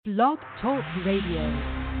Blog Talk Radio.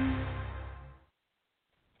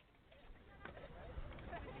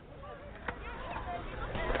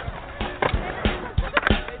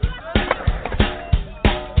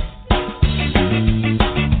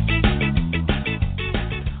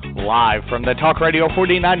 Live from the Talk Radio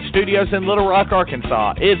 49 studios in Little Rock,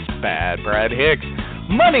 Arkansas, it's Bad Brad Hicks,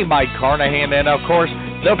 Money Mike Carnahan, and of course,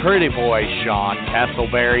 the pretty boy, Sean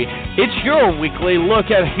Castleberry. It's your weekly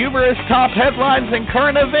look at humorous top headlines and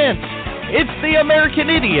current events. It's the American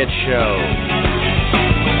Idiot Show.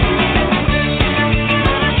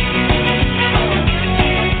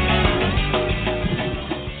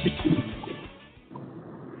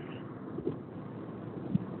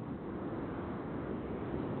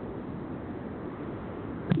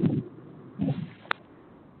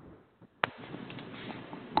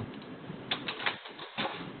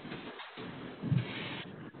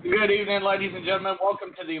 Good evening, ladies and gentlemen.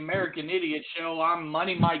 Welcome to the American Idiot Show. I'm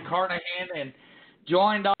Money Mike Carnahan, and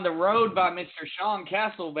joined on the road by Mr. Sean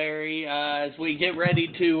Castleberry as we get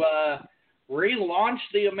ready to relaunch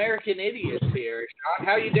the American Idiots here. Sean,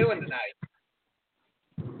 how you doing tonight?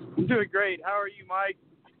 I'm doing great. How are you, Mike?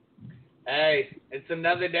 Hey, it's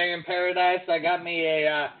another day in paradise. I got me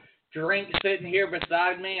a drink sitting here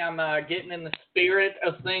beside me. I'm getting in the spirit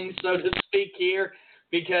of things, so to speak, here,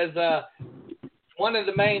 because one of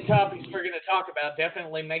the main topics we're going to talk about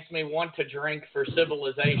definitely makes me want to drink for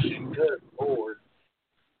civilization. Good Lord.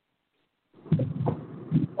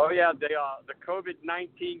 Oh, yeah, the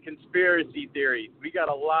COVID-19 conspiracy theories. We got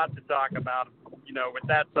a lot to talk about, with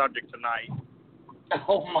that subject tonight.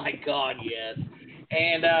 Oh, my God, yes.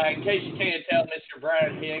 And in case you can't tell, Mr.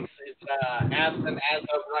 Brad Hicks is absent as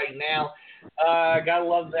of right now. Gotta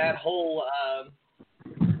love that whole,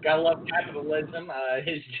 gotta love capitalism.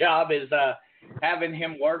 His job is having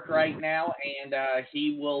him work right now, and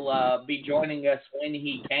he will be joining us when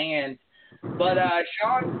he can. But,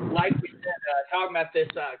 Sean, like we said, talking about this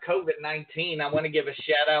COVID-19, I want to give a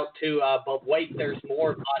shout-out to But Wait, There's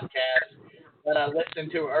More podcast that I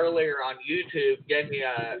listened to earlier on YouTube. Gave me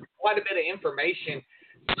quite a bit of information.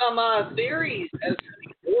 Some theories as to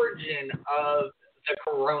the origin of the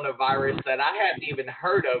coronavirus that I hadn't even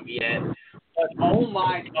heard of yet. But, oh,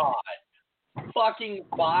 my God. Fucking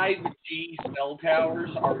 5G cell towers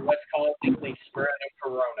are what's causing the spread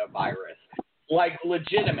of coronavirus. Like,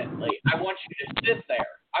 legitimately, I want you to sit there.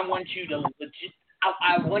 I want you to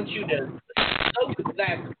soak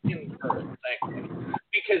that in for a second.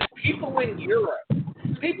 Because people in Europe,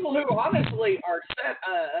 people who honestly are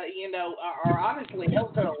are honestly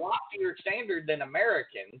held to a loftier standard than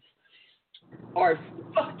Americans, are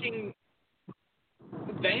fucking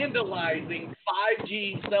vandalizing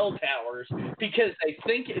 5G cell towers because they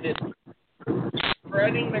think it is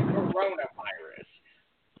spreading the coronavirus.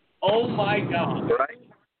 Oh, my God. Right.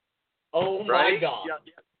 Oh, right? My God.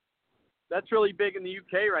 Yeah. That's really big in the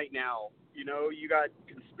UK right now. You got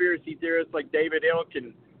conspiracy theorists like David Ilk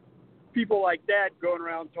and people like that going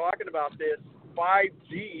around talking about this.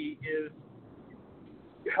 5G is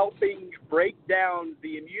helping break down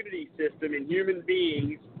the immunity system in human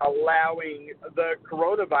beings, allowing the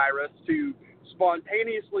coronavirus to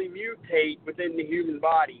spontaneously mutate within the human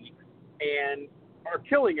body and are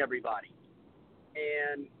killing everybody.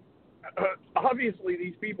 And obviously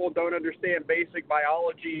these people don't understand basic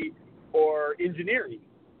biology or engineering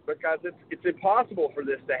because it's impossible for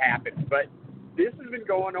this to happen. But this has been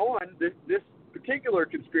going on, this particular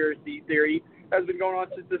conspiracy theory has been going on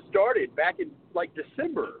since this started, back in,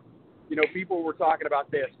 December. People were talking about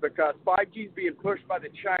this because 5G is being pushed by the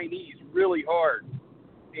Chinese really hard.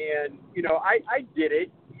 And, I get it.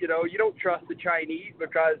 You don't trust the Chinese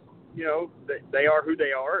because, they are who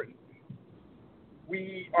they are. And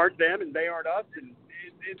we aren't them and they aren't us. And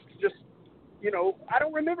it's just, I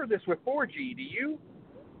don't remember this with 4G. Do you?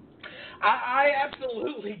 I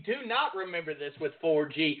absolutely do not remember this with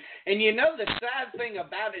 4G. And the sad thing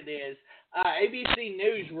about it is ABC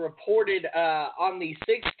News reported on the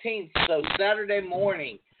 16th, so Saturday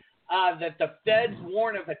morning, that the feds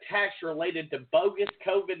warn of attacks related to bogus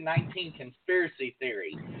COVID-19 conspiracy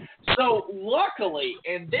theory. So luckily,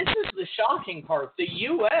 and this is the shocking part, the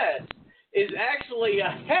U.S. is actually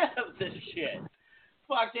ahead of this shit.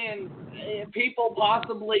 Fucking people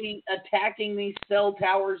possibly attacking these cell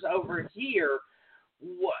towers over here.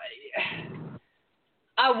 What?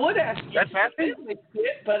 I would ask you to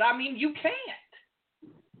quit, but I mean, you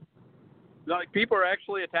can't. Like, people are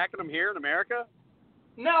actually attacking them here in America?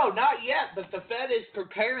 No, not yet, but the Fed is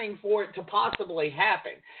preparing for it to possibly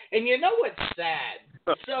happen. And you know what's sad?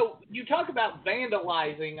 So you talk about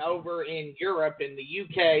vandalizing over in Europe and the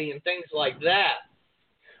UK and things like that.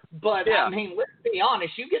 But, Yeah. I mean, let's be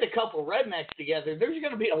honest. You get a couple rednecks together, there's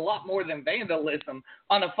going to be a lot more than vandalism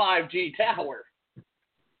on a 5G tower.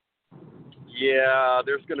 Yeah,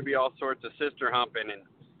 there's going to be all sorts of sister humping and,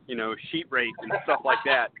 sheep race and stuff like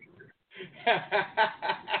that.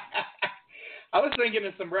 I was thinking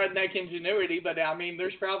of some redneck ingenuity, but, I mean,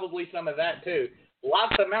 there's probably some of that, too.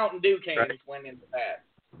 Lots of Mountain Dew cans went into that.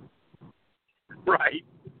 Right.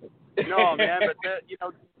 No, man, but,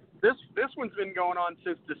 this one's been going on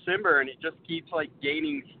since December, and it just keeps,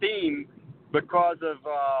 gaining steam because of,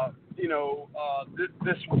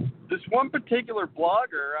 this one particular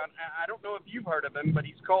blogger. I don't know if you've heard of him, but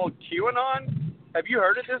he's called QAnon. Have you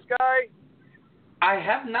heard of this guy? I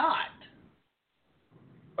have not.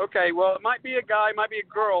 Okay, well, it might be a guy, might be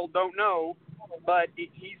a girl, don't know, but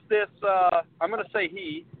he's this, I'm going to say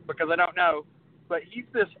he, because I don't know, but he's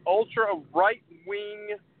this ultra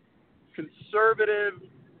right-wing, conservative,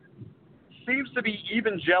 seems to be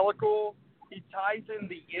evangelical. He ties in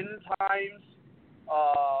the end times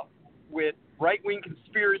with right-wing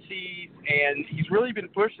conspiracies, and he's really been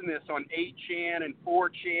pushing this on 8chan and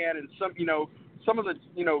 4chan and some of the,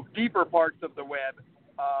 deeper parts of the web.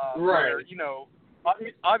 Right. Where,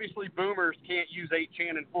 obviously boomers can't use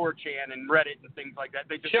 8chan and 4chan and Reddit and things like that.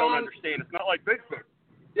 They just don't understand. It's not like Facebook.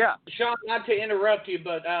 Yeah. Sean, not to interrupt you,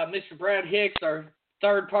 but Mr. Brad Hicks, our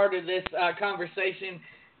third part of this conversation,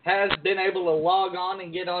 has been able to log on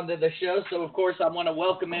and get onto the show. So, of course, I want to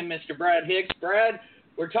welcome in Mr. Brad Hicks. Brad,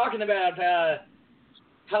 we're talking about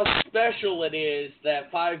how special it is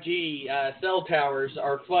that 5G cell towers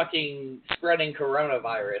are fucking spreading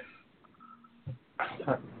coronavirus.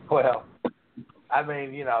 Well, I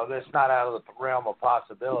mean, that's not out of the realm of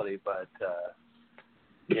possibility, but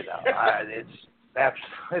it's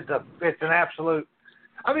an absolute.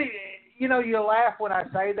 I mean, you laugh when I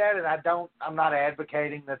say that, and I'm not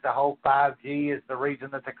advocating that the whole 5G is the reason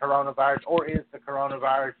that the coronavirus or is the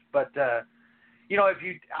coronavirus, but that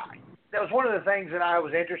was one of the things that I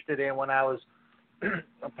was interested in when I was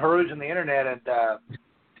perusing the internet, and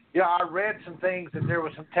I read some things that there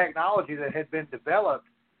was some technology that had been developed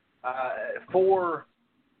for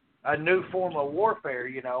a new form of warfare,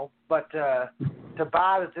 but to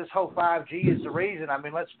buy that this whole 5G is the reason, I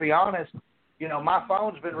mean, let's be honest, my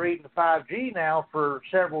phone's been reading 5G now for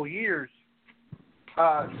several years,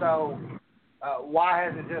 so why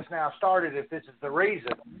has it just now started if this is the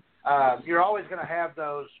reason? You're always going to have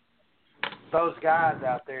those guys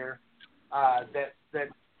out there that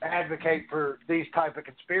advocate for these type of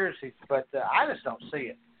conspiracies, but I just don't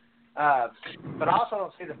see it. But I also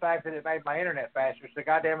don't see the fact that it made my internet faster. So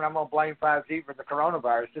goddamn it, I'm gonna blame 5G for the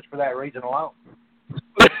coronavirus just for that reason alone.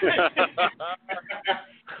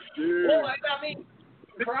 Well, I mean,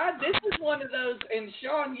 Brad, this is one of those, and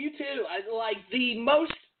Sean, you too. The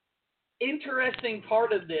most interesting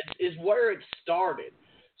part of this is where it started.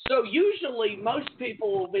 So usually, most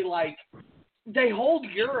people will be like, they hold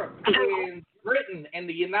Europe and Britain and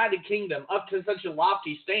the United Kingdom up to such a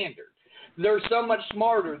lofty standard. They're so much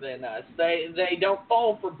smarter than us. They don't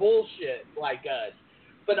fall for bullshit like us.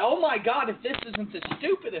 But oh my God, if this isn't the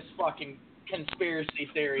stupidest fucking conspiracy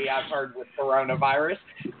theory I've heard with coronavirus,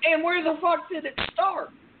 and where the fuck did it start?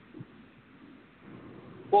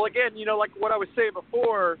 Well, again, like what I was saying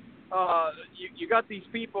before, you got these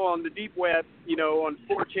people on the deep web, on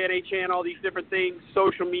 4chan, 8chan, all these different things,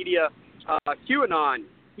 social media, QAnon.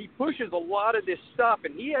 He pushes a lot of this stuff,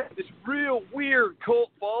 and he has this real weird cult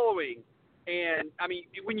following. And, I mean,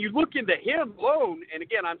 when you look into him alone, and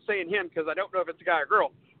again, I'm saying him because I don't know if it's a guy or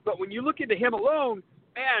girl, but when you look into him alone,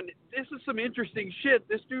 man, this is some interesting shit.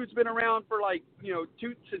 This dude's been around for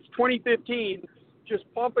since 2015, just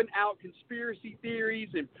pumping out conspiracy theories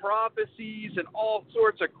and prophecies and all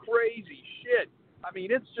sorts of crazy shit. I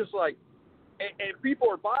mean, it's just and people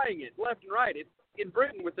are buying it left and right. It's in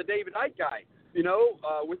Britain with the David Icke guy.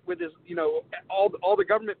 With his, all the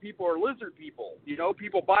government people are lizard people,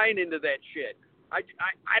 people buying into that shit.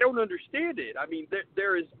 I don't understand it. I mean,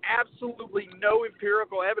 there is absolutely no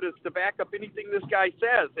empirical evidence to back up anything this guy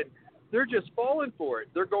says, and they're just falling for it.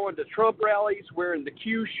 They're going to Trump rallies wearing the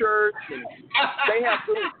Q shirts, and they have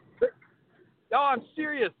little, no, I'm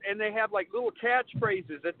serious, and they have little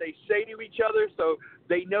catchphrases that they say to each other so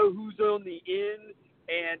they know who's on the end.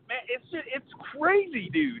 And man, it's crazy,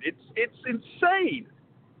 dude. It's insane.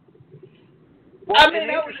 Well, an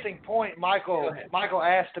interesting point, Michael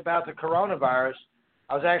asked about the coronavirus.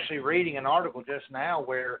 I was actually reading an article just now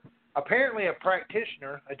where apparently a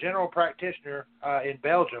general practitioner in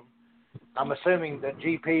Belgium, I'm assuming that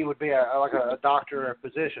GP would be a doctor or a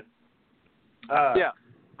physician.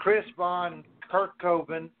 Chris von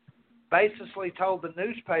Kerkhoven basically told the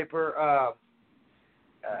newspaper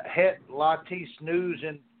Het Laatste News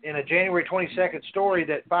in a January 22nd story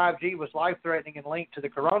that 5G was life-threatening and linked to the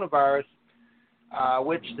coronavirus,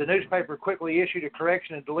 which the newspaper quickly issued a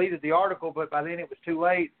correction and deleted the article, but by then it was too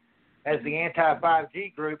late as the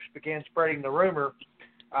anti-5G groups began spreading the rumor,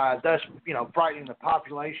 thus, frightening the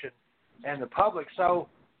population and the public. So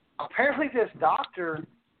apparently this doctor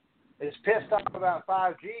is pissed off about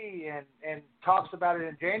 5G and talks about it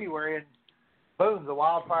in January, and boom, the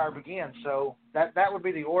wildfire begins. So that would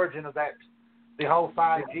be the origin of the whole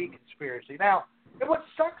 5G conspiracy. Now, and what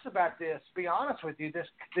sucks about this, to be honest with you, this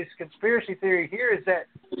conspiracy theory here is that,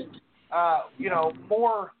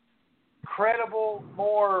 more credible,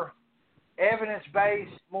 more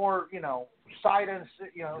evidence-based, more, sight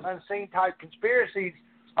unseen type conspiracies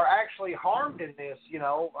are actually harmed in this,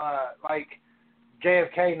 like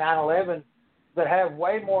JFK, 9/11, that have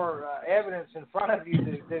way more evidence in front of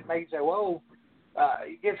you that makes you say, whoa,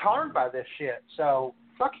 gets harmed by this shit. So,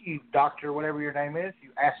 fuck you, doctor, whatever your name is,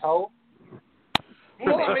 you asshole.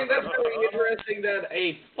 Well, I mean, that's really interesting that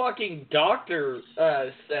a fucking doctor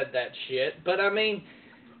said that shit. But, I mean,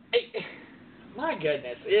 my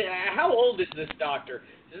goodness. How old is this doctor?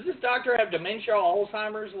 Does this doctor have dementia or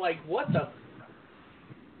Alzheimer's? Like, what the...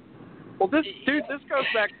 Well, this goes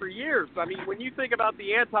back for years. I mean, when you think about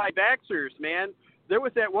the anti-vaxxers, man, there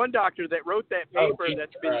was that one doctor that wrote that paper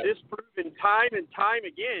that's been disproven time and time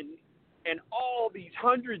again, and all these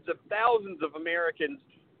hundreds of thousands of Americans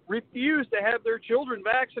refuse to have their children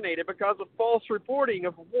vaccinated because of false reporting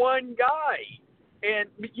of one guy. And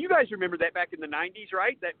you guys remember that back in the 90s,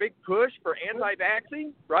 right? That big push for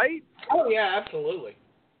anti-vaxxing, right? Oh, yeah, absolutely.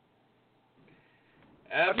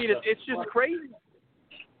 I mean, it's just crazy.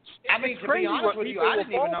 I mean, to be honest with you, I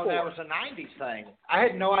didn't even know that was a 90s thing. I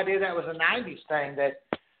had no idea that was a 90s thing.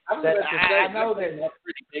 I know that was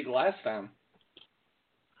pretty big last time.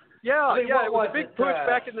 Yeah, it was a big push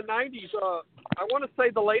back in the 90s. I want to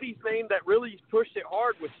say the lady's name that really pushed it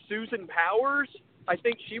hard was Susan Powers. I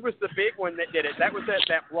think she was the big one that did it. That was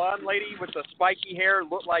that blonde lady with the spiky hair,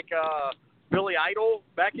 looked like Billy Idol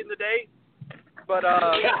back in the day. But,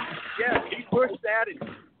 she pushed that.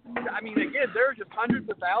 And, I mean, again, there's just hundreds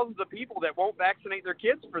of thousands of people that won't vaccinate their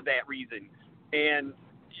kids for that reason. And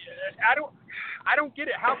I don't get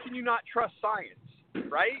it. How can you not trust science,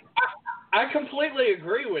 right? I completely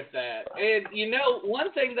agree with that. And,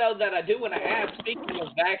 one thing, though, that I do want to ask, speaking of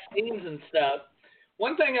vaccines and stuff,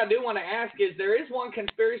 one thing I do want to ask is there is one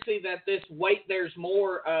conspiracy that this Wait There's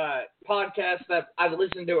More podcast that I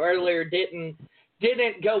listened to earlier didn't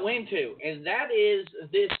go into, and that is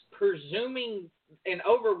this presuming an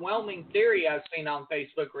overwhelming theory I've seen on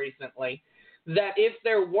Facebook recently that if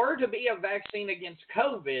there were to be a vaccine against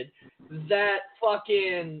COVID, that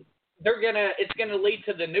fucking it's gonna lead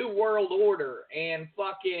to the New World Order and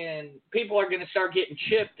fucking people are gonna start getting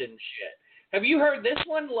chipped and shit. Have you heard this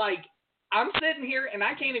one? Like, I'm sitting here and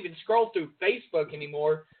I can't even scroll through Facebook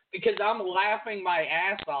anymore because I'm laughing my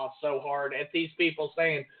ass off so hard at these people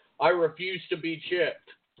saying, I refuse to be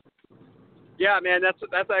chipped. Yeah, man,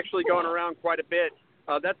 that's actually going around quite a bit.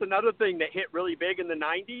 That's another thing that hit really big in the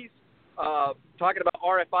 90s, talking about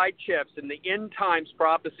RFID chips and the end times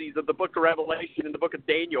prophecies of the book of Revelation and the book of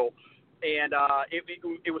Daniel. And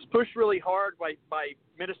it was pushed really hard by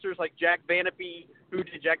ministers like Jack Vanapee, who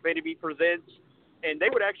did Jack Vanapee Presents, and they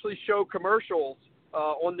would actually show commercials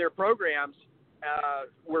on their programs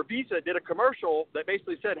where Visa did a commercial that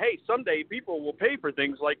basically said, hey, someday people will pay for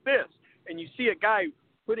things like this. And you see a guy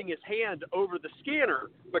putting his hand over the scanner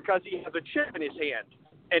because he has a chip in his hand.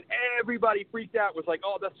 And everybody freaked out, was like,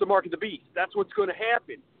 oh, that's the mark of the beast. That's what's going to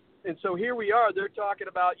happen. And so here we are. They're talking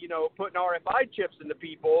about, putting RFID chips into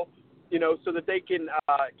people, so that they can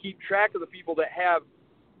keep track of the people that have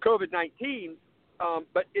COVID-19.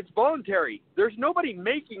 But it's voluntary. There's nobody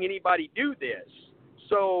making anybody do this.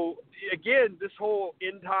 So, again, this whole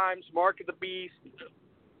end times, mark of the beast,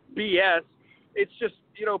 BS, it's just,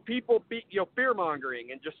 people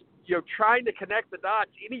fear-mongering and just, trying to connect the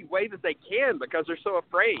dots any way that they can because they're so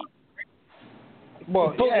afraid.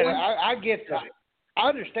 Well, yeah, I get that. I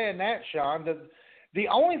understand that, Sean. The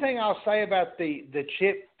only thing I'll say about the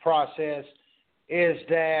chip process is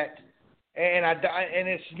that, and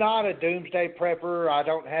it's not a doomsday prepper. I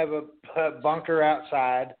don't have a bunker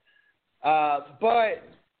outside, but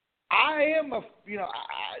I am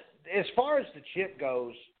as far as the chip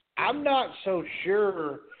goes, I'm not so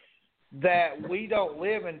sure that we don't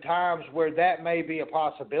live in times where that may be a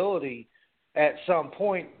possibility at some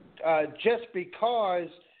point, just because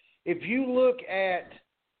if you look at,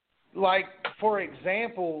 like, for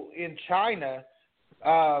example, in China,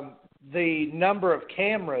 the number of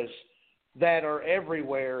cameras that are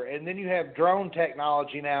everywhere, and then you have drone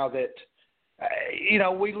technology now that,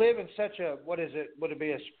 we live in such a, what is it? Would it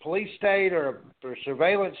be a police state or a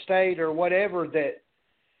surveillance state or whatever that,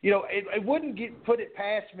 it wouldn't put it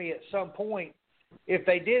past me at some point if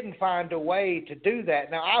they didn't find a way to do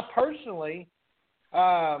that. Now, I personally,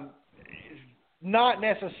 not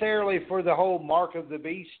necessarily for the whole mark of the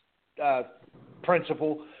beast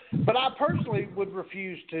principle, but I personally would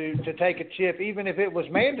refuse to take a chip even if it was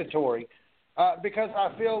mandatory, because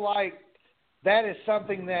I feel like that is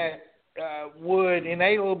something that would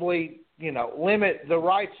inalienably, limit the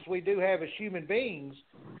rights we do have as human beings.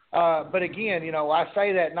 But again, I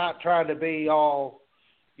say that not trying to be all,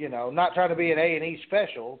 not trying to be an A&E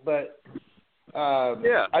special, but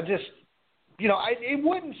I just, it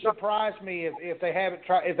wouldn't surprise me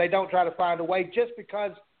if they don't try to find a way, just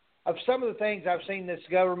because of some of the things I've seen this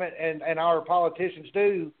government and our politicians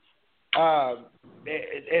do,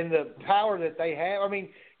 and the power that they have. I mean,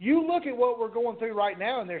 you look at what we're going through right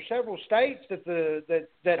now, and there's several states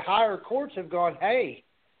that higher courts have gone, hey,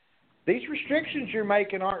 these restrictions you're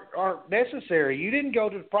making aren't necessary. You didn't go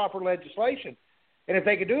to the proper legislation. And if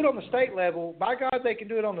they can do it on the state level, by God, they can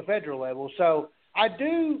do it on the federal level. So I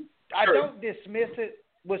don't dismiss it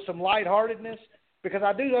with some lightheartedness, because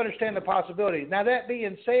I do understand the possibility. Now, that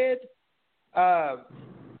being said,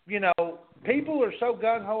 people are so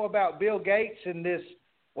gung-ho about Bill Gates and this,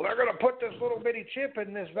 well, they're going to put this little bitty chip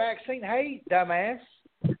in this vaccine. Hey, dumbass,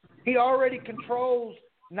 he already controls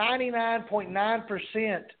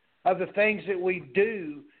 99.9% of the things that we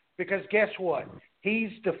do, because guess what?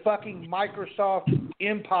 He's the fucking Microsoft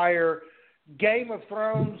empire, Game of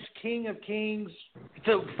Thrones, King of Kings,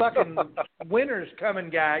 the fucking winter's coming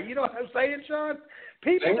guy. You know what I'm saying, Sean?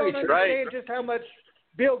 People don't understand just how much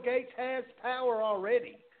Bill Gates has power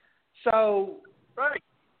already. So, I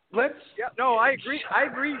agree.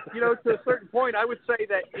 To a certain point, I would say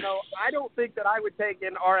that, I don't think that I would take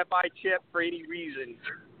an RFI chip for any reason.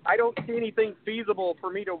 I don't see anything feasible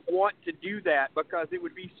for me to want to do that, because it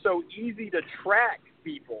would be so easy to track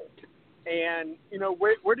people. And,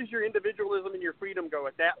 where does your individualism and your freedom go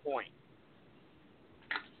at that point?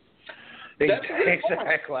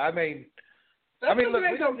 Exactly. I mean, look,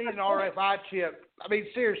 we don't need an RFI chip. I mean,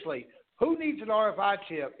 seriously, who needs an RFI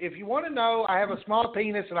chip? If you want to know, I have a small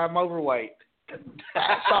penis and I'm overweight.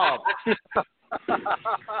 That's all.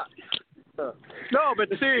 No, but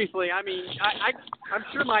seriously, I mean, I'm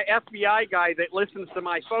sure my FBI guy that listens to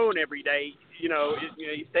my phone every day,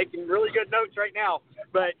 he's taking really good notes right now.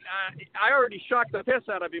 But I already shock the piss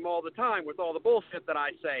out of him all the time with all the bullshit that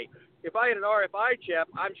I say. If I had an RFI chip,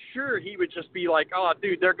 I'm sure he would just be like, oh,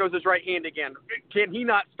 dude, there goes his right hand again. Can he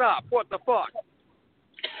not stop? What the fuck?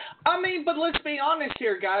 I mean, but let's be honest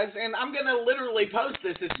here, guys, and I'm going to literally post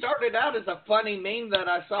this. It started out as a funny meme that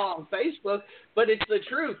I saw on Facebook, but it's the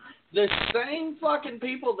truth. The same fucking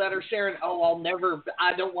people that are sharing,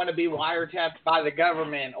 I don't want to be wiretapped by the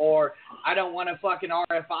government, or I don't want a fucking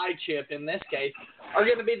RFI chip in this case, are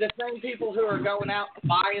going to be the same people who are going out and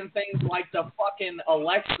buying things like the fucking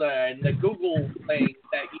Alexa and the Google thing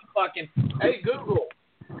that you fucking, hey, Google.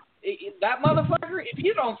 That motherfucker, if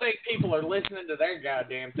you don't think people are listening to their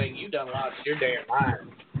goddamn thing, you done lost your damn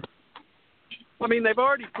mind. I mean, they've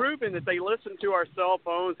already proven that they listen to our cell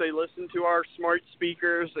phones, they listen to our smart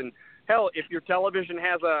speakers, and hell, if your television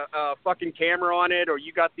has a fucking camera on it, or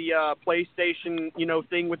you got the PlayStation,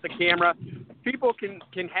 thing with the camera, people can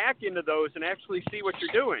hack into those and actually see what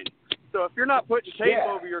you're doing. So if you're not putting tape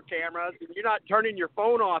over your cameras, and you're not turning your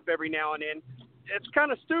phone off every now and then, it's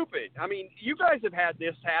kind of stupid. I mean, you guys have had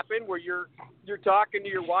this happen where you're talking to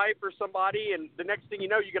your wife or somebody, and the next thing you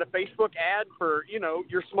know, you get a Facebook ad for,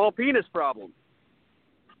 your small penis problem.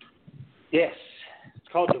 Yes. It's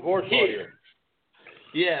called divorce lawyer.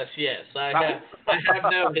 Yes, I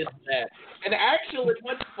have noticed that. And actually,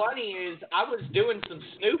 what's funny is I was doing some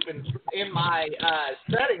snooping in my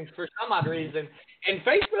settings for some odd reason, and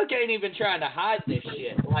Facebook ain't even trying to hide this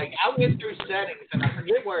shit. Like, I went through settings, and I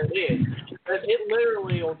forget where it is, but it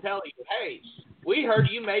literally will tell you, hey, we heard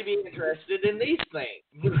you may be interested in these things.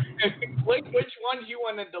 Click which ones you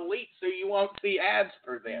want to delete so you won't see ads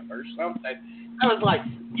for them or something. I was like,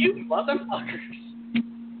 you motherfuckers.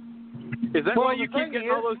 Is that why you keep getting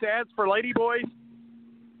all those ads for ladyboys?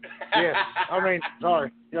 Yes. I mean, sorry.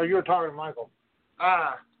 You were talking to Michael.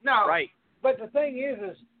 No. Right. But the thing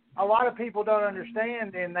is a lot of people don't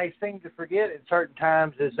understand, and they seem to forget at certain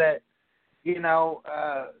times, is that,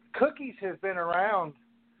 cookies have been around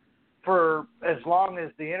for as long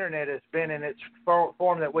as the Internet has been in its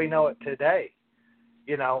form that we know it today.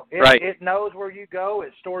 It knows where you go.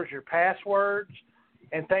 It stores your passwords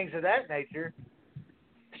and things of that nature.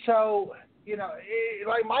 So,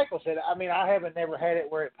 like Michael said, I mean, I haven't never had it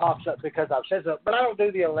where it pops up because I've said so, but I don't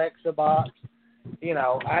do the Alexa box.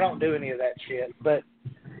 I don't do any of that shit. But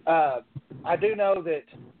I do know that,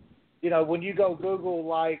 when you go Google,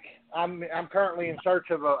 like I'm currently in search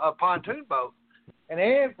of a pontoon boat, and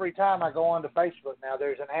every time I go onto Facebook now,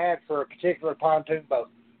 there's an ad for a particular pontoon boat.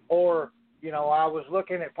 Or, I was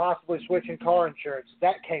looking at possibly switching car insurance.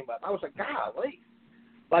 That came up. I was like, golly,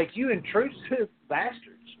 like, you intrusive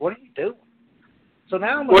bastards. What are you doing? So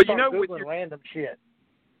now I'm going to start Googling random shit.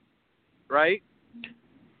 Right?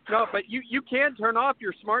 No, but you can turn off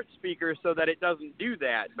your smart speaker so that it doesn't do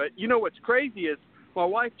that. But what's crazy is my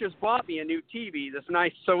wife just bought me a new TV, this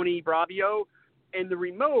nice Sony Bravio, and the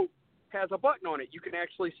remote has a button on it. You can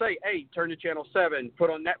actually say, hey, turn to channel 7, put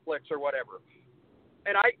on Netflix or whatever.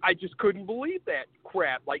 And I just couldn't believe that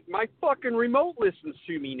crap. Like, my fucking remote listens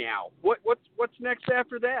to me now. What's next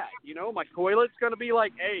after that? My toilet's going to be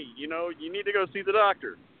like, hey, you need to go see the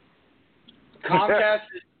doctor. Comcast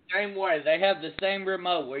is the same way. They have the same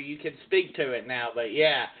remote where you can speak to it now. But,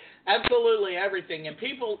 yeah, absolutely everything. And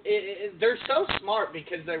people, they're so smart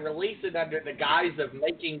because they release it under the guise of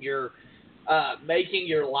making your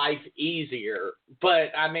life easier.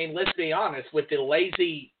 But, I mean, let's be honest, with the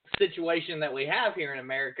lazy situation that we have here in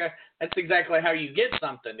America, that's exactly how you get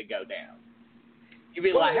something to go down. You'd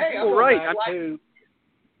be like, hey, I'm right. I mean,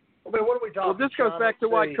 what are we talking about? Well, this goes back to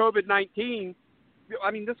why COVID-19.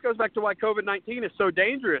 This goes back to why COVID-19 is so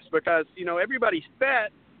dangerous because everybody's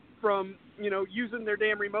fat from using their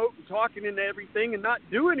damn remote and talking into everything and not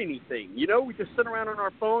doing anything. We just sit around on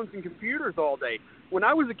our phones and computers all day. When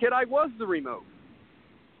I was a kid, I was the remote.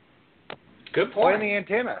 Good point. And the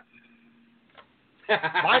antenna.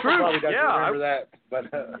 Michael probably doesn't remember that, but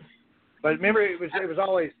remember it was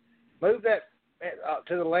always move that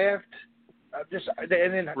to the left, and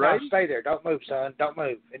then right. Stay there. Don't move, son. Don't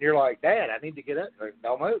move. And you're like, Dad, I need to get up. Like,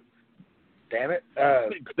 don't move. Damn it.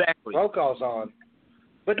 Exactly. Roll call's on.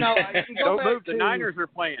 But no, don't move. The Niners are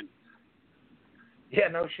playing. Yeah,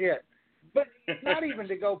 no shit. But not even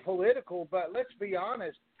to go political. But let's be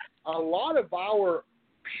honest. A lot of our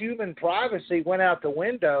human privacy went out the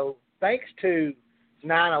window thanks to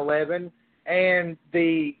 9/11 and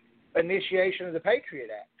the initiation of the Patriot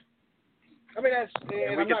Act. I mean,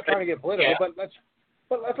 and I'm not trying to get political, but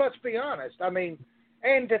let's be honest. I mean,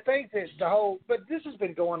 and to think that but this has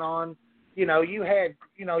been going on. You had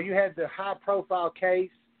the high-profile case,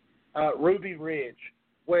 Ruby Ridge,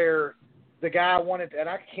 where the guy wanted, and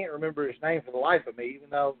I can't remember his name for the life of me, even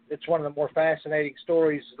though it's one of the more fascinating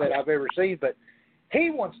stories that I've ever seen. But he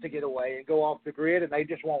wants to get away and go off the grid, and they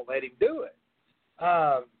just won't let him do it.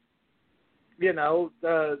 The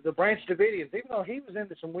Branch Davidians, even though he was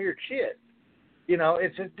into some weird shit,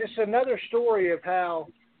 it's just another story of how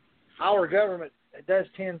our government does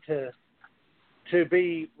tend to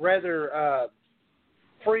be rather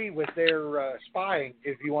free with their spying,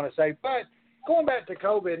 if you want to say. But going back to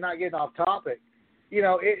COVID, not getting off topic,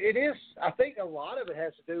 it is. I think a lot of it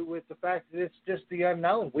has to do with the fact that it's just the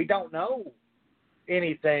unknown. We don't know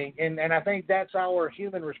anything, and I think that's our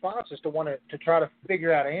human response is to want to try to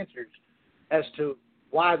figure out answers as to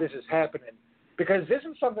why this is happening, because this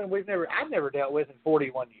is something I've never dealt with in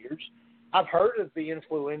 41 years. I've heard of the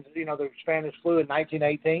influenza, the Spanish flu in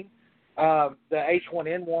 1918, the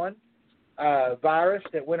H1N1 virus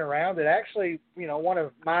that went around that actually, one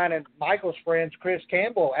of mine and Michael's friends, Chris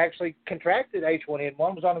Campbell, actually contracted H1N1,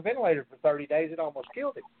 was on a ventilator for 30 days. It almost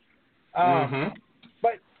killed him.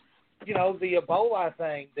 But the Ebola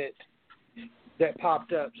thing that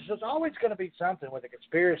popped up. So it's always going to be something with a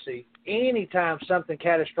conspiracy. Anytime something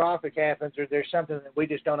catastrophic happens or there's something that we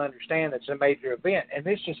just don't understand that's a major event, and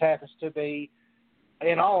this just happens to be,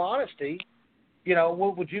 in all honesty,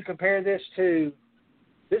 would you compare this to,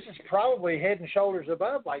 this is probably head and shoulders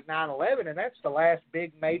above like 9/11, and that's the last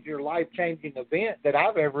big major life-changing event that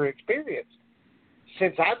I've ever experienced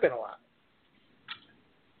since I've been alive.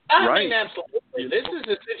 I mean, absolutely. This is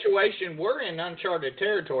a situation, we're in uncharted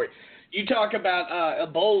territory. You talk about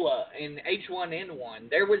Ebola and H1N1.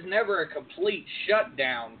 There was never a complete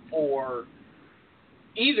shutdown for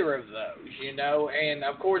either of those, and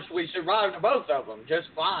of course we survived both of them just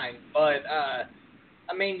fine. But,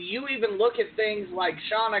 I mean, you even look at things like,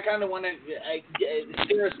 Sean, I kind of want to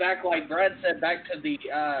steer us back, like Brad said, back to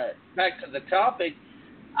the topic.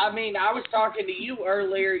 I mean, I was talking to you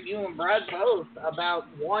earlier, you and Brad both, about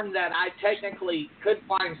one that I technically could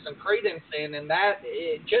find some credence in, and that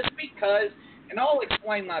just because, and I'll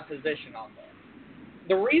explain my position on that.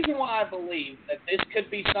 The reason why I believe that this could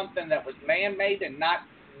be something that was man-made and not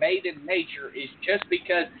made in nature is just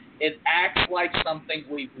because it acts like something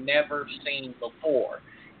we've never seen before.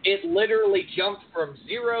 It literally jumped from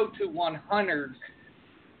 0 to 100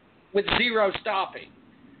 with zero stopping.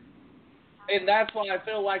 And that's why I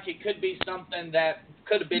feel like it could be something that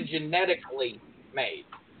could have been genetically made.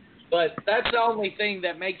 But that's the only thing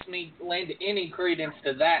that makes me lend any credence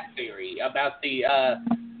to that theory about the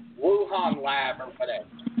Wuhan lab or whatever.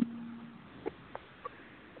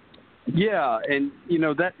 Yeah, and,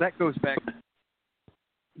 that goes back.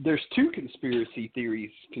 There's two conspiracy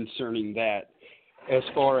theories concerning that, as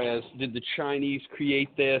far as did the Chinese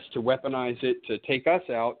create this to weaponize it to take us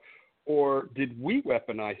out, or did we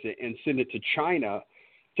weaponize it and send it to China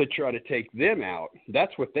to try to take them out?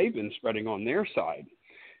 That's what they've been spreading on their side.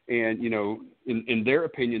 And, in their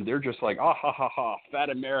opinion, they're just like, ha, ha, ha, fat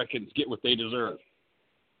Americans get what they deserve.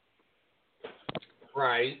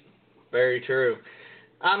 Right. Very true.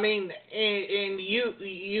 I mean, and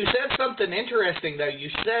you said something interesting, though. You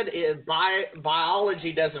said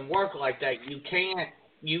biology doesn't work like that. You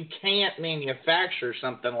can't manufacture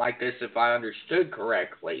something like this, if I understood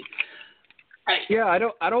correctly. Yeah,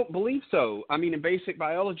 I don't believe so. I mean, in basic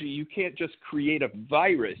biology, you can't just create a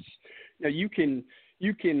virus. Now, you can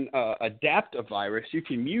adapt a virus, you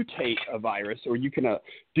can mutate a virus, or you can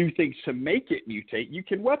do things to make it mutate. You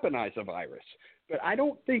can weaponize a virus. But I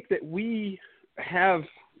don't think that we have,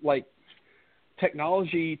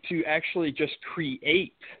 technology to actually just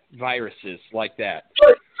create viruses like that.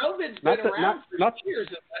 But COVID's been around for years,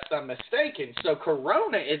 unless I'm mistaken. So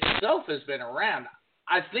Corona itself has been around.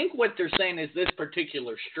 I think what they're saying is this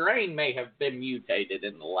particular strain may have been mutated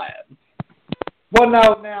in the lab. Well,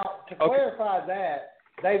 no, now, to clarify that,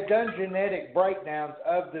 they've done genetic breakdowns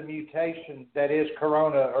of the mutation that is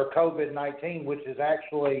Corona or COVID-19, which is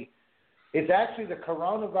actually the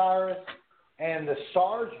coronavirus and the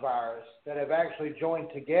SARS virus that have actually joined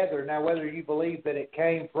together. Now, whether you believe that it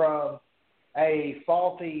came from a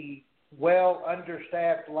faulty,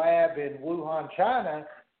 well-understaffed lab in Wuhan, China,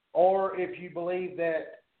 or if you believe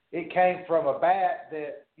that it came from a bat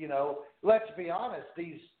that, let's be honest,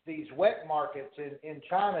 these wet markets in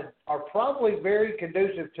China are probably very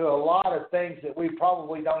conducive to a lot of things that we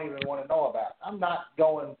probably don't even want to know about. I'm not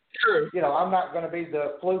going, I'm not going to be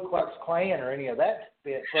the Ku Klux Klan or any of that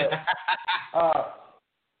bit,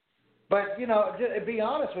 but to be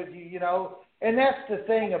honest with you, and that's the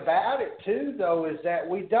thing about it too, though, is that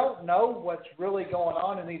we don't know what's really going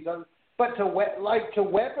on in these other. But to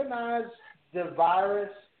weaponize the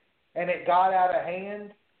virus and it got out of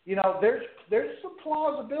hand, there's some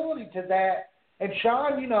plausibility to that. And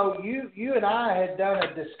Sean, you and I had done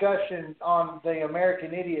a discussion on the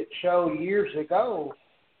American Idiot show years ago.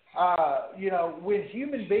 When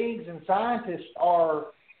human beings and scientists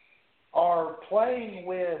are playing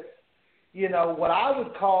with, what I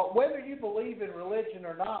would call, whether you believe in religion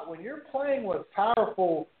or not, when you're playing with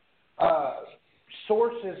powerful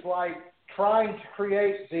sources like trying to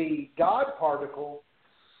create the God particle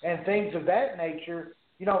and things of that nature,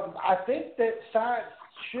 I think that science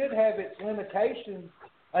should have its limitations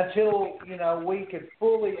until, we can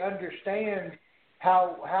fully understand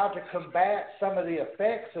how to combat some of the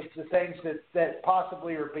effects of the things that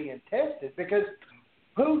possibly are being tested. Because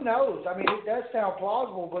who knows? I mean, it does sound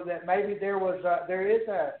plausible, but that maybe there is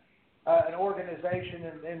an organization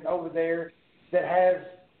in over there that has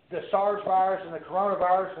the SARS virus and the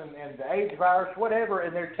coronavirus and the AIDS virus, whatever,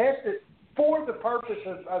 and they're tested for the purpose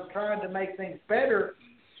of trying to make things better.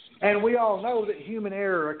 And we all know that human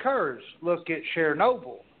error occurs. Look at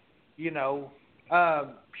Chernobyl.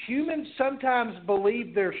 Humans sometimes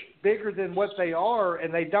believe they're bigger than what they are,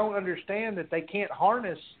 and they don't understand that they can't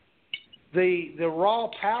harness the raw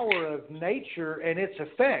power of nature and its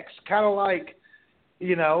effects. Kind of like,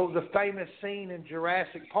 the famous scene in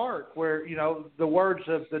Jurassic Park where, the words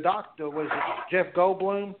of the doctor, was it Jeff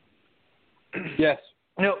Goldblum? Yes.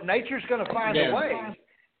 Nature's going to find a way.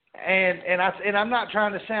 And I'm not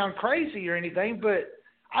trying to sound crazy or anything, but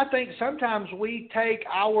I think sometimes we take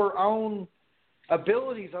our own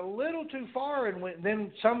abilities a little too far, and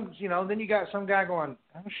then you got some guy going,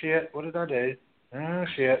 oh shit, what did I do? Oh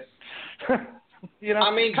shit.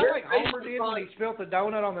 I mean, kind of like Homer did when he spilled the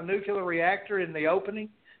donut on the nuclear reactor in the opening.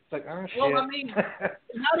 It's like, oh shit. Well, I mean,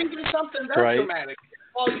 not even something that dramatic.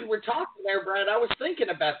 While you were talking there, Brad, I was thinking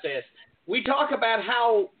about this. We talk about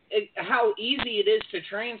how easy it is to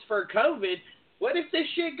transfer COVID. What if this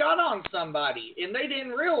shit got on somebody and they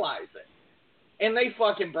didn't realize it, and they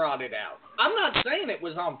fucking brought it out? I'm not saying it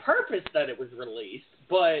was on purpose that it was released,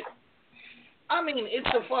 but I mean, it's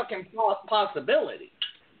a fucking possibility.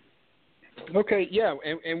 Okay, yeah,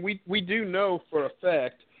 and we do know for a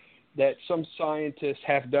fact that some scientists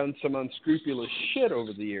have done some unscrupulous shit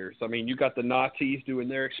over the years. I mean, you got the Nazis doing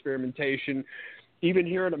their experimentation. even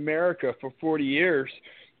here in America for 40 years,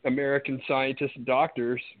 American scientists and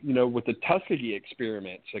doctors, with the Tuskegee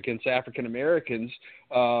experiments against African Americans,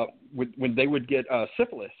 when they would get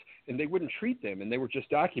syphilis, and they wouldn't treat them, and they were just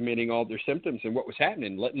documenting all their symptoms and what was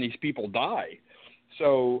happening, letting these people die.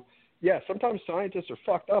 So, yeah, sometimes scientists are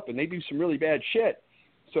fucked up, and they do some really bad shit.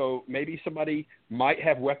 So maybe somebody might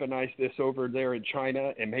have weaponized this over there in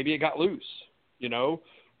China, and maybe it got loose,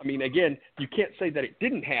 I mean, again, you can't say that it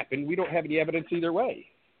didn't happen. We don't have any evidence either way.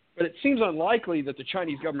 But it seems unlikely that the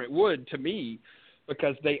Chinese government would, to me,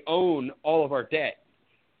 because they own all of our debt.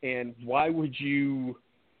 And why would you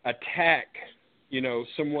attack,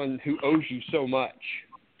 someone who owes you so much?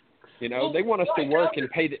 They want us to work and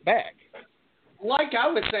pay it back. Like I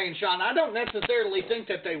was saying, Sean, I don't necessarily think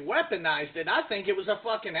that they weaponized it. I think it was a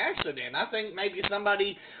fucking accident. I think maybe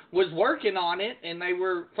somebody was working on it and they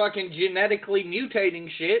were fucking genetically mutating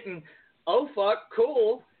shit and, oh, fuck,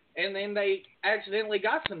 cool. And then they accidentally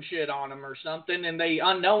got some shit on them or something, and they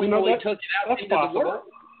unknowingly took it out into the world.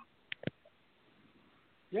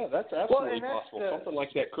 Yeah, that's absolutely possible. Something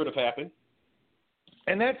like that could have happened.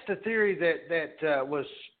 And that's the theory that was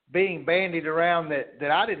being bandied around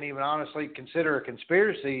that I didn't even honestly consider a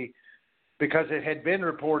conspiracy, because it had been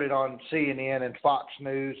reported on CNN and Fox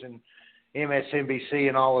News and MSNBC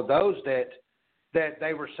and all of those that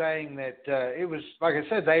they were saying that it was, like I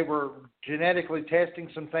said, they were genetically testing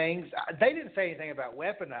some things. They didn't say anything about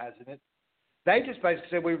weaponizing it. They just basically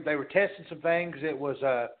said they were testing some things. It was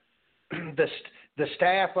the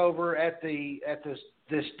staff over at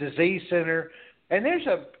this disease center. And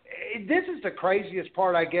this is the craziest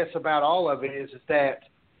part, I guess, about all of it is that,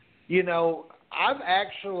 I've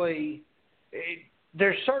actually,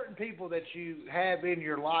 there's certain people that you have in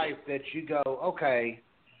your life that you go, okay,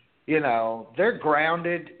 they're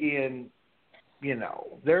grounded in,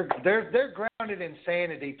 they're grounded in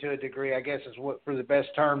sanity to a degree, I guess is what, for the best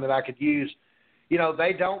term that I could use.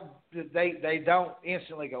 They don't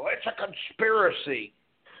instantly go, it's a conspiracy.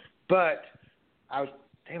 But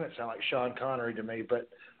damn, it sounds like Sean Connery to me. But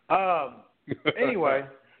anyway,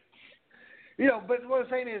 but what I'm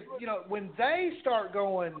saying is, when they start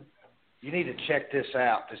going, you need to check this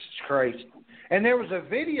out. This is crazy. And there was a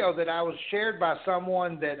video that I was shared by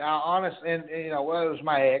someone that I honestly, and it was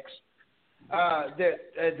my ex, that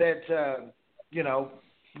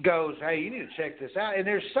goes, hey, you need to check this out. And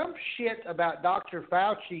there's some shit about Dr.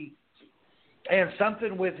 Fauci and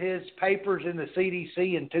something with his papers in the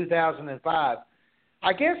CDC in 2005.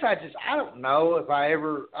 I guess I don't know if I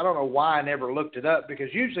don't know why I never looked it up,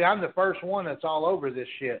 because usually I'm the first one that's all over this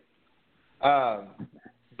shit.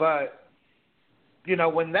 But,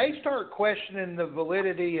 when they start questioning the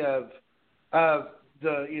validity of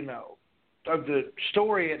the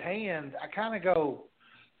story at hand, I kind of go,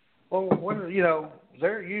 well,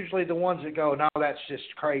 they're usually the ones that go, no, that's just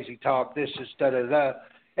crazy talk. This is da-da-da.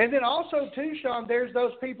 And then also, too, Sean, there's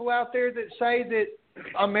those people out there that say that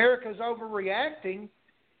America's overreacting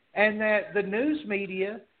and that the news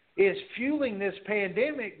media is fueling this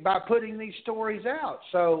pandemic by putting these stories out.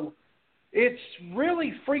 So it's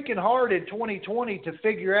really freaking hard in 2020 to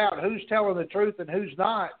figure out who's telling the truth and who's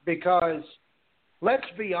not, because let's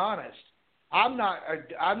be honest, I'm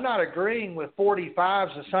not agreeing with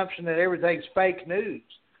 45's assumption that everything's fake news.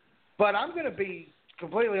 But I'm going to be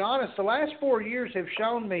completely honest, the last 4 years have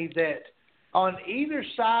shown me that on either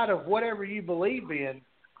side of whatever you believe in,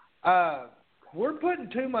 we're putting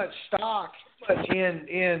too much stock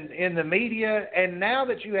in the media. And now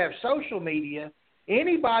that you have social media,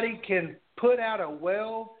 anybody can put out a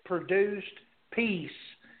well-produced piece,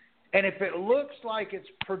 and if it looks like it's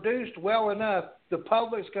produced well enough, the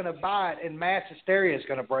public's going to buy it, and mass hysteria is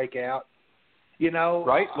going to break out.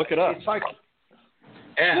 Right? Look it up. It's like,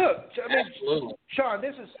 yeah, look, I mean, absolutely. Sean,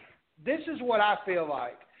 this is what I feel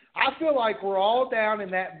like. I feel like we're all down in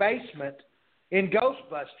that basement in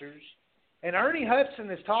Ghostbusters, and Ernie Hudson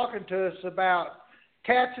is talking to us about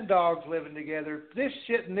cats and dogs living together, this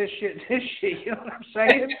shit and this shit and this shit. You know what I'm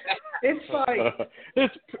saying? It's like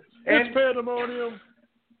it's pandemonium.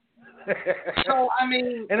 So, I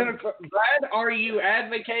mean, and then, Brad, are you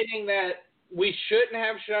advocating that we shouldn't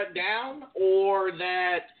have shut down, or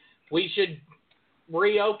that we should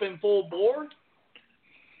reopen full board?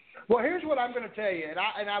 Well, here's what I'm going to tell you, and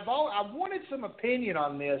I've wanted some opinion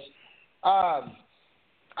on this. I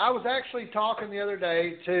was actually talking the other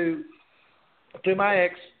day to my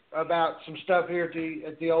ex about some stuff here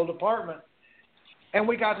at the old apartment, and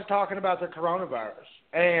we got to talking about the coronavirus,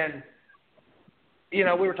 and we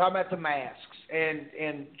were talking about the masks,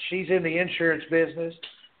 and she's in the insurance business,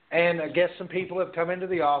 and I guess some people have come into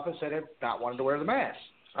the office that have not wanted to wear the mask.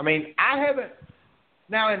 I mean, I haven't.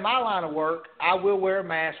 Now, in my line of work, I will wear a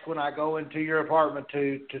mask when I go into your apartment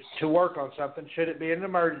to work on something, should it be an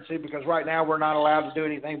emergency, because right now we're not allowed to do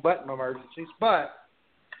anything but in emergencies. But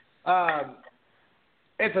at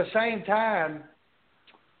the same time,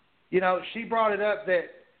 she brought it up that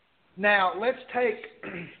now let's take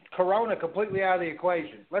Corona completely out of the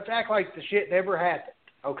equation. Let's act like the shit never happened,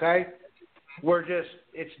 okay?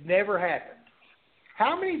 It's never happened.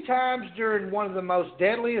 How many times during one of the most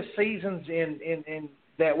deadliest seasons in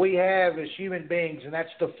that we have as human beings, and that's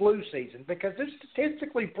the flu season, because it's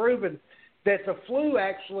statistically proven that the flu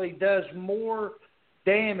actually does more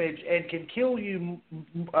damage and can kill you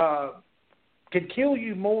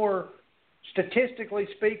more, statistically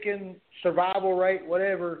speaking, survival rate,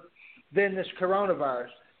 whatever, than this coronavirus.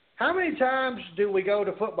 How many times do we go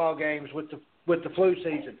to football games with the flu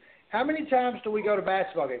season? How many times do we go to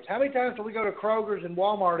basketball games? How many times do we go to Kroger's and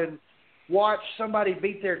Walmart and watch somebody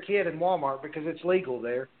beat their kid in Walmart because it's legal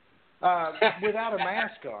there without a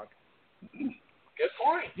mask on? Good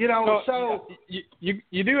point. So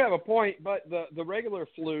you do have a point, but the regular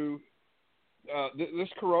flu, this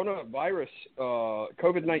coronavirus,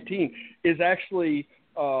 COVID-19, is actually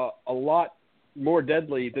a lot more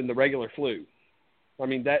deadly than the regular flu. I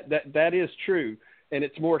mean, that is true, and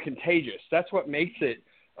it's more contagious. That's what makes it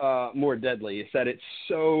more deadly, is that it's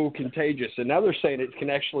so contagious. And now they're saying it can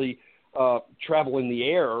actually travel in the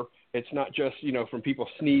air. It's not just, from people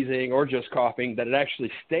sneezing or just coughing, that it actually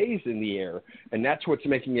stays in the air, and that's what's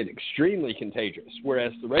making it extremely contagious,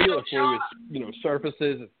 whereas the regular flu is,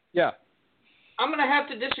 surfaces. Yeah. I'm going to have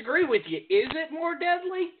to disagree with you. Is it more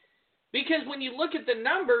deadly? Because when you look at the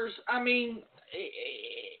numbers, I mean,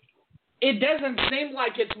 it doesn't seem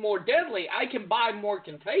like it's more deadly. I can buy more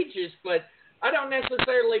contagious, but I don't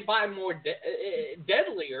necessarily buy more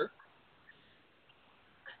deadlier.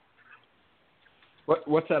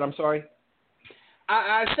 What's that? I'm sorry.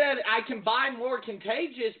 I said I can buy more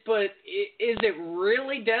contagious, but is it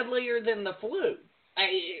really deadlier than the flu?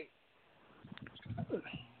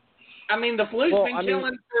 I mean, the flu's been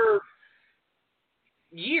killing for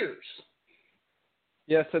years.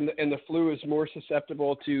 Yes, and the flu is more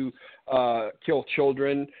susceptible to kill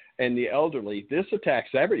children and the elderly. This attacks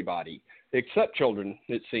everybody except children,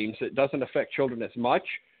 it seems. It doesn't affect children as much.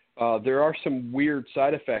 There are some weird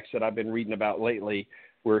side effects that I've been reading about lately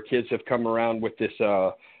where kids have come around with this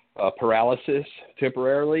paralysis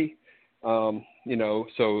temporarily. So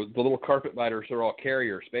the little carpet biters are all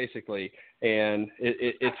carriers, basically, and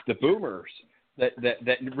it's the boomers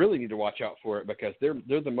that really need to watch out for it, because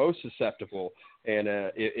they're the most susceptible, and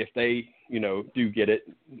if they do get it,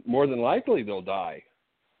 more than likely they'll die.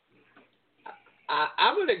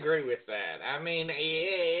 I would agree with that. I mean,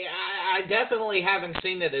 I definitely haven't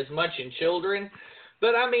seen it as much in children,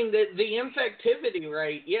 but I mean the infectivity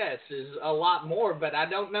rate, yes, is a lot more, but I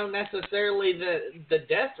don't know necessarily the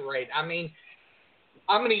death rate. I mean,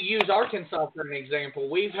 I'm going to use Arkansas for an example.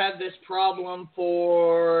 We've had this problem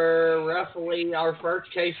for roughly, our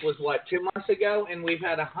first case was 2 months ago, and we've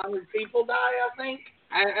had 100 people die, I think.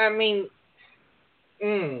 I mean,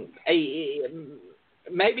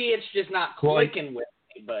 maybe it's just not clicking with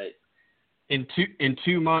me, but in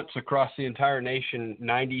 2 months across the entire nation,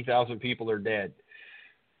 90,000 people are dead.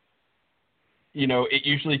 It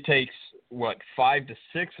usually takes 5 to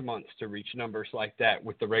 6 months to reach numbers like that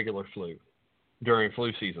with the regular flu during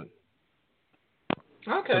flu season.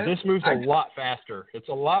 Okay. So this moves a lot faster. It's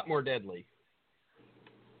a lot more deadly.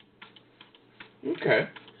 Okay.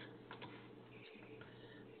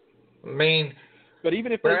 I mean, but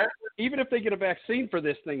even if they get a vaccine for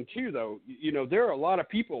this thing too, though, there are a lot of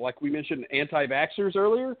people, like we mentioned, anti-vaxxers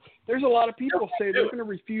earlier. There's a lot of people saying they're going to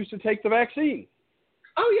refuse to take the vaccine.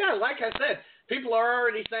 Oh yeah, like I said, people are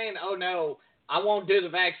already saying, "Oh no, I won't do the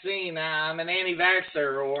vaccine. I'm an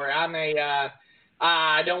anti-vaxxer, or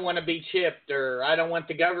I don't want to be chipped, or I don't want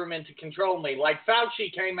the government to control me." Like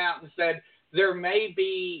Fauci came out and said there may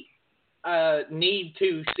be a need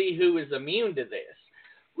to see who is immune to this.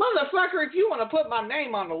 Motherfucker, if you want to put my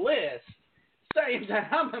name on the list saying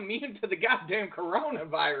that I'm immune to the goddamn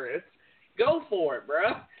coronavirus, go for it,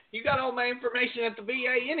 bro. You got all my information at the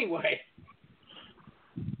VA anyway.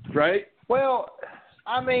 Right? Well,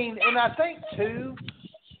 I mean, and I think too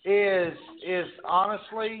is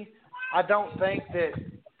honestly, I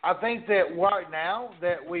think that right now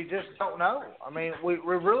that we just don't know. I mean, we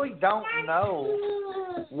really don't know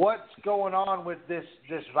what's going on with this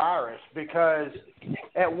virus, because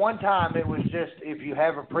at one time it was just if you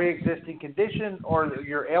have a pre-existing condition or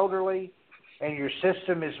you're elderly and your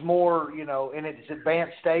system is more, in its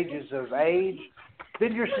advanced stages of age,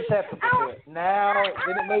 then you're susceptible to it. Now,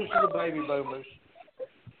 then it moves to the baby boomers,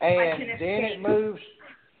 and then it moves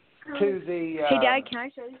to the. Hey, Dad, can I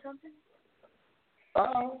show you something?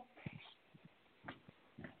 Uh-oh.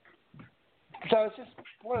 So it's just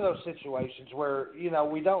one of those situations where,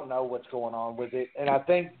 we don't know what's going on with it. And I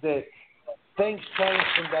think that things change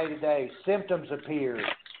from day to day. Symptoms appear.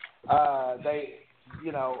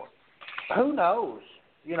 Who knows?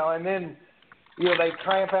 And then, they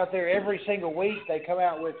tramp out there every single week. They come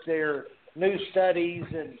out with their new studies,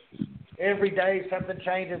 and every day something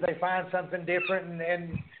changes. They find something different.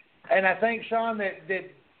 And I think, Sean, that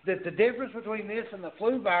the difference between this and the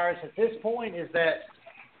flu virus at this point is that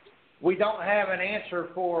we don't have an answer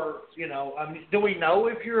for, do we know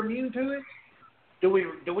if you're immune to it? Do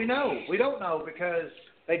we know? We don't know because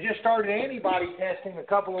they just started antibody testing a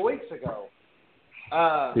couple of weeks ago.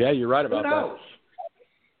 Yeah, you're right about that. Who knows?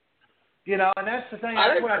 And that's the thing.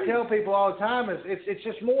 That's what I tell people all the time is it's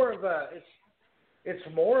just more of a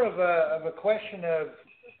question of,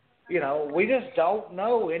 we just don't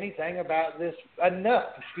know anything about this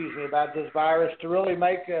about this virus to really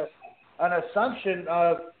make an assumption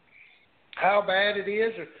of how bad it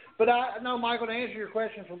is. But I know, Michael, to answer your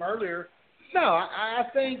question from earlier, no, I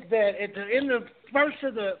think that in the first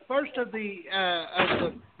of the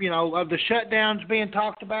shutdowns being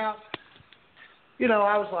talked about,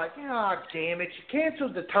 I was like, oh, damn it, you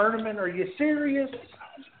canceled the tournament. Are you serious?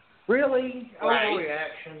 Really?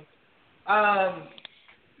 Overreaction.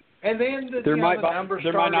 And then the numbers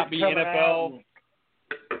there might not be NFL. Out.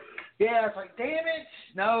 Yeah, it's like, damn it.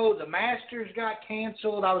 No, the Masters got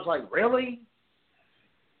canceled. I was like, really?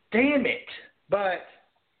 Damn it. But,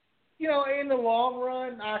 in the long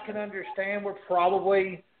run, I can understand we're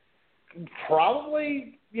probably,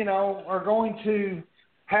 are going to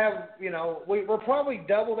have, we're probably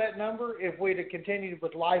double that number if we'd have continued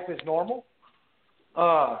with life as normal.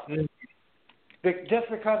 Just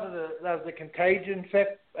because of the contagion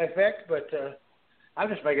effect, but I'm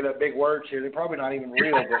just making up big words here. They're probably not even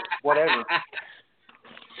real, but whatever.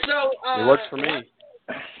 So it works for me.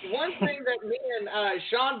 One thing that me and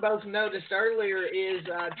Sean both noticed earlier is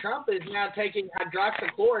Trump is now taking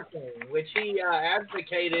hydroxychloroquine, which he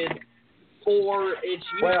advocated for its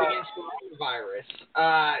use against coronavirus.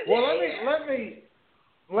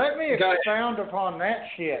 Let me expound upon that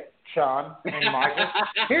shit, Sean and Michael.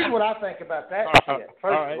 Here's what I think about that shit.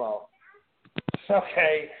 First of all,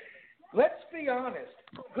 okay, let's be honest.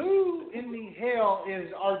 Who in the hell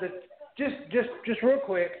are the just real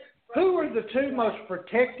quick? Who are the two most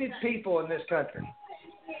protected people in this country?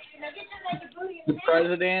 The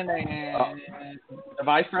president and the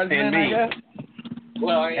vice president, and me. I guess.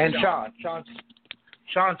 Well, and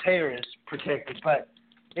Sean's hair is protected, but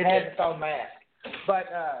it has its own mask. But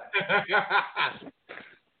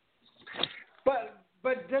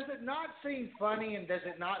but does it not seem funny, and does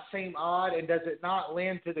it not seem odd, and does it not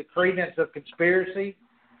lend to the credence of conspiracy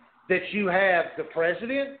that you have the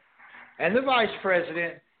president and the vice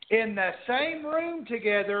president in the same room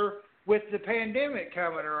together with the pandemic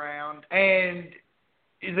coming around, and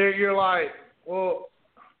you're like, well,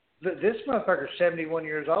 this motherfucker's 71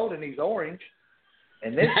 years old and he's orange,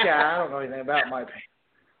 and this guy, I don't know anything about Mike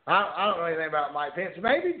Pence.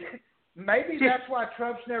 Maybe that's why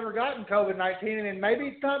Trump's never gotten COVID-19, and maybe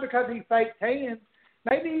it's not because he faked tan.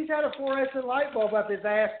 Maybe he's had a fluorescent light bulb up his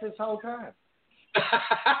ass this whole time.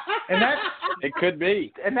 And that's it could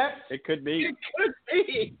be. And that's it could be. It could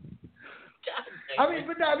be.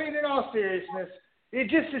 In all seriousness,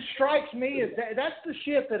 it strikes me as that's the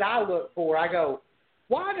shit that I look for. I go,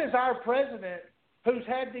 why does our president, who's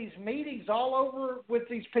had these meetings all over with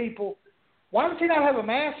these people, why does he not have a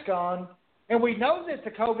mask on? And we know that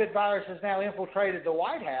the COVID virus has now infiltrated the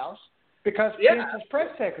White House because Pence's press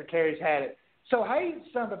secretaries had it. So, hey,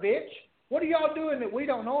 son of a bitch, what are y'all doing that we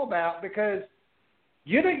don't know about? Because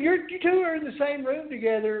you two are in the same room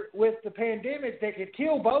together with the pandemic that could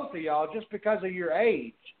kill both of y'all just because of your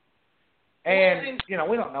age. And, we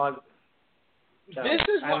don't know. So, that's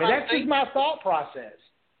just my thought process.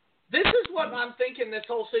 This is what I'm thinking this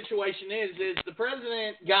whole situation is the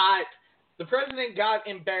president got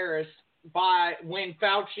embarrassed by when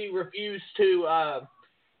Fauci refused to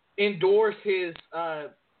endorse his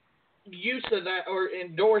use of that, or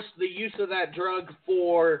endorse the use of that drug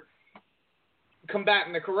for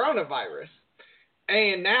combating the coronavirus.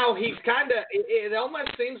 And now he's it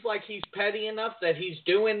almost seems like he's petty enough that he's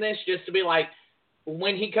doing this just to be like,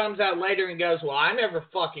 when he comes out later and goes, well, I never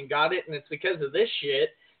fucking got it and it's because of this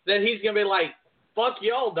shit, that he's going to be like, fuck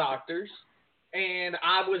y'all doctors, and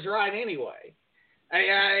I was right anyway.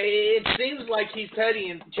 It seems like he's petty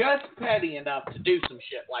enough to do some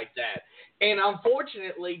shit like that. And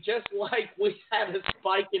unfortunately, just like we had a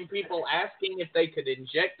spike in people asking if they could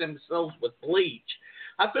inject themselves with bleach,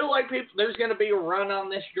 I feel like there's going to be a run on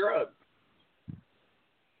this drug.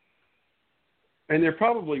 And there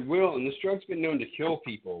probably will, and this drug's been known to kill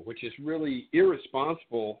people, which is really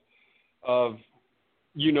irresponsible of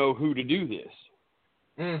who to do this.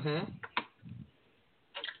 Mm-hmm.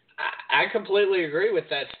 I completely agree with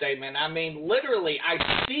that statement. I mean, literally,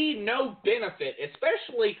 I see no benefit,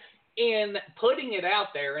 especially in putting it out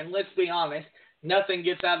there. And let's be honest, nothing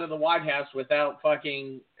gets out of the White House without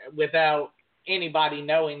anybody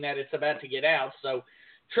knowing that it's about to get out. So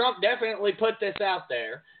Trump definitely put this out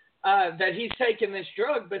there, that he's taken this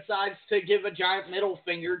drug besides to give a giant middle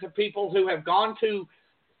finger to people who have gone to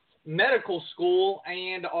medical school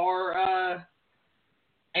and are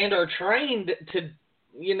trained to,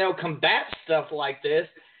 combat stuff like this.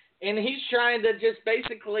 And he's trying to just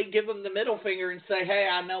basically give them the middle finger and say, hey,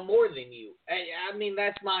 I know more than you. I mean,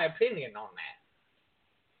 that's my opinion on that.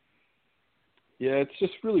 Yeah, it's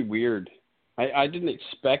just really weird. I didn't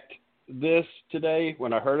expect this today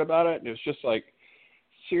when I heard about it. And it was just like,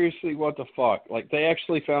 seriously, what the fuck? Like, they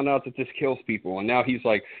actually found out that this kills people. And now he's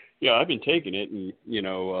like, yeah, I've been taking it, and,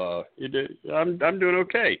 I'm doing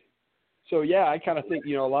okay. So, yeah, I kind of think,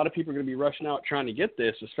 a lot of people are going to be rushing out trying to get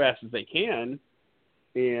this as fast as they can.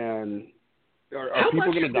 And are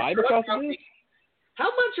people going to die because of this? How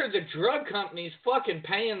much are the drug companies fucking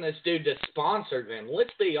paying this dude to sponsor them?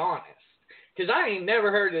 Let's be honest. Because I ain't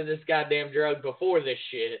never heard of this goddamn drug before this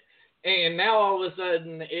shit. And now all of a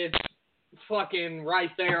sudden it's fucking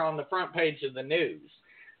right there on the front page of the news.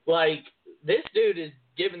 Like, this dude is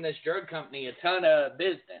giving this drug company a ton of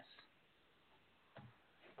business.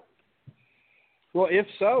 Well, if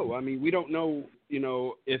so, I mean, we don't know,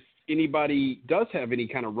 if anybody does have any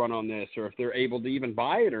kind of run on this or if they're able to even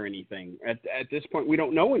buy it or anything. At this point, we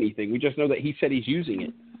don't know anything. We just know that he said he's using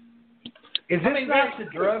it. Is this not the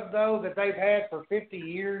drug, though, that they've had for 50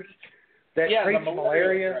 years that treats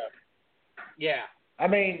malaria? Drug. Yeah. I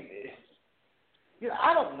mean,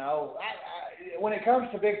 I don't know. When it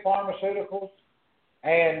comes to big pharmaceuticals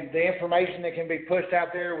and the information that can be pushed out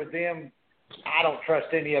there with them, I don't trust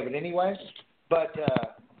any of it anyway. But,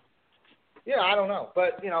 I don't know.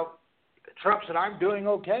 But, Trump said, I'm doing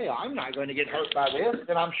okay. I'm not going to get hurt by this.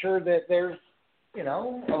 And I'm sure that there's, a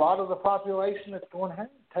lot of the population that's going, hey,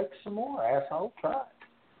 take some more, asshole. Try it.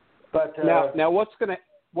 But, now what's gonna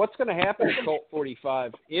happen to Colt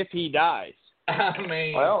 45 if he dies?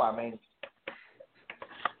 Apparently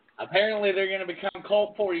they're going to become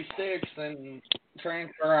Colt 46 and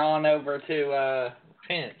transfer on over to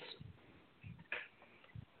Pence.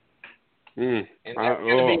 And that's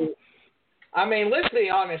gonna be, let's be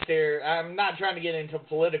honest here. I'm not trying to get into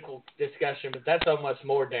political discussion, but that's almost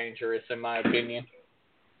more dangerous in my opinion.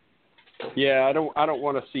 Yeah, I don't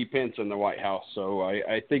want to see Pence in the White House, so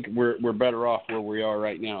I think we're better off where we are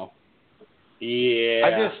right now. Yeah.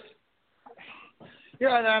 I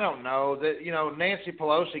don't know. That Nancy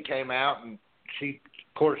Pelosi came out and she,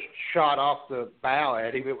 of course, shot off the bow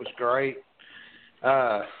at him. It was great.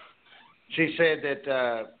 She said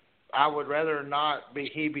that I would rather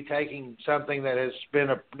he be taking something that has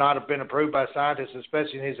not been approved by scientists,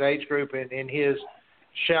 especially in his age group and in his,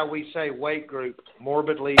 shall we say, weight group,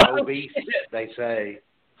 morbidly obese, they say.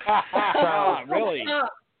 Really?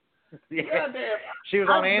 Yeah. She was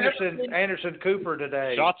on Anderson Cooper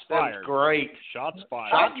today. Shots fired. That was great. Shots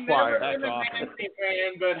fired. I've never That's been a awesome. Nancy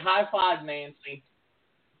fan, but high five, Nancy.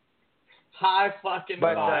 High fucking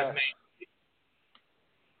five, Nancy.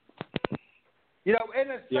 And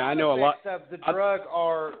the I know a lot of the drug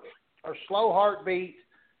are slow heartbeat,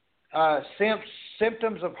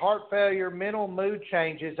 symptoms of heart failure, mental mood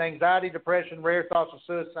changes, anxiety, depression, rare thoughts of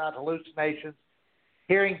suicide, hallucinations,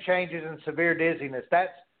 hearing changes, and severe dizziness.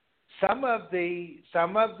 That's some of the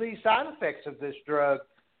side effects of this drug.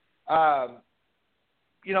 And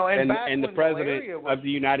the president of the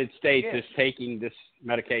United States is taking this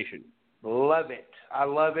medication. Love it. I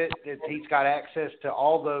love it. He's got access to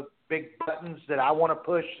all the big buttons that I want to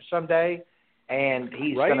push someday, and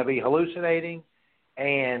he's going to be hallucinating,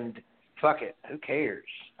 and fuck it, who cares?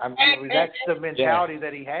 That's the mentality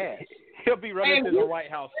that he has. He'll be running through the White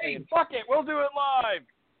House saying, fuck it, we'll do it live.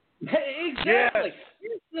 Exactly. Yes.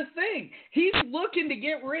 Here's the thing. He's looking to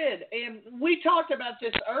get rid, and we talked about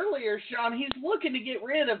this earlier, Sean, he's looking to get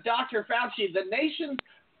rid of Dr. Fauci, the nation's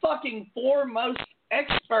fucking foremost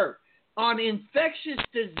expert on infectious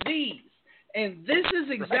disease. And this is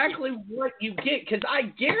exactly what you get, because I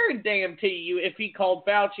guarantee you if he called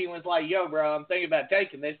Fauci and was like, yo, bro, I'm thinking about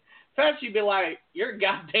taking this, Fauci would be like, you're a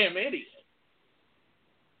goddamn idiot.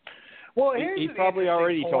 Well, he probably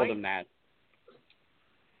already told him that.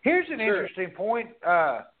 Here's an interesting point.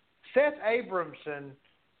 Seth Abramson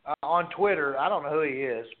on Twitter. I don't know who he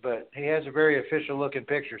is, but he has a very official-looking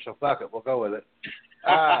picture, so fuck it. We'll go with it.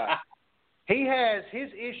 He has his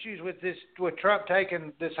issues with Trump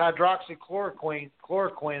taking this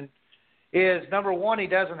hydroxychloroquine is, number one, he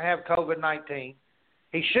doesn't have COVID-19.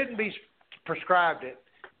 He shouldn't be prescribed it.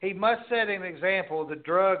 He must set an example. The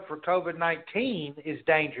drug for COVID-19 is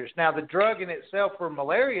dangerous. Now, the drug in itself for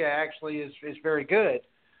malaria actually is very good.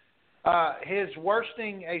 His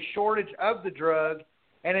worsening a shortage of the drug,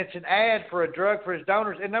 and it's an ad for a drug for his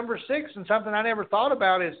donors. And number 6, and something I never thought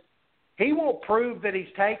about, is he won't prove that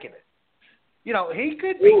he's taking it. You know, he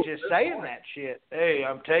could be just saying that shit. Hey,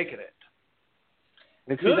 I'm taking it.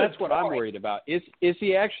 And see, that's what I'm worried about. Is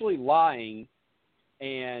he actually lying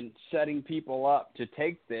and setting people up to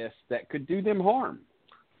take this that could do them harm?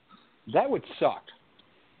 That would suck.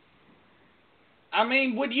 I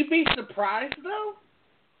mean, would you be surprised, though?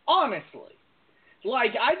 Honestly.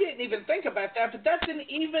 Like, I didn't even think about that, but that's an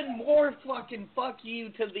even more fucking fuck you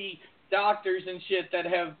to the doctors and shit that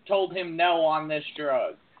have told him no on this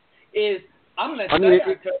drug. Is, I'm going to say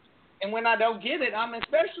I could, and when I don't get it, I'm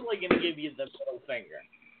especially going to give you the middle finger.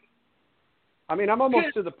 I mean, I'm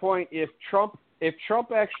almost to the point, if Trump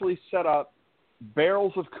actually set up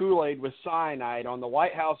barrels of Kool-Aid with cyanide on the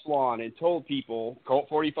White House lawn and told people, Colt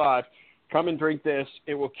 45, come and drink this,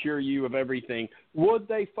 it will cure you of everything, would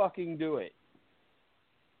they fucking do it?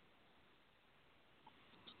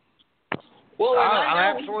 Well,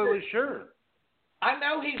 I'm absolutely sure. I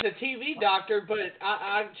know he's a TV doctor, but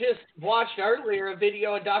I just watched earlier a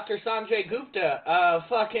video of Dr. Sanjay Gupta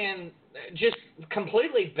fucking just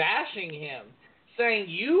completely bashing him, saying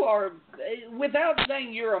you are, without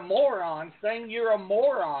saying you're a moron, saying you're a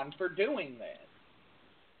moron for doing this.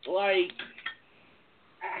 Like,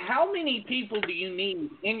 how many people do you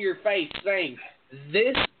need in your face saying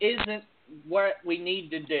this isn't what we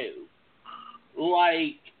need to do?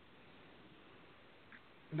 Like,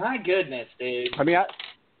 my goodness, dude. I mean,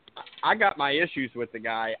 I got my issues with the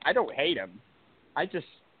guy. I don't hate him. I just,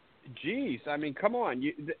 geez, I mean, come on.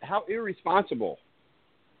 How irresponsible.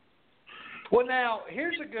 Well, now,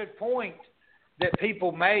 here's a good point that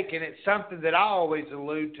people make, and it's something that I always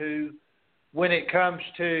allude to when it comes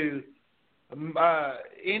to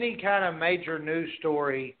any kind of major news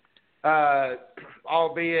story,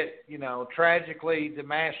 albeit, you know, tragically, the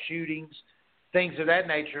mass shootings, things of that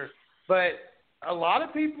nature. But a lot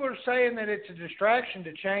of people are saying that it's a distraction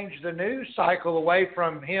to change the news cycle away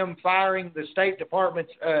from him firing the State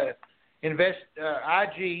Department's IG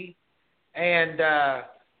and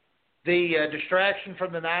the distraction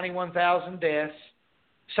from the 91,000 deaths.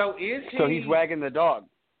 So he's wagging the dog.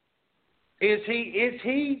 Is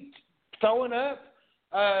he throwing up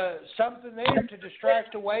something there to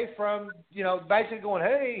distract away from, you know, basically going,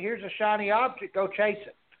 hey, here's a shiny object, go chase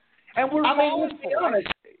it. And we're falling for it,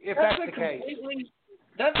 if that's the case.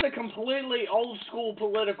 That's a completely old school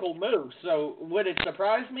political move. So would it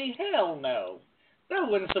surprise me? Hell no. That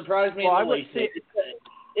wouldn't surprise me in the least.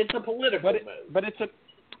 It's a political move.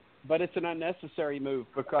 But it's an unnecessary move,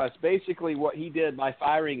 because basically what he did by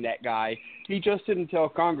firing that guy, he just didn't tell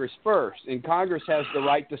Congress first. And Congress has the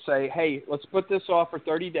right to say, hey, let's put this off for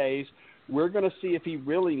 30 days. We're going to see if he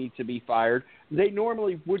really needs to be fired. They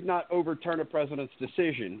normally would not overturn a president's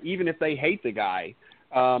decision, even if they hate the guy.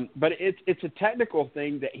 But it's a technical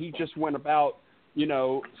thing that he just went about, you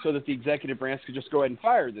know, so that the executive branch could just go ahead and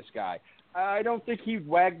fire this guy. I don't think he'd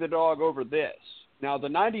wag the dog over this. Now, the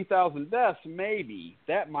 90,000 deaths, maybe.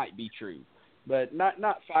 That might be true. But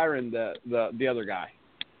not firing the other guy.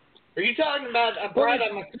 Are you talking about, Brad,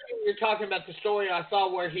 I'm assuming you're talking about the story I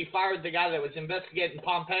saw where he fired the guy that was investigating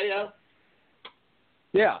Pompeo?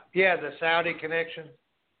 Yeah. Yeah, the Saudi connection.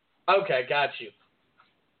 Okay, got you.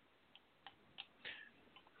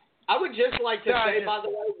 I would just like to say, by the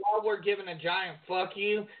way, while we're giving a giant fuck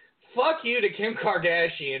you to Kim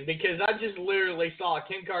Kardashian, because I just literally saw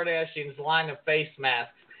Kim Kardashian's line of face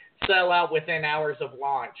masks sell out within hours of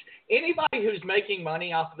launch. Anybody who's making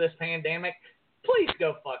money off of this pandemic, please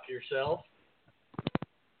go fuck yourself.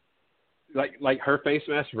 Like her face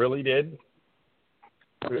mask really did?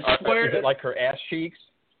 Is it like her ass cheeks?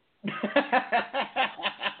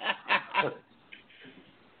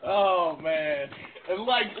 Oh, man.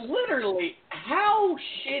 Like, literally, how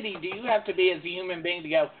shitty do you have to be as a human being to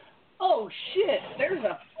go, oh, shit, there's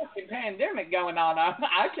a fucking pandemic going on.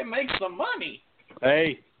 I can make some money.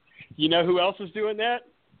 Hey, you know who else is doing that?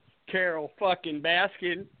 Carol fucking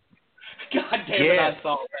Baskin. God damn it, I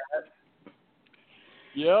saw that.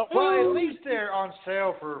 Yep. Well, at least they're on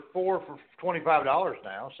sale for $25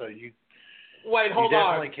 now, so you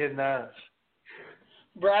definitely can.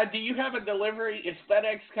 Brad, do you have a delivery? Is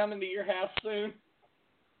FedEx coming to your house soon?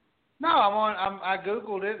 No, I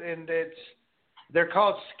googled it, and they're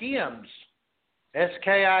called Skims,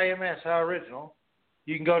 Skims. How original.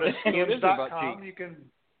 You can go to skims.com. You can,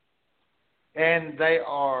 and there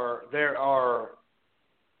are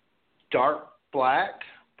dark black,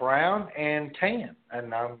 brown, and tan,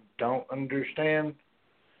 and I don't understand.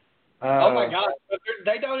 Oh my God!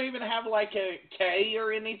 They don't even have like a K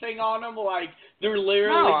or anything on them. Like they're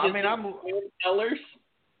literally colors.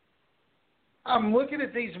 I'm looking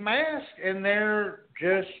at these masks, and they're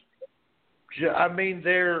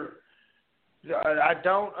I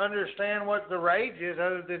don't understand what the rage is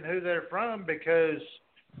other than who they're from, because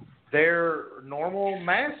they're normal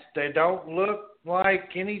masks. They don't look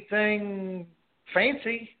like anything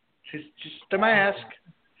fancy. Just a mask.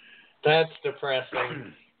 That's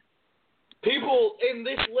depressing. People, and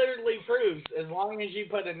this literally proves, as long as you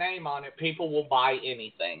put a name on it, people will buy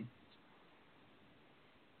anything.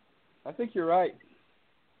 I think you're right.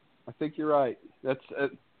 That's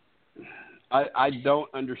I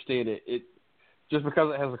don't understand it. It just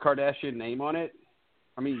because it has a Kardashian name on it.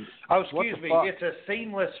 I mean, excuse me. Fuck? It's a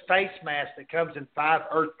seamless face mask that comes in 5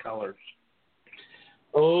 earth colors.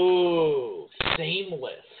 Oh,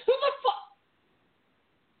 seamless. Who the fuck?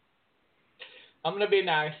 I'm gonna be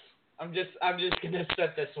nice. I'm just gonna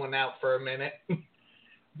set this one out for a minute.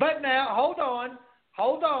 But now, hold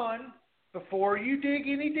on, before you dig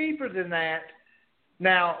any deeper than that.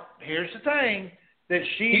 Now, here's the thing: that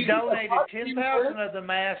she donated 10,000 of the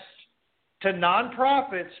masks to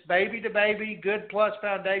nonprofits, Baby to Baby, Good Plus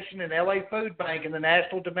Foundation, and LA Food Bank, and the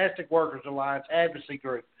National Domestic Workers Alliance Advocacy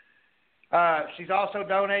Group. She's also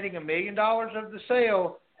donating $1 million of the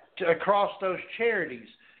sale across those charities.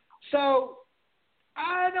 So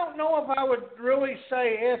I don't know if I would really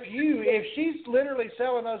say F you. If she's literally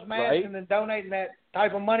selling those masks and then donating that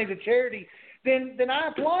type of money to charity, then I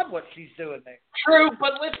applaud what she's doing there. True,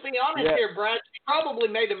 but let's be honest here, Brad. She probably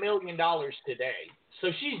made $1 million today. So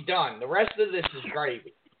she's done. The rest of this is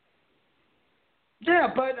gravy. Yeah,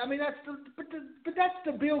 but I mean that's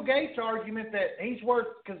the Bill Gates argument that he's worth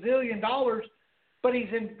gazillion dollars, but he's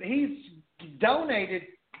donated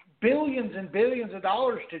billions and billions of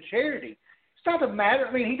dollars to charity. It's not a matter.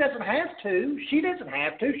 I mean, he doesn't have to. She doesn't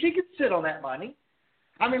have to. She could sit on that money.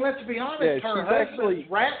 I mean, let's be honest. Her husband's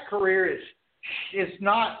rap career is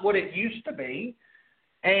not what it used to be,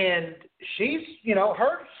 and she's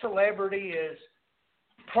her celebrity is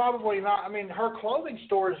probably not. I mean, her clothing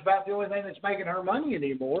store is about the only thing that's making her money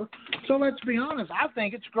anymore. So let's be honest. I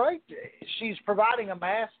think it's great. She's providing a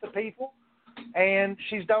mask to people, and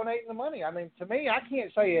she's donating the money. I mean, to me, I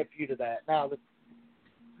can't say F you to that. Now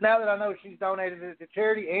that I know she's donated it to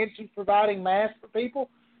charity and she's providing masks for people,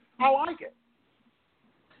 I like it.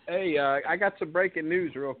 Hey, I got some breaking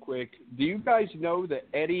news real quick. Do you guys know that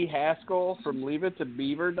Eddie Haskell from Leave It to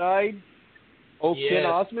Beaver died? Ken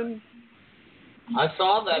Osmond? I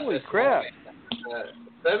saw that. Holy crap.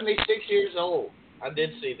 76 years old. I did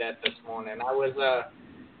see that this morning. I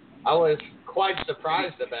was quite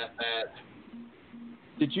surprised about that.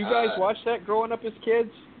 Did you guys watch that growing up as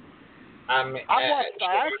kids? I've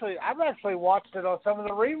actually watched it on some of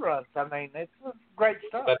the reruns. I mean, it's great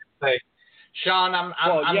stuff. But Sean, I'm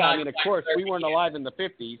I not mean, of course, we weren't alive in the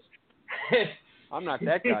 50s. I'm not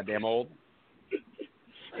that goddamn old.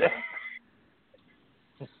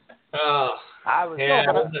 Oh, I was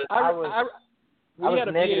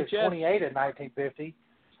negative 28 in 1950.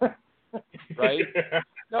 Right?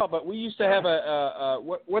 No, but we used to have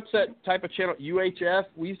what's that type of channel? UHF.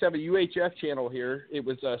 We used to have a UHF channel here. It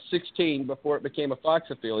was 16 before it became a Fox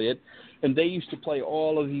affiliate, and they used to play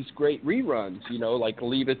all of these great reruns. Like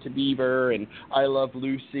Leave It to Beaver and I Love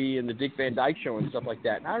Lucy and the Dick Van Dyke Show and stuff like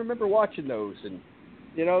that. And I remember watching those, and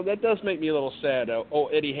that does make me a little sad.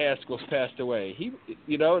 Eddie Haskell's passed away. He,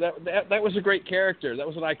 that was a great character. That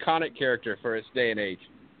was an iconic character for its day and age.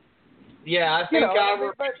 Yeah, I think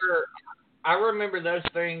I remember those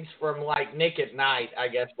things from like Nick at Night, I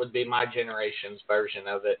guess would be my generation's version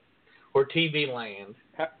of it, or TV Land.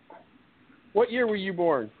 What year were you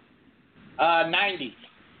born? 90.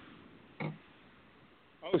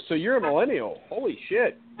 Oh, so you're a millennial. Holy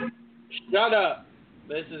shit. Shut up.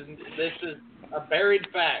 This is a buried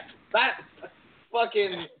fact. That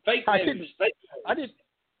fucking fake news. I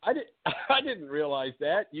didn't realize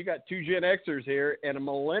that. You got 2 Gen Xers here and a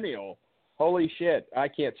millennial. Holy shit. I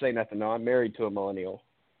can't say nothing. No, I'm married to a millennial.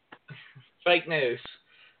 Fake news.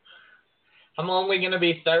 I'm only going to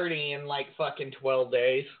be 30 in like fucking 12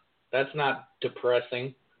 days. That's not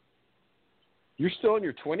depressing. You're still in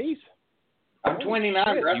your 20s? I'm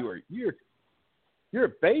 29, bro. You're a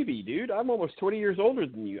baby, dude. I'm almost 20 years older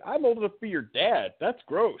than you. I'm old enough to be your dad. That's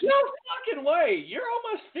gross. No fucking way. You're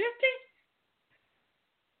almost 50?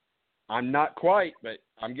 I'm not quite, but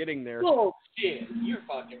I'm getting there. Oh, shit. You're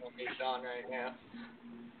fucking with me, Sean, right now.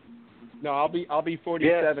 No, I'll be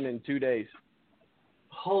 47 in 2 days.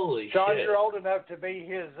 Holy Sean, shit. you're old enough to be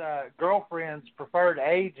his girlfriend's preferred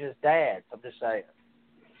age as dad. I'm just saying.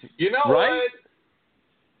 You know Right? what?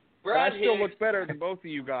 But Brad I still Hicks, look better than both of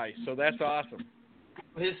you guys, so that's awesome.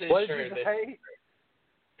 this is What true. did you say?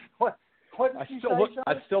 What did you say, Sean?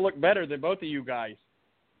 I still look better than both of you guys.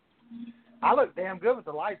 I look damn good with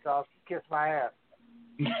the lights off. You kiss my ass.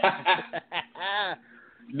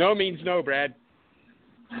 No means no, Brad.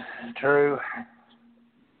 True.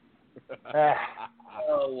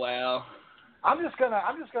 Oh, wow. I'm just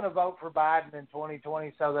gonna vote for Biden in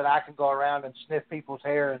 2020 so that I can go around and sniff people's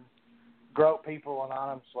hair and grope people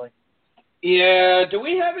anonymously. Yeah, do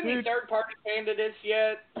we have any third-party candidates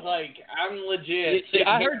yet? Like, I'm legit.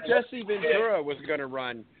 I heard Jesse Ventura was going to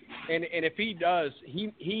run, and if he does,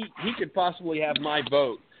 he could possibly have my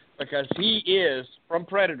vote because he is, from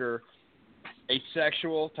Predator, a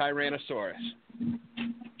sexual tyrannosaurus.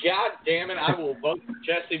 God damn it, I will vote for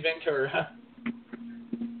Jesse Ventura.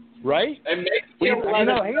 Right? And maybe Well, he'll you run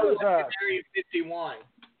know, as he was, Area 51.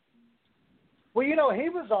 Well, you know, he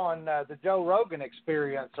was on the Joe Rogan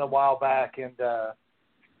Experience a while back, and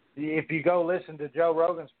if you go listen to Joe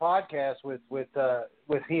Rogan's podcast with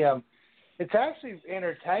him, it's actually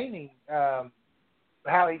entertaining how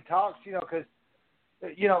he talks. You know, because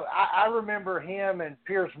I remember him and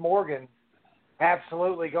Piers Morgan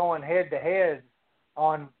absolutely going head to head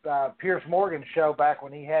on Piers Morgan's show back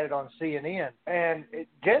when he had it on CNN, and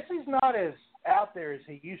Jesse's not as out there as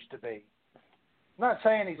he used to be. I'm not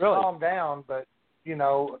saying he's calmed down, but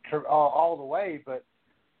all the way. But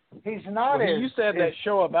he's not well, as. He used to have that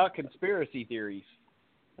show about conspiracy theories.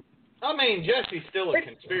 I mean, Jesse's still a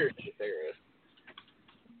conspiracy theorist.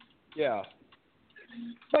 Yeah,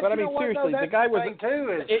 but I mean, seriously, the guy was.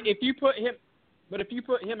 Too is, if you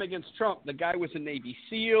put him against Trump, the guy was a Navy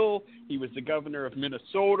SEAL. He was the governor of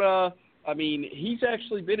Minnesota. I mean, he's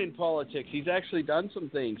actually been in politics. He's actually done some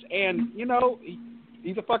things, and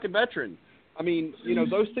he's a fucking veteran. I mean,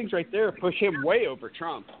 those things right there push him way over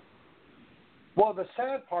Trump. Well, the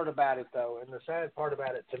sad part about it, though, and the sad part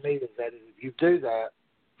about it to me is that if you do that,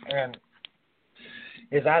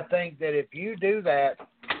 I think that if you do that,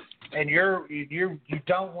 and you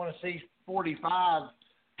don't want to see 45,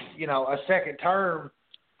 a second term,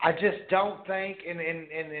 I just don't think, and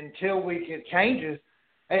until it changes,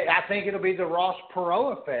 I think it'll be the Ross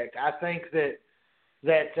Perot effect. I think that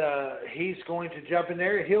he's going to jump in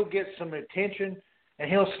there. He'll get some attention, and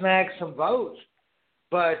he'll snag some votes.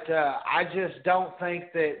 But I just don't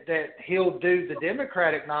think that he'll do the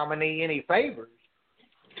Democratic nominee any favors.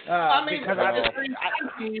 Can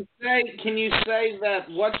you say that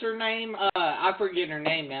what's her name? I forget her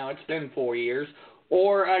name now. It's been 4 years.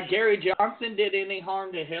 Or Gary Johnson did any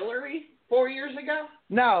harm to Hillary 4 years ago?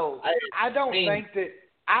 No, I don't think that.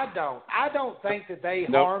 I don't think that they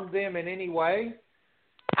harmed them in any way.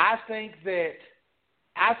 I think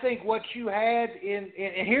what you had and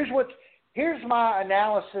here's my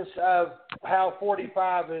analysis of how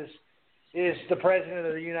 45 is the president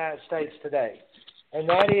of the United States today, and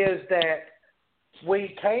that is that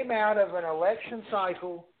we came out of an election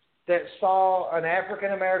cycle that saw an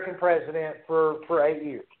African American president for 8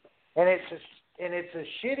 years, and it's a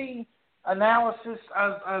shitty analysis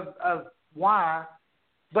of why,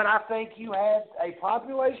 but I think you had a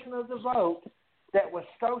population of the vote that was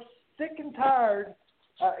so sick and tired,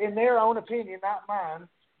 in their own opinion, not mine,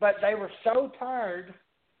 but they were so tired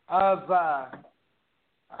of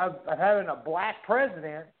having a black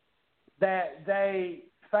president that they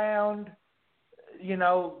found,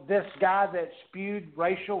 this guy that spewed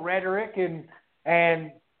racial rhetoric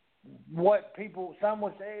and what some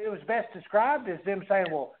would say, it was best described as them saying,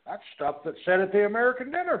 well, that's stuff that's said at the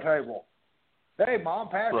American dinner table. Hey, Mom,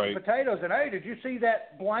 pass the potatoes. And, hey, did you see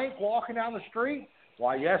that blank walking down the street?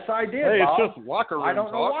 Why, yes, I did, Hey, Bob. it's just locker room I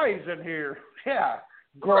don't know why he's in here. Yeah,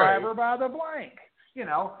 grab her by the blank,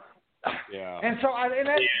 Yeah. And so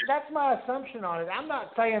that's my assumption on it. I'm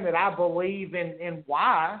not saying that I believe in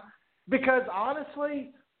why, because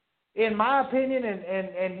honestly, in my opinion,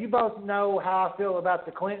 and you both know how I feel about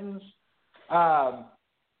the Clintons, I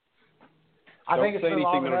think it's been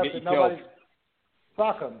long enough that nobody –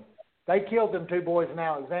 fuck them. They killed them 2 boys in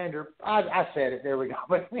Alexander. I said it. There we go.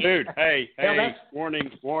 Dude, hey, warning.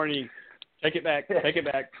 Take it back.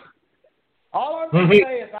 All I'm going to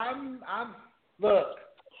say is look,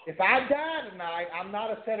 if I die tonight, I'm not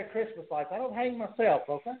a set of Christmas lights. I don't hang myself,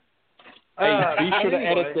 okay? Hey, be sure to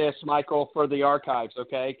anyway. edit this, Michael, for the archives,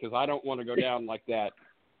 okay? Because I don't want to go down like that.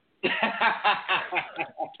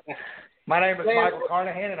 My name is Michael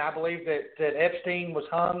Carnahan, and I believe that Epstein was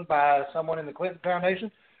hung by someone in the Clinton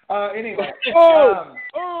Foundation. Anyway. Epstein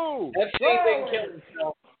didn't kill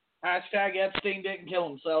himself. Hashtag Epstein didn't kill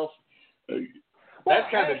himself. That's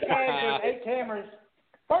kind of there's 8 cameras.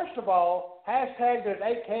 First of all, hashtag there's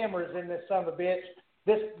 8 cameras in this son of a bitch.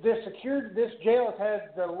 This jail has had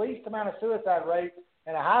the least amount of suicide rates,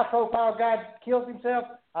 and a high-profile guy kills himself.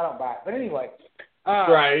 I don't buy it. But anyway,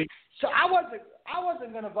 right. So I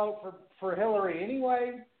wasn't going to vote for Hillary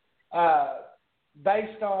anyway,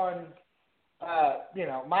 based on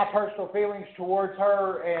my personal feelings towards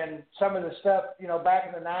her and some of the stuff back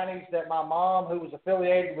in the 90s that my mom, who was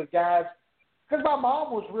affiliated with guys, because my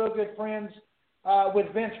mom was real good friends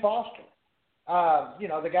with Vince Foster,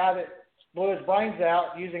 the guy that blew his brains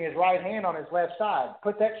out using his right hand on his left side.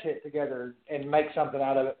 Put that shit together and make something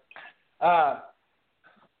out of it.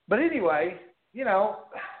 But anyway, but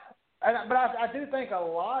I do think a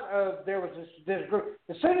lot of there was this group.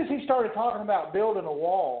 As soon as he started talking about building a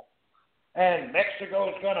wall and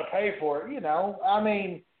Mexico's going to pay for it, I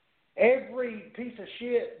mean, every piece of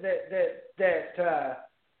shit that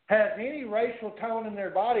has any racial tone in their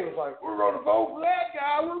body was like, we're going to vote for that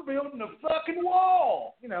guy. We're building a fucking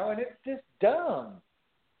wall, and it's just dumb.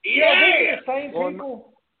 Yeah. These are the same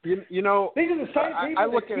people. These are the same people I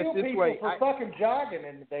look that at it kill this people way. for fucking jogging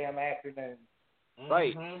in the damn afternoon.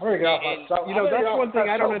 Right. There you go. That's one thing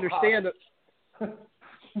I don't understand.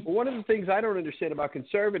 One of the things I don't understand about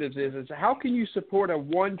conservatives is how can you support a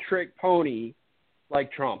one-trick pony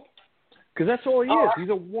like Trump? Because that's all he is. He's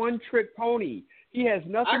a one-trick pony. He has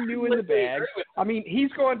nothing new in the bag. I mean,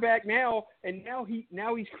 he's going back now, and now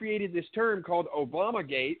he's created this term called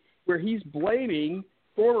Obamagate, where he's blaming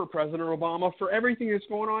former President Obama for everything that's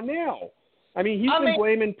going on now. I mean, he's been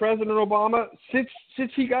blaming President Obama since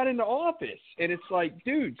he got into office. And it's like,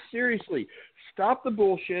 dude, seriously, stop the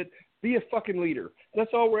bullshit. Be a fucking leader.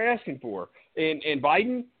 That's all we're asking for. And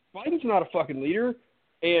Biden's not a fucking leader.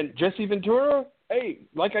 And Jesse Ventura, hey,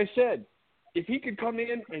 like I said, if he could come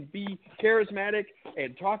in and be charismatic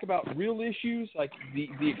and talk about real issues like the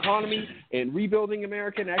economy and rebuilding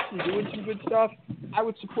America and actually doing some good stuff, I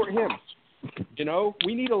would support him.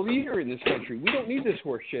 We need a leader in this country. We don't need this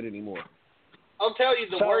horse shit anymore. I'll tell you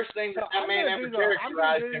the worst thing that man ever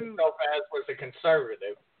characterized himself as was a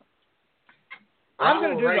conservative. I'm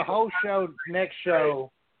going to do the whole show next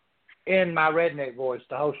show in my redneck voice,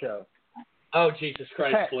 the whole show. Oh, Jesus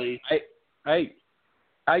Christ, please. Hey,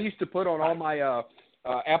 I used to put on all my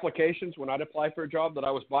applications when I'd apply for a job that I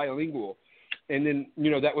was bilingual. And then,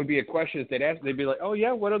 that would be a question that they'd ask. They'd be like, oh,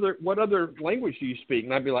 yeah, what other language do you speak?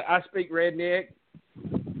 And I'd be like, I speak redneck.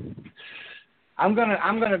 I'm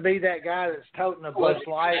gonna be that guy that's toting a Busch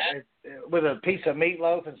Light with a piece of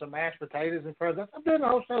meatloaf and some mashed potatoes in front of us. I'm doing the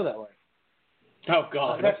whole show that way. Oh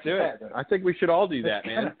God, let's do it. I think we should all do that,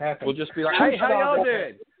 man. We'll just be like, hey, how y'all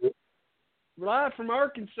doing? Live from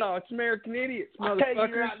Arkansas. It's American Idiots, motherfuckers. I'll tell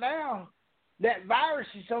you right now, that virus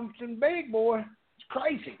is something big, boy. It's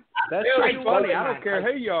crazy. That's pretty funny. I don't care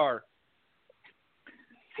who you are.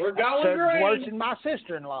 We're going green. green. Worse than my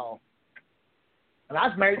sister-in-law. And I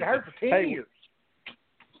was married to her for 10 years.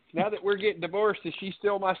 Now that we're getting divorced, is she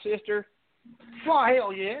still my sister? Well,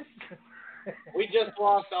 hell yes. We just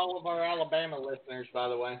lost all of our Alabama listeners, by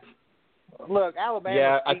the way. Look, Alabama.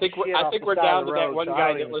 Yeah, I think we're down to that one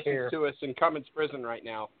guy that listens to us in Cummins Prison right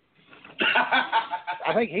now.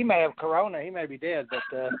 I think he may have corona. He may be dead, but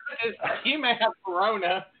he may have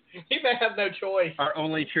corona. He may have no choice. Our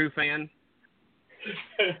only true fan.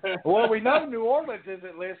 Well, we know New Orleans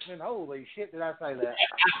isn't listening. Holy shit, did I say that?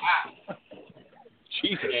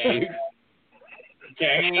 Jesus, dude.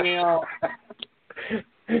 Damn.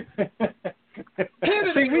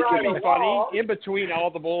 See, we can be funny in between all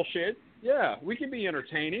the bullshit. Yeah, we can be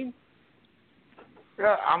entertaining.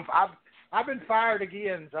 Yeah, I've been fired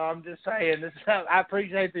again, so I'm just saying. I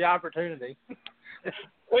appreciate the opportunity.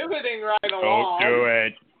 Pivoting right along. Don't do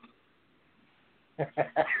it.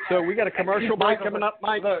 So we got a commercial break coming up,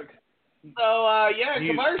 Mike. Look. So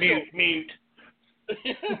commercial. Mute.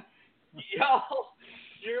 Y'all,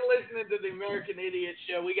 you're listening to the American Idiot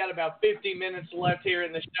Show. We got about 50 minutes left here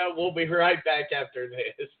in the show. We'll be right back after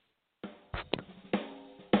this.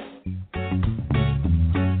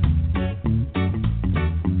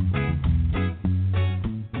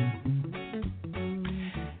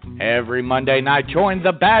 Every Monday night, join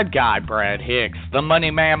the bad guy, Brad Hicks, the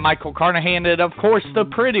money man, Michael Carnahan, and of course, the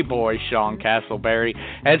pretty boy, Sean Castleberry,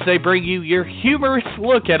 as they bring you your humorous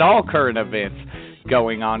look at all current events.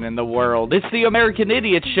 going on in the world. It's the American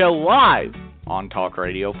Idiot Show live on Talk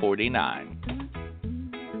Radio 49.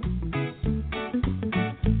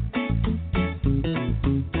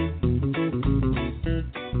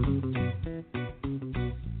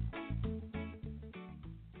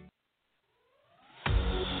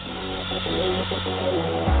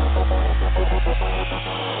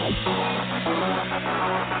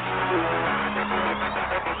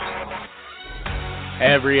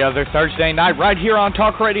 Every other Thursday night right here on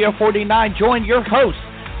Talk Radio 49, join your hosts,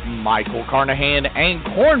 Michael Carnahan and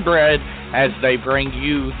Cornbread, as they bring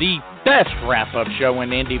you the best wrap-up show in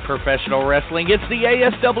indie professional wrestling. It's the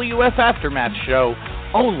ASWF Aftermath Show,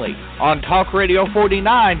 only on Talk Radio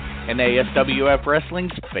 49 and ASWF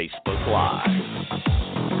Wrestling's Facebook Live.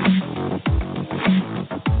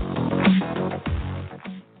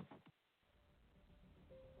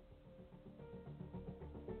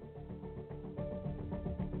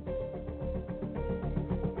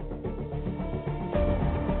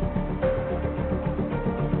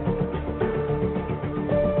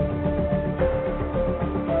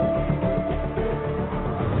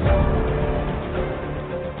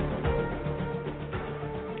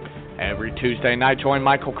 Tuesday night, join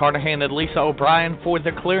Michael Carnahan and Lisa O'Brien for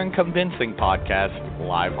the Clear and Convincing podcast,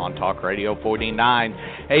 live on Talk Radio 49.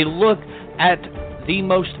 A look at the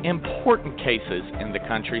most important cases in the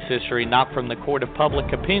country's history, not from the court of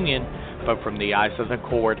public opinion, but from the eyes of the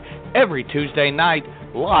court, every Tuesday night,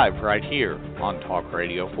 live right here on Talk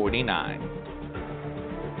Radio 49.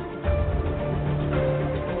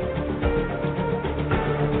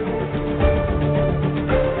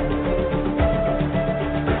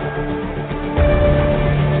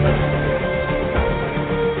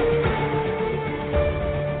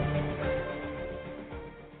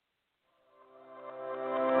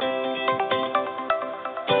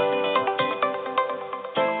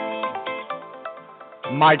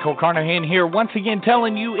 Michael Carnahan here, once again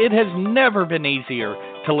telling you it has never been easier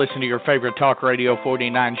to listen to your favorite Talk Radio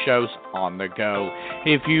 49 shows on the go.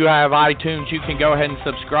 If you have iTunes, you can go ahead and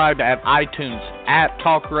subscribe at iTunes at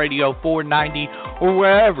Talk Radio 490 or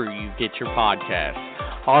wherever you get your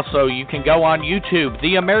podcasts. Also, you can go on YouTube,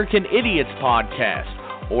 The American Idiots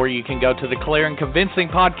Podcast, or you can go to the Clear and Convincing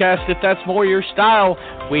Podcast if that's more your style.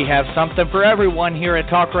 We have something for everyone here at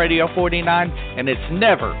Talk Radio 49, and it's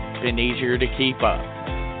never been easier to keep up.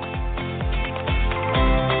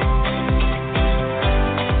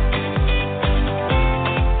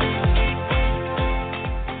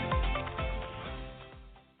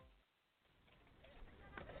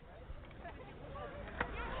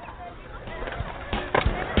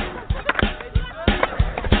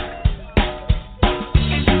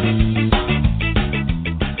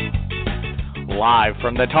 Live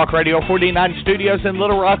from the Talk Radio 49 studios in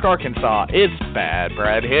Little Rock, Arkansas, it's Bad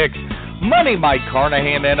Brad Hicks, Money Mike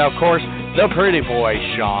Carnahan, and of course, the pretty boy,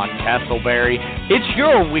 Sean Castleberry. It's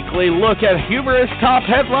your weekly look at humorous top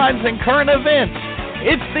headlines and current events.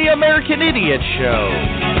 It's the American Idiot Show.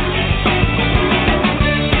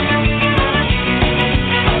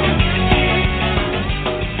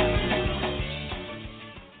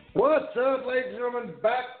 What's up, ladies and gentlemen?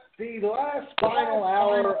 Back the last final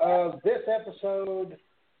hour of this episode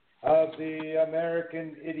of the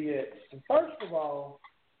American Idiots. And first of all,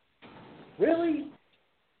 really?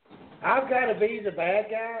 I've got to be the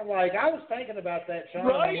bad guy? Like, I was thinking about that, Sean,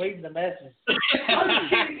 right? I'm leaving the message. I'm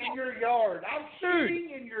shooting in your yard. I'm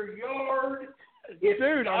shooting in your yard.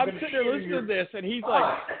 Dude, I'm sitting there listening to this, and he's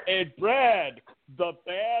like, and Brad, the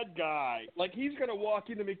bad guy. Like, he's going to walk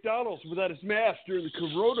into McDonald's without his mask during the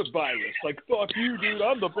coronavirus. Like, fuck you, dude,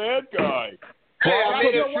 I'm the bad guy. Hey, I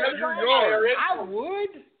made a trip your yard. I would.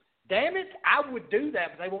 Damn it, I would do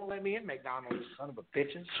that, but they won't let me in McDonald's, son of a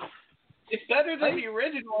bitches. It's better than the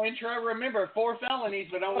original intro. Remember, 4 felonies,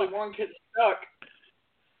 but only one gets stuck.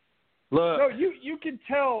 Look. No, you can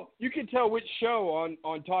tell which show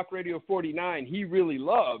on Talk Radio 49 he really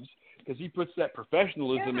loves because he puts that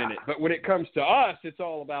professionalism in it. But when it comes to us, it's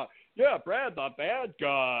all about, yeah, Brad, the bad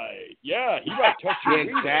guy. Yeah, he might touch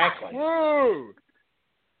you. Exactly. Whoa.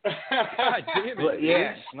 God damn it.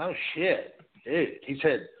 Yes, no shit. Dude, he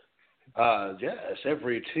said, yes,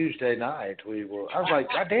 every Tuesday night we will. I was like,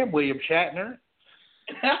 goddamn, William Shatner.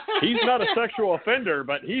 He's not a sexual offender,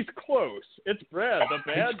 but he's close. It's Brad, the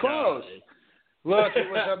bad guy. Close. Look, it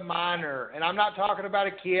was a miner, and I'm not talking about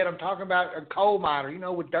a kid. I'm talking about a coal miner, you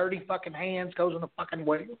know, with dirty fucking hands, goes in the fucking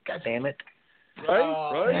well. God damn it.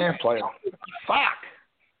 Right? Man, play fuck.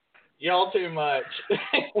 Y'all too much.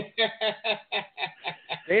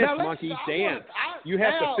 Dance, monkey, dance. You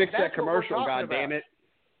have to fix that commercial, God damn it.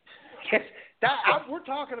 Yes, we're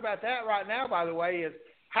talking about that right now, by the way, is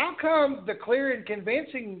how come the clear and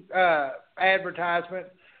convincing advertisement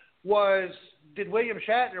was did William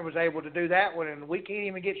Shatner was able to do that one, and we can't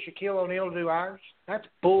even get Shaquille O'Neal to do ours? That's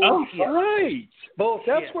bullshit. Oh, right. Bullshit.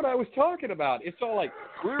 That's what I was talking about. It's all like,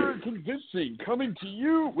 clear and convincing, coming to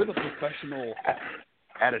you with a professional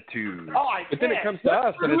attitude. But then it comes to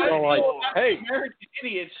us, and it's all like, hey. American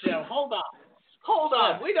Idiot Show. Hold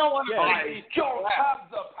on. We don't want to. I don't have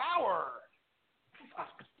the power.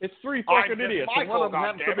 It's three fucking idiots, Michael, and one of them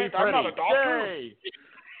happens to be I'm not a pretty. doctor. Yay.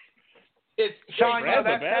 It's Sean, Brad's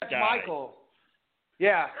no, a bad that's guy. Michael.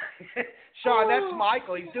 Yeah, Sean, that's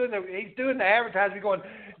Michael. He's doing the advertising, going,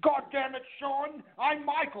 "God damn it, Sean! I'm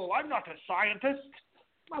Michael. I'm not a scientist,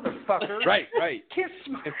 motherfucker." Right. Kiss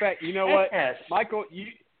my In fact, you know what, ass. Michael,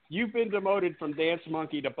 you've been demoted from dance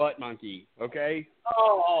monkey to butt monkey. Okay.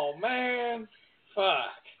 Oh man,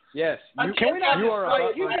 fuck. Yes. Can we not you just are a like,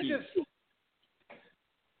 butt you monkey. can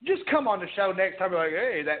just come on the show next time and be like,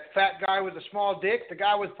 hey, that fat guy with a small dick, the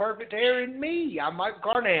guy with perfect hair, and me. I'm Mike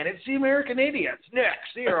Carnahan. It's the American Idiots. Next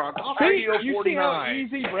here on Radio You 49. see how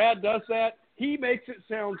easy Brad does that? He makes it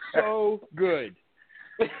sound so good.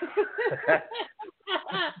 Wait,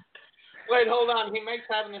 hold on. He makes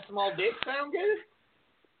having a small dick sound good?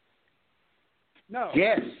 No.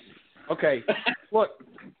 Yes. Okay. Look,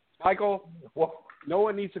 Michael, no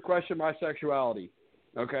one needs to question my sexuality.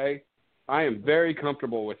 Okay? I am very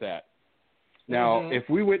comfortable with that. Now, if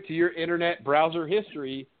we went to your internet browser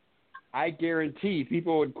history, I guarantee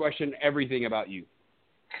people would question everything about you.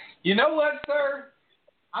 You know what, sir?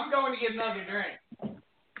 I'm going to get another drink.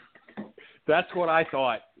 That's what I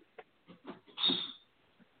thought.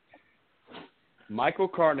 Michael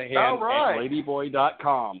Carnahan right. at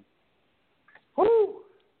ladyboy.com. Whoo!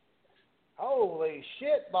 Holy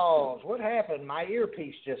shit balls. What happened? My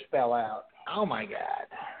earpiece just fell out. Oh, my God.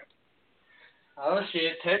 Oh,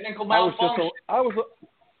 shit. Technical I was malfunction.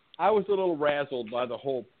 I was a little razzled by the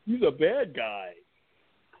whole, he's a bad guy.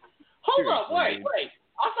 Hold up. Seriously, Wait.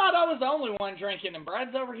 I thought I was the only one drinking, and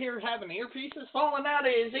Brad's over here having earpieces falling out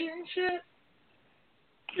of his ear and shit.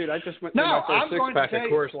 Dude, I just went through my I'm first going to six-pack of tell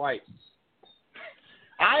you- Coors Light.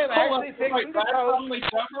 I am Hold actually up, fixing wait, to Brad's post only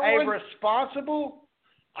sober one?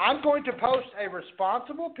 I'm going to post a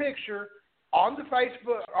responsible picture on the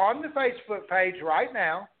Facebook page right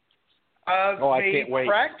now of I me can't wait.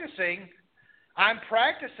 practicing. I'm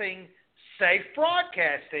practicing safe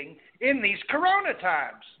broadcasting in these Corona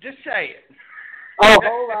times. Just say it. Oh,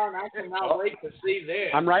 hold on. I cannot wait to see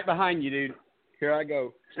this. I'm right behind you, dude. Here I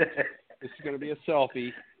go. This is going to be a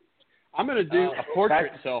selfie. I'm going to do a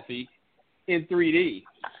portrait selfie in 3D.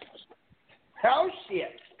 Oh,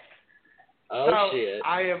 shit. Oh, So shit.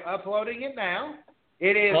 I am uploading it now.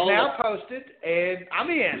 It is now posted, and I'm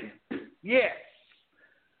in. Yes.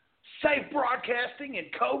 Safe broadcasting in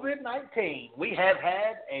COVID-19. We have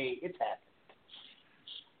had it's happened.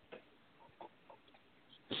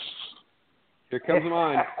 Here comes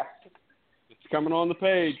mine. It's coming on the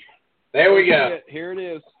page. There we go. Here it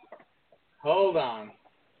is. Hold on.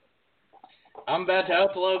 I'm about to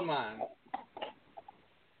upload mine.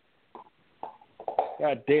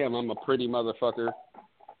 God damn, I'm a pretty motherfucker.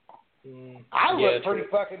 I look pretty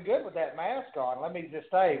fucking good with that mask on. Let me just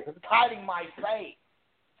say, it's hiding my face.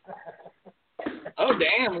 Oh,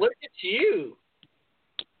 damn. Look at you.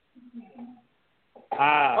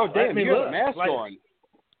 Oh, damn, you got a mask like, on.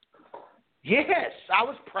 Yes, I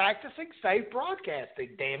was practicing safe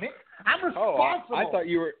broadcasting, damn it. I'm responsible. I thought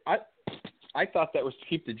you were I thought that was to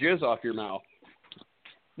keep the jizz off your mouth.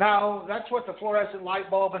 No, that's what the fluorescent light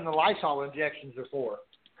bulb and the Lysol injections are for.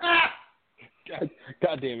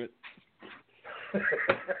 God damn it.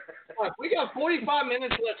 Look, we got 45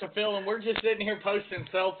 minutes left to fill, and we're just sitting here posting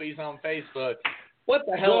selfies on Facebook. What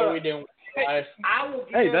the hell are we doing, guys?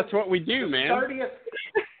 Hey, that's what we do, man. 30th.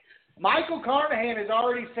 Michael Carnahan has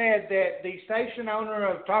already said that the station owner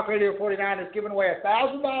of Talk Radio 49 has given away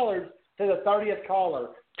 $1,000 to the 30th caller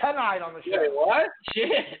tonight on the show. Wait, what?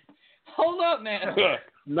 Shit. Hold up, man.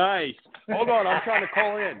 Nice. Hold on, I'm trying to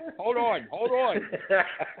call in. Hold on.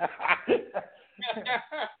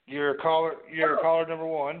 You're caller number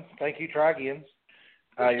one. Thank you. Try again.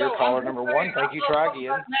 You're caller number one. Thank you. Try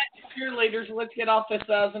again. Cheerleaders, let's get off this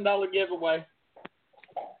 $1,000 giveaway.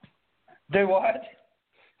 Do what?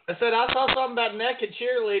 I said I saw something about naked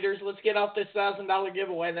cheerleaders. Let's get off this $1,000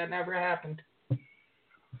 giveaway. That never happened.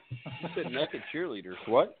 You said naked cheerleaders.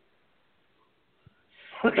 What?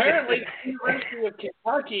 Apparently, the University of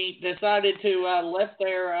Kentucky decided to let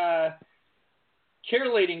their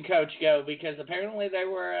cheerleading coach go because apparently they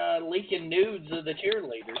were leaking nudes of the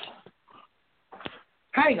cheerleaders.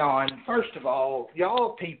 Hang on. First of all,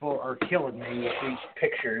 y'all people are killing me with these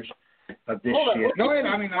pictures. of this Hold on, shit. what Go do ahead.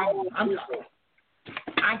 you I mean,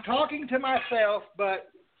 I'm talking to myself, but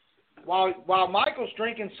while Michael's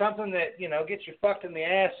drinking something that gets you fucked in the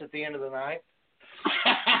ass at the end of the night,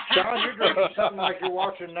 Sean, you're drinking something like you're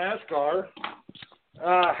watching NASCAR.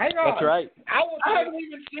 Hang on. That's right. I haven't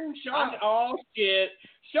even seen Sean. Oh shit!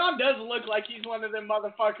 Sean does look like he's one of them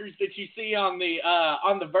motherfuckers that you see on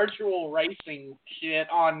the virtual racing shit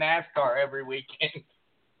on NASCAR every weekend.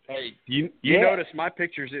 Hey, you notice my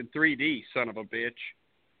picture's in 3D, son of a bitch.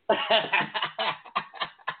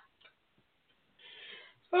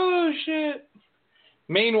 Oh shit!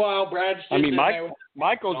 Meanwhile, Brad's just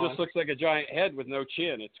Michael just looks like a giant head with no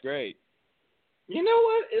chin. It's great. You know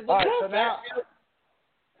what?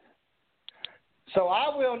 So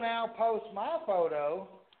I will now post my photo.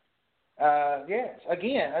 Yes,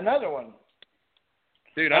 again, another one.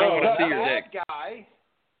 Dude, I don't want to see your dick. Guy.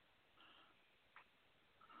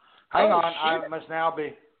 Hang on, I must now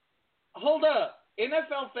be. Hold up.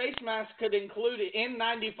 NFL face masks could include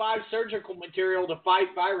N95 surgical material to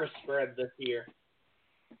fight virus spread this year.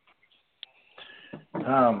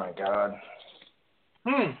 Oh, my God.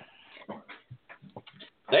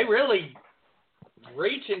 They really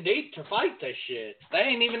reaching deep to fight this shit. They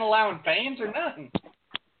ain't even allowing fans or nothing.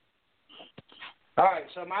 All right,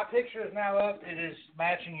 so my picture is now up. It is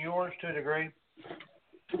matching yours to a degree.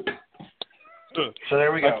 So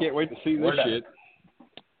there we go. I can't wait to see this shit.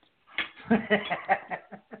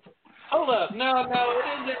 Hold up. No, it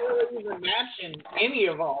isn't really even matching any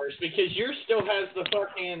of ours because yours still has the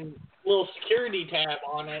fucking little security tab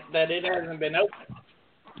on it that it hasn't been opened.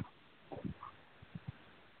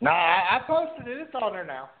 No, I posted it. It's on there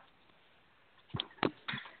now.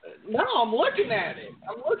 No, I'm looking at it.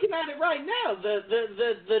 I'm looking at it right now.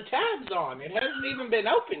 The tab's on. It hasn't even been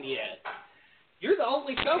opened yet. You're the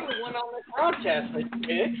only sober one on this broadcast, Mr.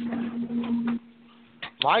 Hicks.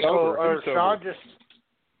 Michael or Sean just...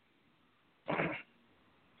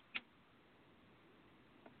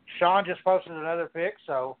 Sean just posted another pic,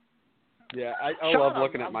 so... Yeah, I Sean, love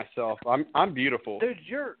looking at myself. I'm beautiful. Dude,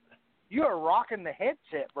 you're rocking the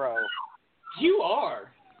headset, bro. You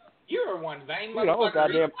are. You're one vain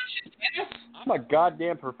motherfucker. I'm a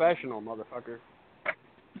goddamn professional, motherfucker.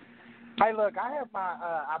 Hey, look, I have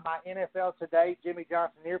my NFL Today Jimmy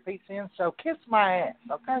Johnson earpiece in, so kiss my ass,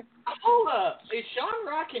 okay? Hold up. Is Sean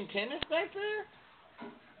rocking tennis back there?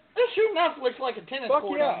 This sure enough looks like a tennis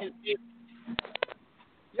court on his feet.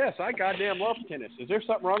 Yes, I goddamn love tennis. Is there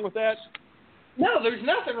something wrong with that? No, there's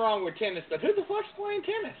nothing wrong with tennis, but who the fuck's playing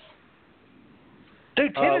tennis?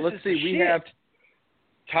 Dude, tennis let's is see. the We shit. have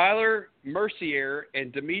Tyler Mercier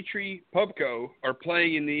and Dmitry Popko are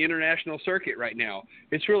playing in the international circuit right now.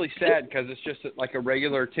 It's really sad because it's just like a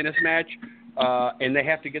regular tennis match, and they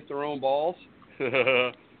have to get their own balls.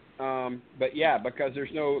 But yeah, because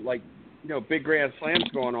there's no big grand slams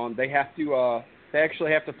going on, they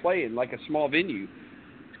actually have to play in like a small venue.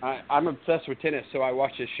 I'm obsessed with tennis, so I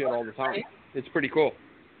watch this shit all the time. It's pretty cool.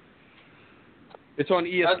 It's on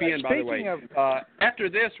ESPN, by the way. After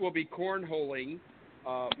this will be cornholing,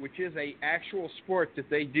 which is a actual sport that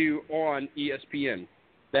they do on ESPN.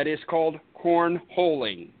 That is called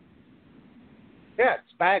cornholing. Yeah,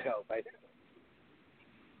 it's bago, basically.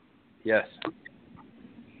 Yes.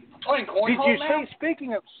 Playing cornhole Did you now? see?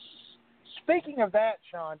 Speaking of that,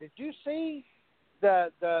 Sean, did you see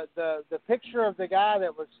the picture of the guy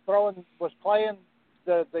that was playing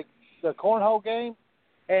the cornhole game,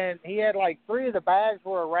 and he had like 3 of the bags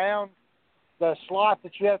were around the slot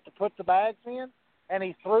that you have to put the bags in, and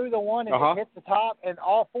he threw the one and it hit the top, and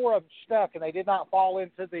all 4 of them stuck, and they did not fall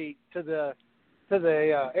into the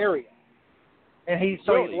area. And he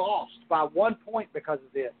lost by 1 point because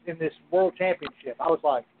of this in this world championship. I was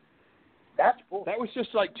like, that's cool. That was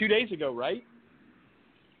just like 2 days ago, right?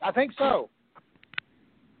 I think so.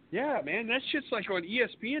 Yeah, man, that shit's like on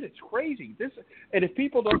ESPN. It's crazy. And if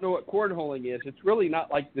people don't know what cornholing is, it's really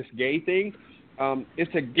not like this gay thing.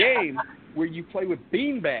 It's a game where you play with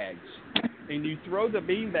bean bags, and you throw the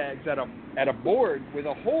bean bags at a board with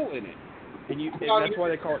a hole in it, and that's why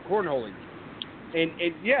they call it cornholing. And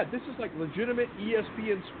yeah, this is like legitimate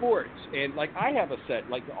ESPN sports, and like I have a set,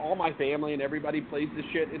 like all my family and everybody plays this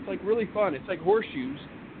shit. It's like really fun. It's like horseshoes,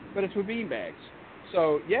 but it's with bean bags.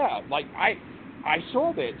 So yeah, like I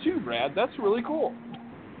saw that too, Brad. That's really cool.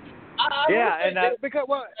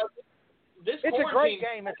 Because it's a great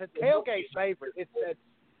game. It's a tailgate favorite. It's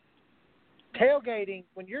tailgating.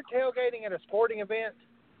 When you're tailgating at a sporting event,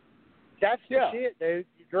 that's the shit, dude.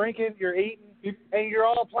 You're drinking, you're eating, and you're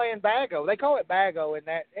all playing bago. They call it bago in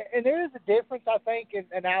that. And there is a difference, I think.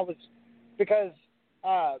 And I was because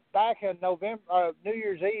back in November, New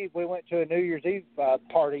Year's Eve, we went to a New Year's Eve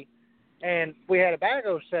party, and we had a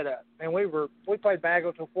bago set up, and we played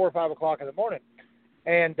bago till 4 or 5 o'clock in the morning,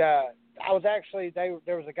 and I was actually there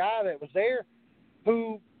was a guy that was there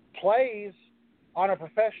who plays on a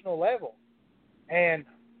professional level, and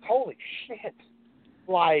holy shit,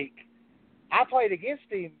 like I played against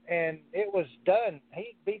him and it was done.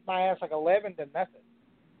 He beat my ass like 11-0.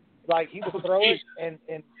 Like he would throw it and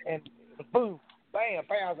boom, bam,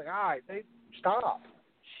 bam. I was like, all right, dude, stop.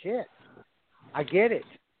 Shit, I get it.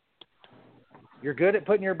 You're good at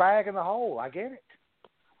putting your bag in the hole. I get it.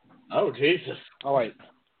 Oh Jesus. Oh wait,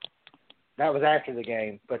 that was after the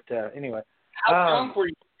game. But anyway, how drunk were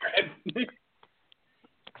you?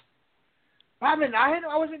 I mean,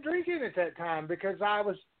 I wasn't drinking at that time because I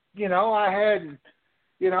was, I had,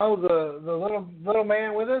 the little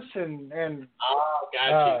man with us and oh,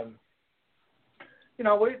 gotcha.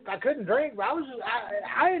 I couldn't drink, but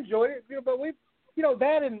I enjoyed it, but we,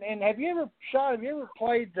 that and have you ever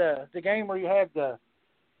played the game where you have the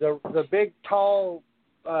big tall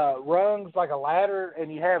rungs like a ladder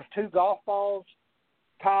and you have 2 golf balls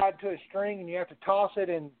tied to a string and you have to toss it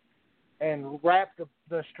and wrap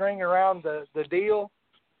the string around the deal?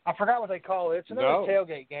 I forgot what they call it. It's another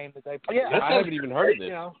tailgate game that they play. Yeah, I haven't even heard of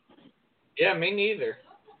this. Yeah, me neither.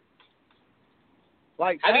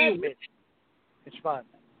 Like badminton. It's fun.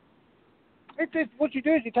 It's what you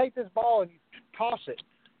do is you take this ball and you toss it,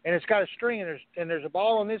 and it's got a string, and there's a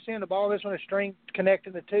ball on this end, a ball on this one, a string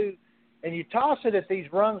connecting the two, and you toss it at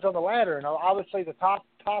these rungs on the ladder, and obviously the top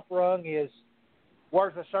rung is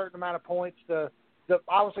worth a certain amount of points.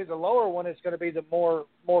 Obviously the lower one is going to be the more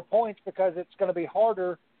points because it's going to be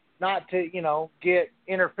harder not to get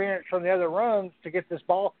interference from the other rungs to get this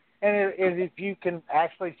ball. And if you can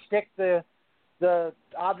actually stick the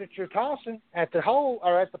object you're tossing at the hole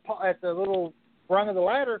or at the little rung of the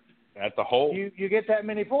ladder, at the hole, you get that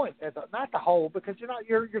many points. Not the hole, because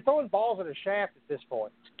you're throwing balls at a shaft at this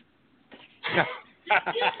point.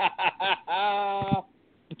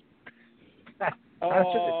 Oh,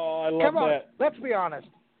 I love Come on, that. Let's be honest.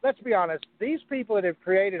 These people that have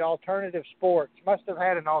created alternative sports must have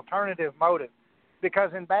had an alternative motive,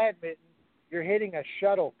 because in badminton, you're hitting a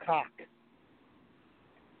shuttlecock.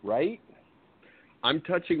 Right? I'm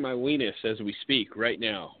touching my weenus as we speak right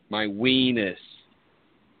now. My weenus.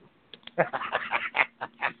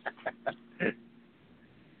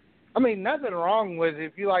 I mean, nothing wrong with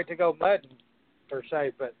if you like to go mudding, per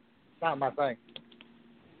se, but it's not my thing.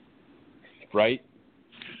 Right?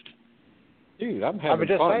 Dude, I'm having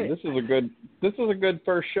fun. Saying. This is a good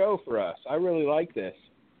first show for us. I really like this.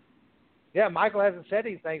 Yeah, Michael hasn't said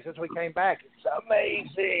anything since we came back. It's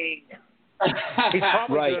amazing. He's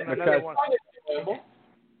probably right, doing another one.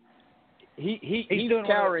 He's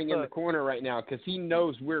cowering in the corner right now because he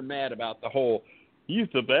knows we're mad about the whole, he's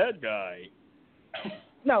the bad guy.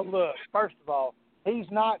 No, look, first of all, he's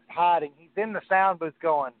not hiding. He's in the sound booth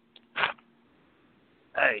going,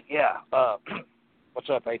 hey, yeah, what's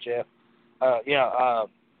up, HF?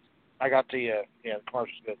 I got the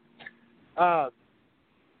commercial's good.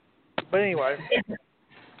 But anyway.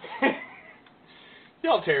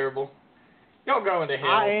 Y'all terrible. Y'all going to hell.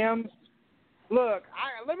 I am. Look,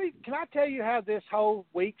 can I tell you how this whole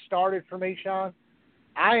week started for me, Sean?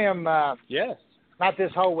 I am. Yes. Not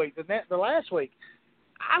this whole week. The last week,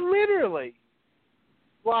 I literally,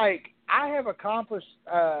 I have accomplished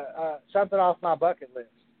something off my bucket list,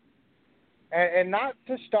 and not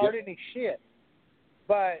to start any shit,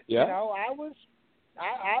 but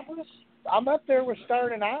I'm up there with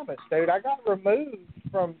Stern and Imus, dude. I got removed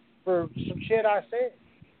for some shit I said,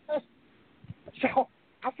 so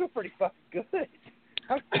I feel pretty fucking good.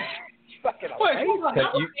 I'm fucking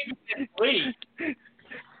amazing.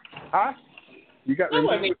 Huh? You got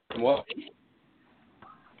removed from what?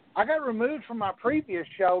 I got removed from my previous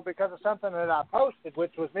show because of something that I posted,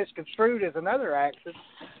 which was misconstrued as another action.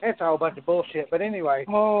 It's a whole bunch of bullshit. But anyway.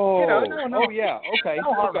 Oh, no, yeah. Okay.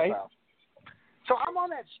 No harm okay. about. So I'm on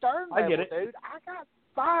that Stern level, dude. I got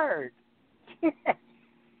fired. That's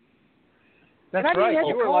and right. I didn't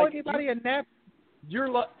have to call anybody a nap. You're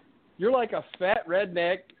like a fat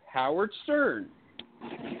redneck Howard Stern.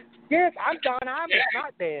 Yes, I'm Don Imus,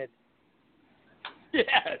 not dead.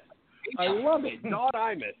 Yes. I love it. Don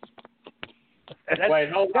Imus. That's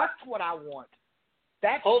what I want.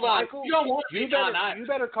 Hold on. Michael, You don't want to be Don Imus. You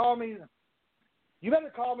better call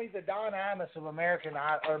me the Don Imus of American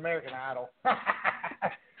Idol.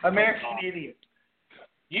 American Idiot.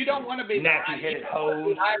 You don't want to be nappy-headed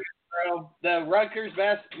hose. The Rutgers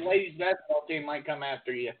ladies basketball team might come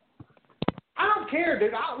after you. I don't care,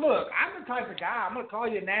 dude. Look, I'm the type of guy. I'm going to call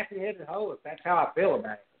you a nappy-headed hoe if that's how I feel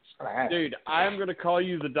about it. Dude, I'm going to call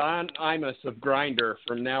you the Don Imus of Grindr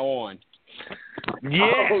from now on.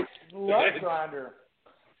 Yeah, love Grinder.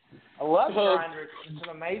 I love Grinder. It's an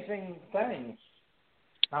amazing thing.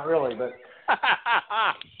 Not really, but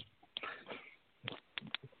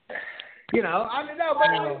you know, I mean, no, but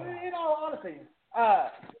in all honesty,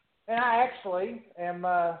 and I actually am,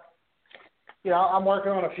 you know, I'm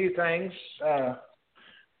working on a few things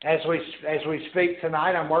as we speak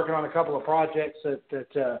tonight. I'm working on a couple of projects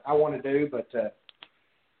that I want to do, but.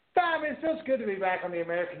 I mean, it feels good to be back on the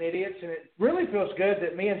American Idiots, and it really feels good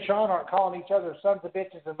that me and Sean aren't calling each other sons of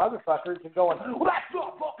bitches and motherfuckers and going, well, that's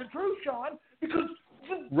not fucking true, Sean, because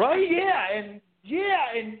right? Yeah,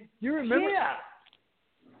 and you remember? Yeah.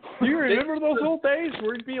 You remember those old days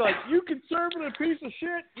where it'd be like, you conservative piece of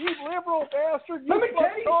shit, you liberal bastard, you Let me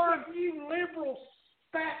tell you fucktard. something, you liberal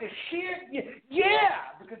sack of shit.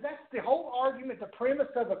 Yeah, because that's the whole argument, the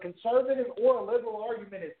premise of a conservative or a liberal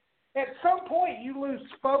argument is, at some point, you lose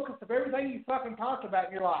focus of everything you fucking talked about,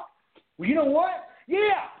 and you're like, well, you know what?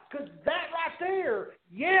 Yeah, because that right there,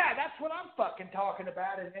 yeah, that's what I'm fucking talking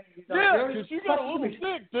about. And then he's like, yeah, because you got a little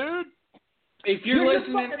dick, dude. If you're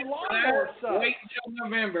listening fucking to lawnmower that, sucks. wait until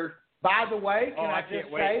November. By the way, can I I can't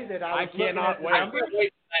just wait. say that I cannot wait. I can't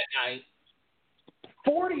wait for that night.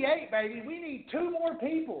 48, baby. We need 2 more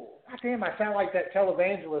people. God damn, I sound like that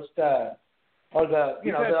televangelist, or the,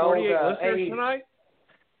 you know, the 48 old listeners 80s. tonight?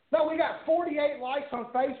 No, we got 48 likes on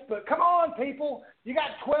Facebook. Come on, people. You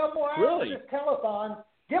got 12 more hours Really? of this telethon.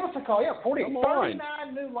 Give us a call. Yeah,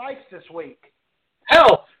 39 new likes this week.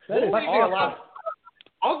 Hell, That is we'll awesome.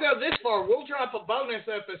 I'll go this far. We'll drop a bonus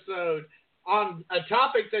episode on a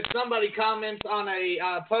topic that somebody comments on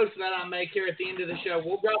a post that I make here at the end of the show.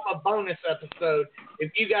 We'll drop a bonus episode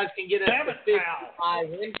if you guys can get us to 50 by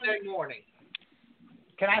Wednesday morning.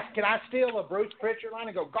 Can I steal a Bruce Pritchard line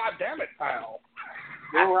and go, God damn it, pal?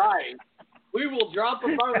 You're right. We will drop a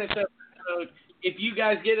bonus episode if you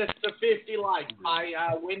guys get us to 50 likes by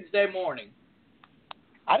Wednesday morning.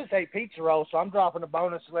 I just ate pizza rolls, so I'm dropping a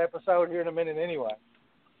bonus episode here in a minute anyway.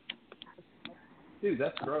 Dude,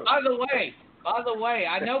 that's gross. By the way,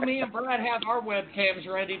 I know me and Brad have our webcams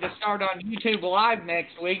ready to start on YouTube Live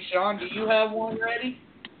next week. Sean, do you have one ready?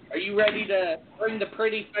 Are you ready to bring the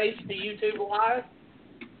pretty face to YouTube Live?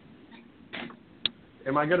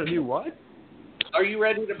 Am I going to do what? Are you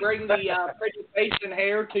ready to bring the pretty face and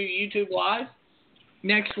hair to YouTube Live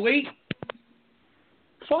next week?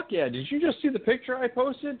 Fuck yeah. Did you just see the picture I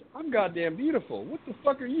posted? I'm goddamn beautiful. What the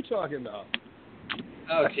fuck are you talking about?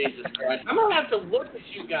 Oh, Jesus Christ. I'm going to have to look at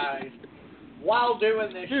you guys while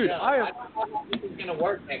doing this Dude, show. I don't know how this is going to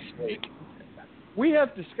work next week. We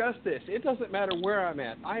have discussed this. It doesn't matter where I'm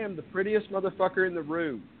at. I am the prettiest motherfucker in the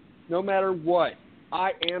room. No matter what.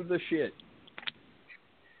 I am the shit.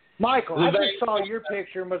 Michael, I just saw your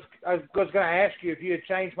picture and I was going to ask you if you had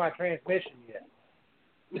changed my transmission yet.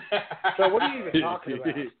 So what are you even talking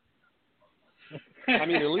about? I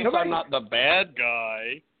mean, at least I'm not the bad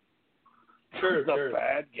guy. Sure, the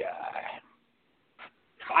bad guy.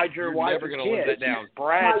 Hide your You're wife never and going to live kids. that down.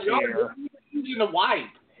 Brad's here. Using a wipe.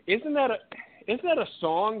 Isn't that a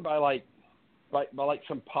song by like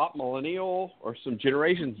some pop millennial or some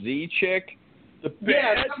Generation Z chick? The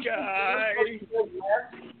bad guy.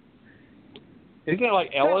 Isn't that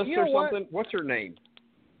like Ellis or something? What's her name?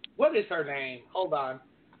 What is her name? Hold on.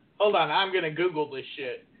 I'm going to Google this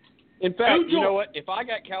shit. In fact, you know what? If I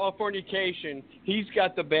got Californication, he's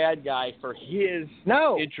got the bad guy for his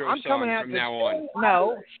intro I'm song coming out from to, now on.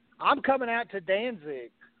 No, I'm coming out to Danzig.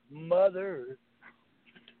 Mother,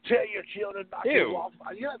 tell your children not to walk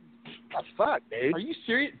by. Yeah, that's fuck, dude. Are you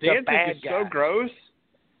serious? The Danzig bad is guy. so gross.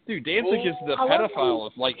 Dude, Danzig is the I love pedophile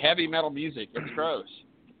of like heavy metal music. It's gross.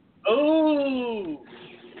 Oh.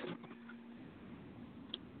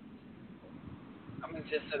 I'm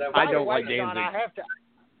just I don't like John, Danzig.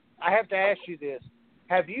 I have to ask you this.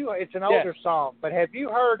 Have you? It's an older song, but have you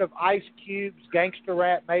heard of Ice Cube's "Gangster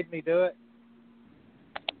Rap Made Me Do It"?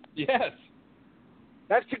 Yes.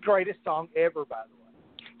 That's the greatest song ever, by the way.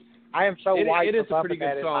 I am so white it is for a pretty bumping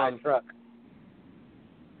that good in my song. truck.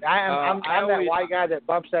 I'm that white guy that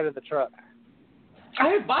bumps that in the truck.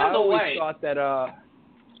 Hey, by I the always way, thought that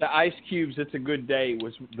the Ice Cube's "It's a Good Day"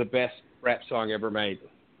 was the best rap song ever made.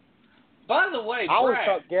 By the way, I always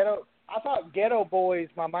Brad, thought Ghetto Boys,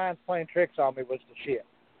 My Mind's Playing Tricks on Me was the shit.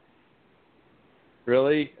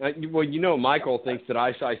 Really? Well, you know, Michael thinks that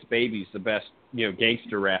Ice Ice Baby's the best,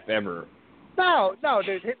 gangster rap ever. No,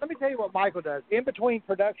 dude. Let me tell you what Michael does. In between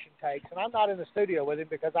production takes, and I'm not in the studio with him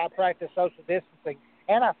because I practice social distancing,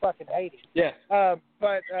 and I fucking hate him. Yeah.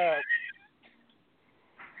 But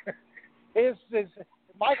his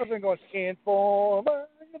Michael's been going informer.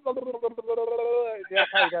 That's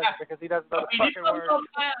how he does it because he doesn't know the fucking words.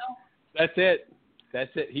 That's it.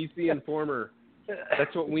 He's the informer.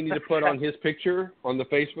 That's what we need to put on his picture on the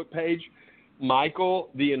Facebook page. Michael,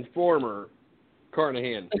 the informer,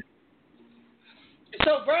 Carnahan.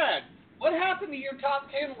 So, Brad, what happened to your top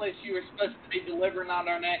 10 list you were supposed to be delivering on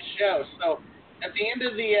our next show? So, at the end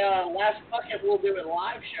of the last Bucket We'll Do It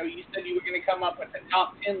live show, you said you were going to come up with the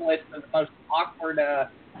top 10 list of the most awkward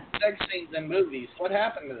sex scenes in movies. What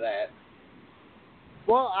happened to that?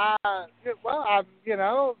 Well,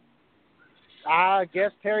 I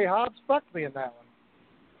guess Terry Hobbs fucked me in that one.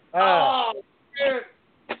 Shit.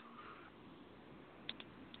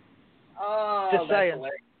 Just saying.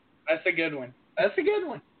 Hilarious. That's a good one. I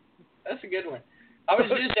was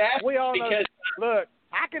just asking we all because know, look,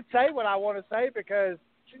 I can say what I want to say because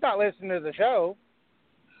she's not listening to the show.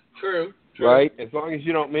 True. Right? As long as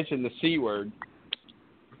you don't mention the C word.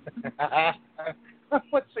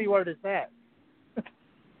 What C word is that?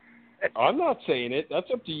 I'm not saying it.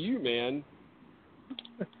 That's up to you, man.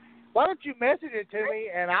 Why don't you message it to me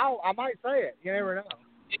and I might say it. You never know.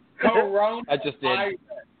 Corona. I just did.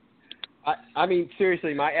 I mean,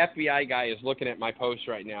 seriously, my FBI guy is looking at my post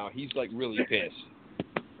right now. He's like really pissed.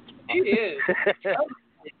 He is.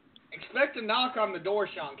 Expect a knock on the door,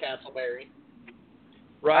 Sean Castleberry.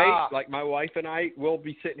 Right? Like my wife and I will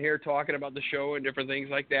be sitting here talking about the show and different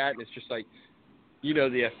things like that. And it's just like,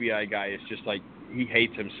 the FBI guy is just like, he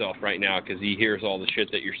hates himself right now because he hears all the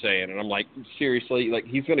shit that you're saying. And I'm like, seriously, like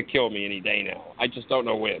he's going to kill me any day now. I just don't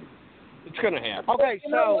know when. It's going to happen. Okay,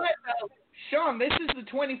 you know what, Sean, this is the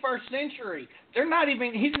 21st century. He's not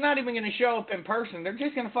even going to show up in person. They're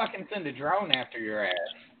just going to fucking send a drone after your ass.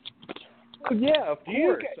 Yeah, of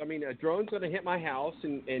course. I mean, a drone's going to hit my house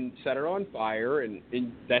and set her on fire, and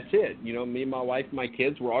that's it. Me and my wife and my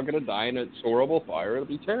kids, we're all going to die in a horrible fire. It'll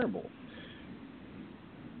be terrible.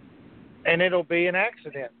 And it'll be an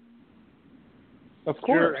accident. Of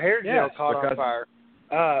course. Your hair gel caught on fire.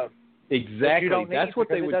 Exactly. That's what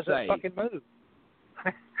they would say. It doesn't fucking move.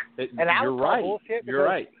 And you're right. You're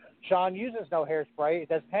right. Sean uses no hairspray. It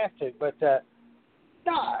doesn't have to. But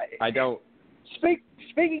no, I don't.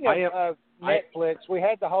 Speaking of Netflix, we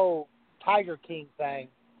had the whole Tiger King thing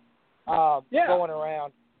going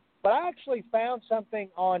around. But I actually found something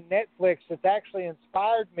on Netflix that's actually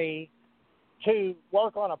inspired me to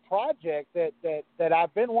work on a project that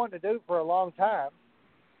I've been wanting to do for a long time.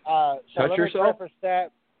 So let me preface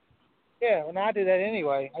that. Yeah, and I do that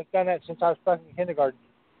anyway. I've done that since I was fucking in kindergarten.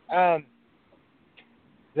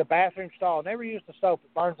 The bathroom stall. Never used the soap.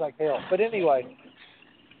 It burns like hell. But anyway.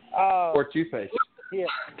 Or toothpaste. Yeah,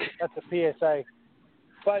 that's a PSA.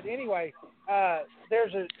 But anyway,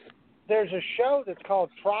 there's a show that's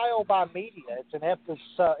called Trial by Media. It's an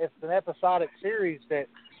episodic series that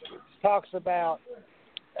talks about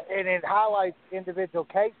and it highlights individual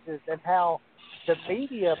cases and how the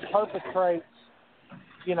media perpetrates,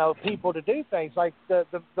 people to do things. Like the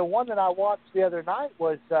one that I watched the other night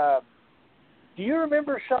was, do you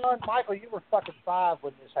remember, Sean? Michael, you were fucking 5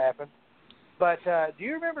 when this happened. But do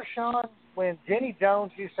you remember, Sean, when Jenny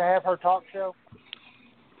Jones used to have her talk show?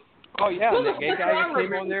 Oh, yeah, and that gay guy that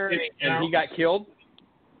came on there and he got killed?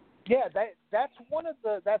 Yeah, that's one of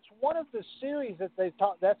the series that they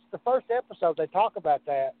talk. That's the first episode they talk about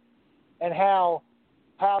that, and how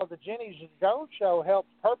the Jenny Jones show helped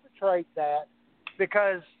perpetrate that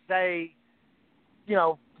because they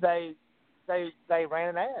ran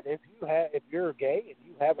an ad. If you're gay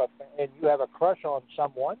and you have a crush on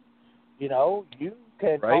someone, you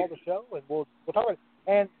can call the show and we'll talk about it.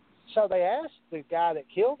 And so they asked the guy that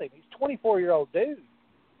killed him. He's a 24-year-old dude.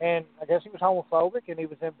 And I guess he was homophobic, and he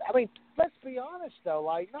was in. I mean, let's be honest though,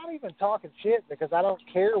 like not even talking shit because I don't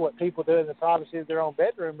care what people do in the privacy of their own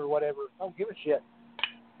bedroom or whatever. I don't give a shit.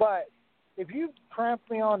 But if you cramp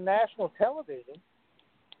me on national television,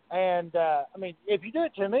 and I mean, if you do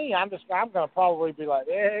it to me, I'm gonna probably be like,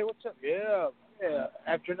 hey, what's up? Yeah.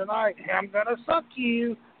 After tonight, I'm gonna suck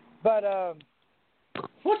you. But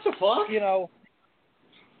what the fuck? It's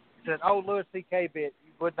an old Louis C.K. bit.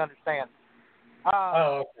 You wouldn't understand.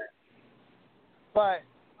 Okay. But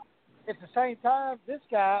at the same time, this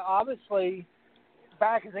guy obviously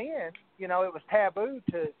back then, it was taboo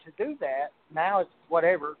to do that. Now it's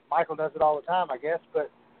whatever. Michael does it all the time, I guess. But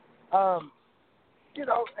and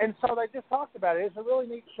so they just talked about it. It's a really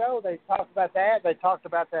neat show. They talked about that. They talked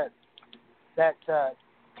about that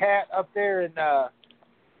cat up there in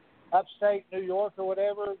upstate New York or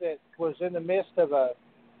whatever that was in the midst of a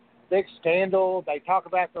big scandal. They talk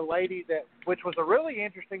about the lady which was a really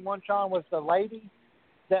interesting one, Sean, was the lady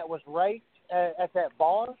that was raped at that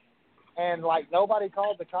bar, and like nobody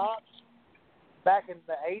called the cops back in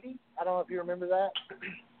the 80s. I don't know if you remember that.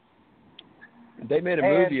 They made a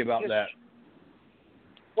movie about that.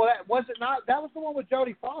 Well, that was it not? That was the one with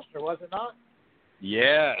Jodie Foster, was it not?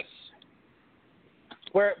 Yes.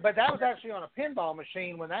 But that was actually on a pinball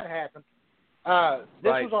machine when that happened.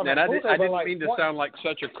 This right. was on and a I didn't like, mean to sound like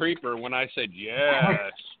such a creeper when I said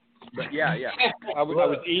yes. But yeah. I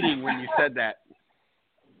was eating when you said that.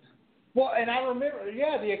 Well, and I remember,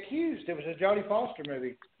 The Accused. It was a Jodie Foster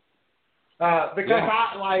movie. Because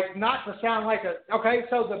I like not to sound like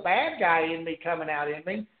so the bad guy in me coming out in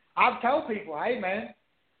me. I've told people, hey man,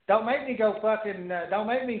 don't make me go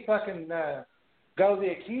go The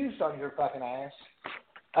Accused on your fucking ass.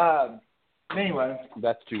 Anyway,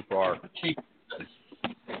 that's too far.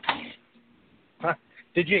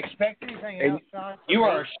 Did you expect anything else, Sean? You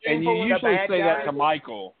are, and you usually say that to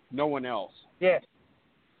Michael, no one else. Yes.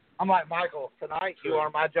 I'm like, Michael, tonight you are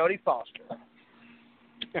my Jodie Foster.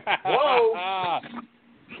 Whoa!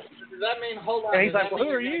 Does that mean, hold on? And he's like, well, who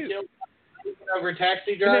are you? Over a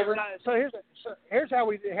taxi driver? So here's how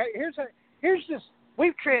we here's this.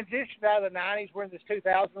 We've transitioned out of the 90s. We're in this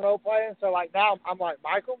 2000 role playing. So like now I'm like,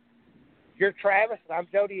 Michael, you're Travis, and I'm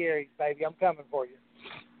Jodie Aries, baby. I'm coming for you.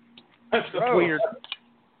 That's weird.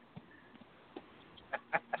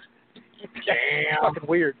 Damn. Fucking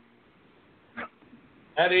weird.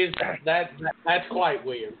 That's quite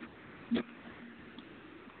weird.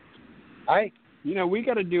 Hey, we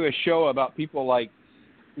got to do a show about people like,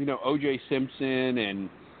 O.J. Simpson, and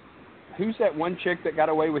who's that one chick that got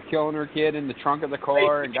away with killing her kid in the trunk of the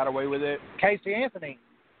car and got away with it? Casey Anthony.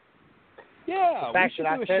 Yeah, we should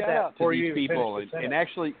do a shout out to these people and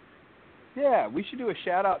actually, we should do a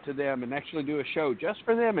shout out to them and actually do a show just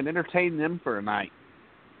for them and entertain them for a night.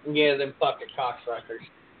 Yeah, them fucking cocksuckers.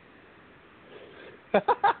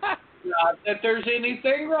 Not that there's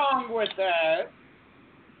anything wrong with that.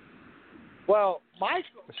 Well,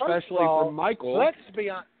 Michael, especially all, from Michael. Let's be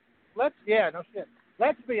honest. Let's be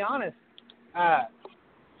honest.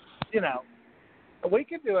 We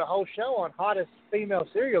could do a whole show on hottest female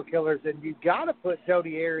serial killers, and you got to put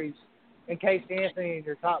Jodie Aries and Casey Anthony in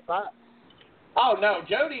your top 5. Oh no,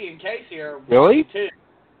 Jodie and Casey are really 2,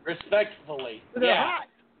 respectfully. They're hot.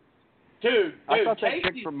 Dude, I thought Casey's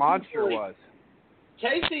that chick from Monster was.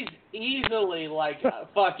 Casey's easily like a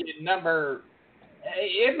fucking number.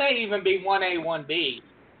 It may even be 1A, 1B.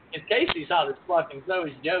 If Casey's hot as fucking, so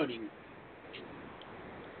is Jodie.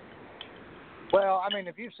 Well, I mean,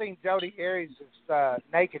 if you've seen Jodie Aries'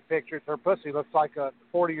 naked pictures, her pussy looks like a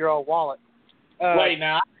 40-year-old wallet. Wait,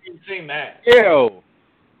 now, I ain't seen that. Ew.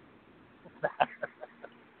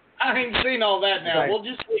 I ain't seen all that now. Okay. We'll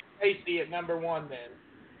just leave Casey at number 1 then.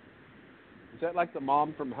 Is that like the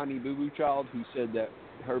mom from Honey Boo Boo Child who said that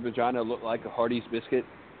her vagina looked like a Hardee's biscuit?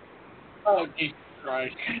 Oh, Jesus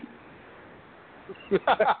Christ.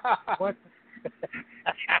 What?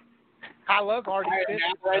 I love Hardee's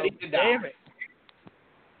biscuits. Ready to die. Damn it.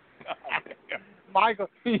 Michael's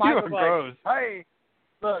like, gross. hey,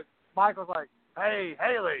 look, Michael's like, hey,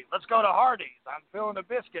 Haley, let's go to Hardee's. I'm feeling a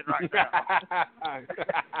biscuit right now.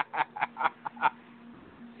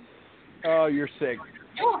 Oh, you're sick.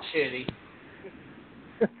 Oh, shitty.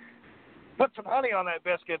 Put some honey on that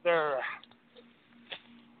biscuit there.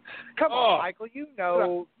 Come on, Michael. You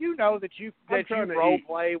know that you role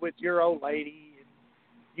play with your old lady, and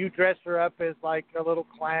you dress her up as like a little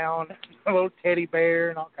clown, a little teddy bear,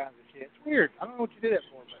 and all kinds of shit. It's weird. I don't know what you do that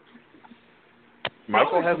for, but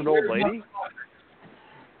Michael has an old lady.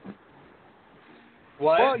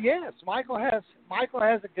 What? Well, yes, Michael has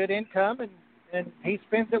a good income, and he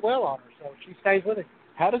spends it well on her, so she stays with him.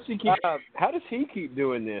 How does he keep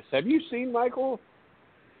doing this? Have you seen Michael?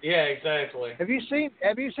 Yeah, exactly. Have you seen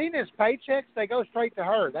his paychecks? They go straight to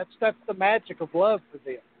her. That's the magic of love for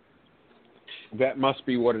them. That must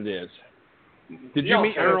be what it is. Did you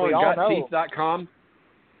meet Earl at GotTeeth.com?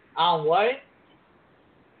 On what?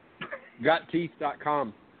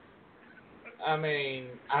 GotTeeth.com. I mean,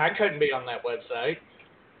 I couldn't be on that website.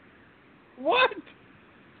 What?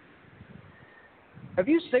 Have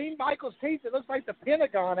you seen Michael's teeth? It looks like the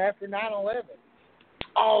Pentagon after 9/11.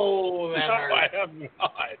 Oh, that hurts. I have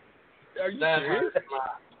not. Are you serious?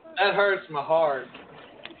 That hurts my heart.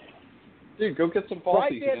 Dude, go get some falsies,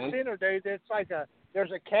 right dead center, dude. It's like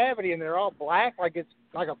there's a cavity and they're all black, like it's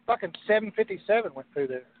like a fucking 757 went through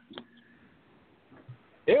there.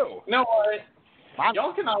 Ew. No worries. My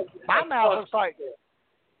mouth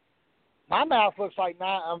looks like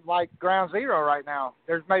I'm like ground zero right now.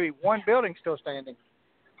 There's maybe one building still standing.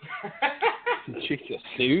 Jesus,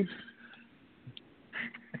 dude.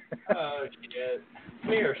 Oh shit.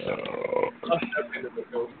 We are so.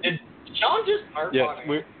 Did Sean just burp yes,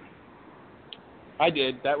 on it? I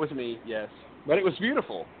did. That was me. Yes, but it was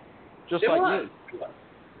beautiful. just It like was. me.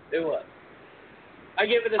 It was. I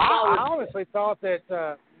give it a I solid. honestly thought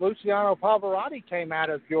that Luciano Pavarotti came out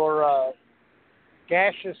of your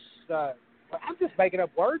gaseous. I'm just making up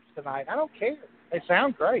words tonight. I don't care. They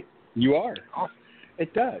sound great. You are. Awesome.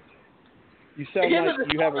 It does. You sound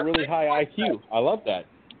like you have a really high IQ. I love that.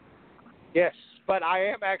 Yes, but I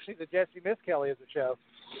am actually the Jesse Miss Kelly of the show.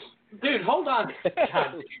 Dude, hold on.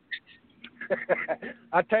 God.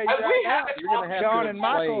 I tell you right now, you're going to have Sean to and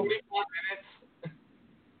Michael.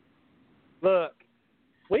 Look,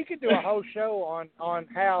 we could do a whole show on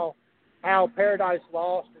how Paradise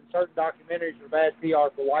Lost and certain documentaries are bad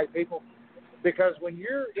PR for white people, because when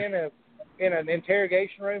you're in an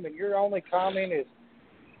interrogation room and your only comment is,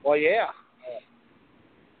 well, yeah,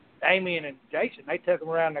 Damien and Jason, they took them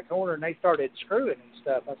around the corner and they started screwing and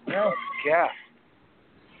stuff. I said, oh, God.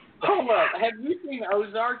 Hold up. Have you seen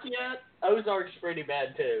Ozark yet? Ozark's pretty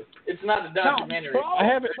bad, too. It's not a documentary. No, I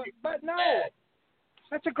haven't. But no. Bad.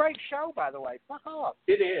 That's a great show, by the way. Fuck off.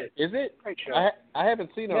 It is. Is it? Great show. I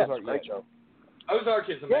haven't seen Yeah, Ozark it's a great yet. show. Ozark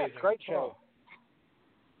is Yeah, amazing. it's a great show.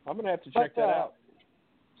 I'm going to have to check that out.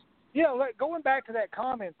 You know, going back to that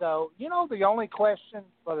comment, though, you know, the only question,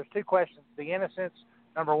 well, there's two questions. The innocence,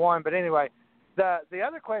 number one. But anyway, the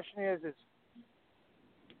other question is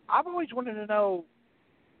I've always wanted to know,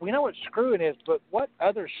 we know what screwing is, but what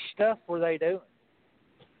other stuff were they doing?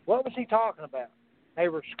 What was he talking about? They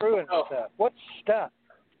were screwing with stuff. What stuff?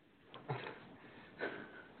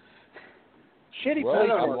 Shitty Well,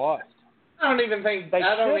 police I'm work. lost. I don't even think They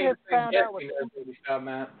I don't should even have think found out what- Jesse knows what he's talking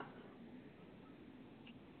about.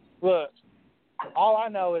 Look, all I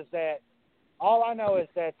know is that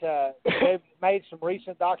they've made some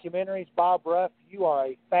recent documentaries. Bob Ruff, you are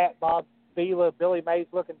a fat Bob Vila, Billy Mays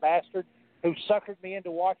looking bastard who suckered me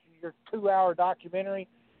into watching your 2-hour documentary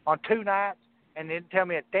on 2 nights and didn't tell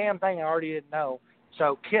me a damn thing I already didn't know.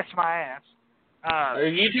 So kiss my ass. Are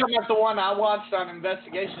you talking about the one I watched on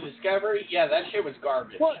Investigation Discovery? Yeah, that shit was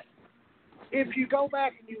garbage. What? If you go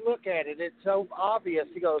back and you look at it, it's so obvious.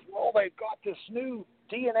 He goes, well, they've got this new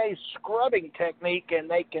DNA scrubbing technique and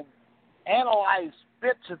they can analyze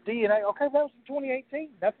bits of DNA. Okay, that was in 2018.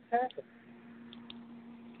 Nothing's happened.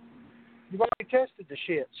 You've already tested the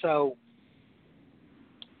shit. So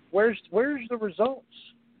where's the results?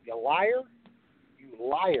 You liar. You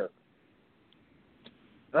liar.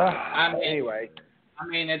 Anyway. I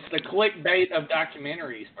mean, it's the clickbait of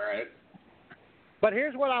documentaries, bro. But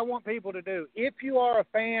here's what I want people to do. If you are a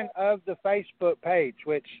fan of the Facebook page,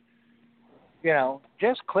 which, you know,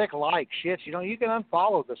 just click like. Shit, you know, you can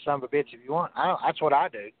unfollow the son of a bitch if you want. That's what I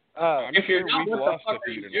do. If you're not, we've what the lost fuck a are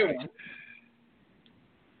few you tonight. doing?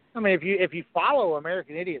 I mean, if you follow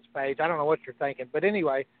American Idiots page, I don't know what you're thinking. But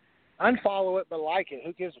anyway, unfollow it, but like it.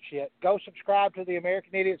 Who gives a shit? Go subscribe to the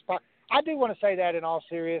American Idiots podcast. I do want to say that in all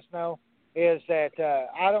seriousness, though, is that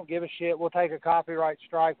I don't give a shit. We'll take a copyright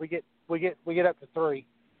strike. We get up to 3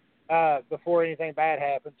 before anything bad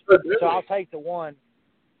happens. Really? So I'll take the 1.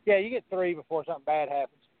 Yeah, you get 3 before something bad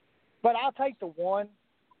happens. But I'll take the 1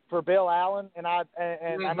 for Bill Allen, and I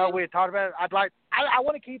know we had talked about it. I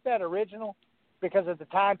want to keep that original because of the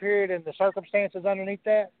time period and the circumstances underneath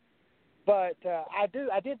that. But I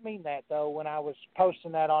did mean that, though, when I was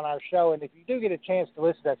posting that on our show. And if you do get a chance to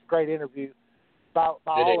listen, that's a great interview by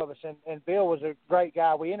all of us. And Bill was a great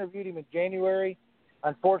guy. We interviewed him in January.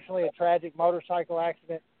 Unfortunately, a tragic motorcycle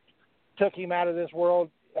accident took him out of this world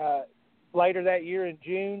later that year in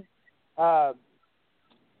June. But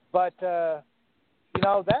you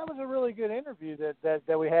know, that was a really good interview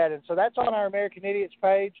that we had. And so that's on our American Idiots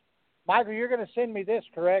page. Michael, you're going to send me this,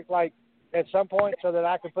 correct? Like, at some point so that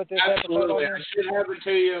I can put this episode on Absolutely. there? I should have it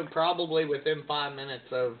to you probably within 5 minutes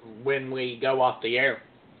of when we go off the air.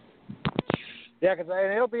 Yeah, because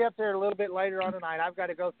it'll be up there a little bit later on tonight. I've got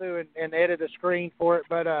to go through and edit a screen for it.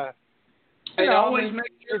 But, and always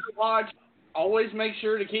make sure to watch. Always make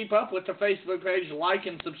sure to keep up with the Facebook page, like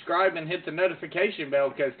and subscribe, and hit the notification bell,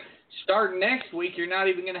 because starting next week, you're not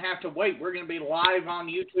even going to have to wait. We're going to be live on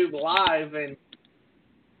YouTube Live and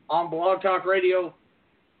on Blog Talk Radio.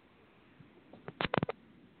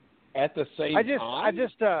 At the same time? At the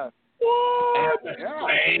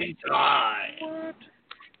same time. What?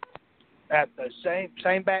 At the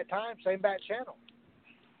same bat time, same bat channel.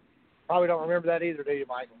 Probably don't remember that either, do you,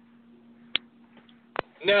 Michael?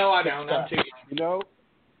 No, I don't. I'm too young. You know,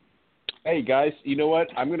 hey, guys, you know what?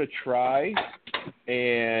 I'm going to try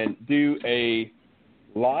and do a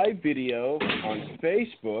live video on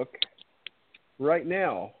Facebook right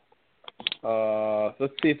now.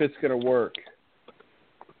 Let's see if it's going to work.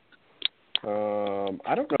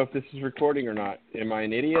 I don't know if this is recording or not. Am I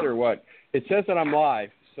an idiot or what? It says that I'm live,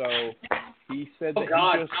 so He said Oh, that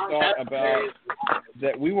God. he just thought about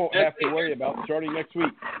that we won't have to worry about starting next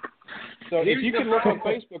week. So if you can look on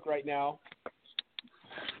Facebook right now,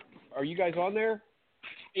 are you guys on there?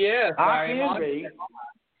 Yes, I am can on. be.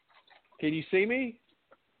 Can you see me?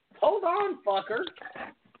 Hold on, fucker.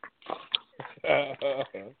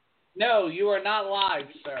 No, you are not live,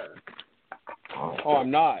 sir. Oh, I'm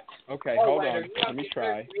not. Okay, Oh, hold wait, on. are you Let me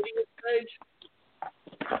try. Media page?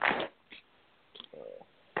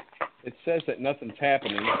 It says that nothing's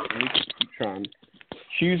happening. Let me keep trying.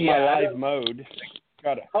 Choose Yeah, my I live mode.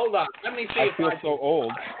 Gotta. Hold on. Let me see I if feel so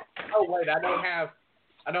old. Oh wait, I don't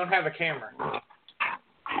have a camera.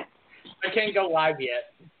 I can't go live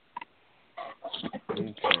yet.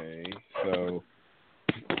 Okay, so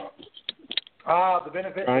The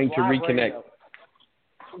benefit trying of to live reconnect. radio.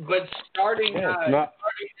 But starting Yeah, it's not.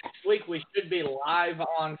 starting next week, we should be live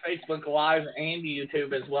on Facebook Live and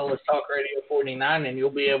YouTube as well as Talk Radio 49, and you'll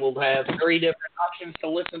be able to have 3 different options to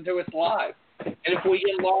listen to us live. And if we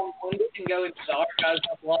get long-winded and go into the archives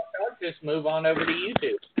of Lost Ark, just move on over to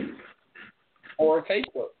YouTube or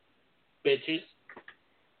Facebook, bitches.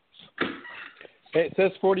 It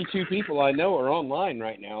says 42 people I know are online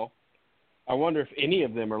right now. I wonder if any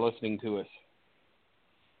of them are listening to us.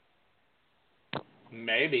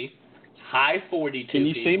 Maybe. Hi, 42 Can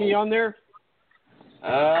you people. see me on there?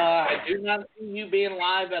 I do not see you being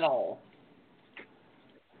live at all.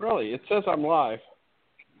 Really? It says I'm live.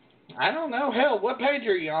 I don't know. Hell, what page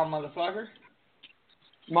are you on, motherfucker?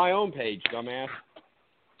 My own page, dumbass.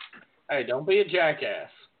 Hey, don't be a jackass.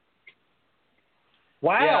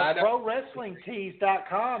 Wow, Yeah,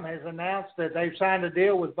 ProWrestlingTees.com has announced that they've signed a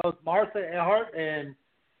deal with both Martha Hart and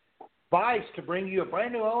Vice to bring you a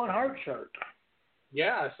brand new Owen Hart shirt.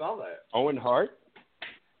 Yeah, I saw that. Owen Hart?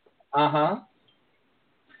 Uh-huh.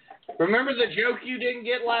 Remember the joke you didn't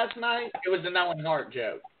get last night? It was an Owen Hart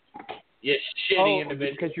joke. You shitty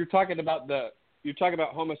individual. Because you're talking about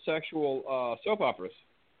homosexual soap operas.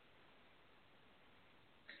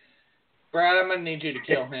 Brad, I'm gonna need you to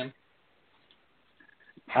kill him.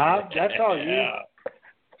 That's all you.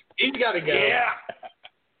 He's got to go. Yeah.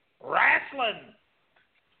 Wrestling.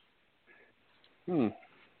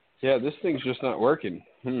 Yeah, this thing's just not working.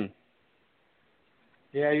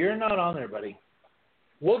 Yeah, you're not on there, buddy.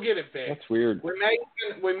 We'll get it fixed. That's weird.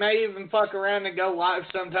 We may even fuck around and go live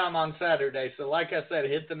sometime on Saturday. So, like I said,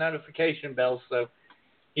 hit the notification bell so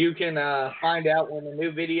you can find out when the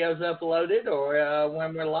new video's uploaded or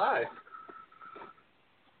when we're live.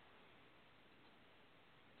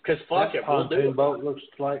 Because fuck it, we'll do it.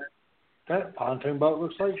 That pontoon boat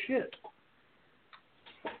looks like shit.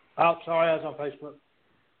 Oh, sorry, I was on Facebook.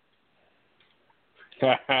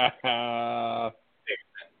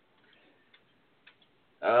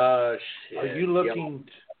 Oh, shit. Are you looking?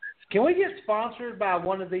 Can we get sponsored by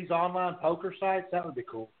one of these online poker sites? That would be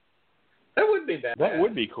cool. That would be bad. That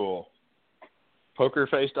would be cool.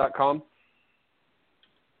 Pokerface.com?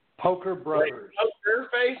 Poker Brothers. Wait, poker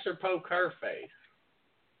face or poker face?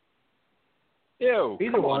 Ew,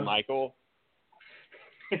 Either come one. on, Michael.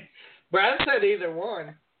 Brad said either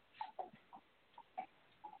one.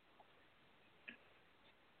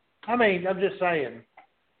 I mean, I'm just saying.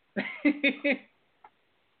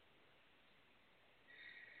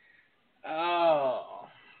 Oh,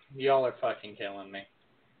 y'all are fucking killing me.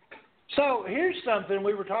 So here's something.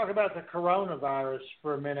 We were talking about the coronavirus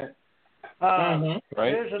for a minute. Right.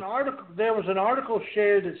 There was an article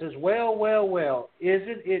shared that says, well,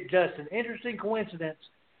 isn't it just an interesting coincidence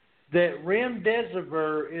that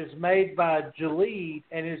remdesivir is made by Gilead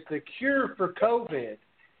and is the cure for COVID?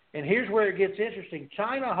 And here's where it gets interesting.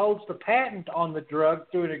 China holds the patent on the drug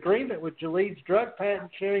through an agreement with Gilead's drug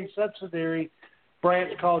patent sharing subsidiary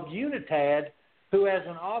branch called Unitad, who has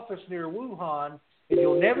an office near Wuhan. And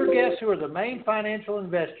you'll never guess who are the main financial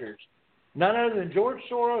investors. None other than George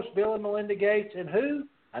Soros, Bill and Melinda Gates, and who?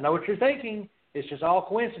 I know what you're thinking. It's just all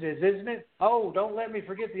coincidence, isn't it? Oh, don't let me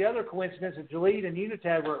forget the other coincidence that Gilead and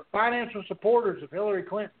Unitad were financial supporters of Hillary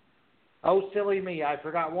Clinton. Oh, silly me. I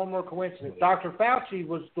forgot one more coincidence. Dr. Fauci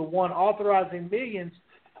was the one authorizing millions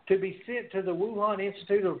to be sent to the Wuhan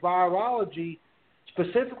Institute of Virology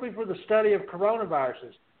specifically for the study of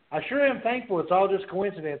coronaviruses. I sure am thankful it's all just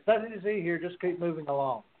coincidence. Nothing to see here. Just keep moving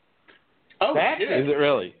along. Oh, That's shit. Is it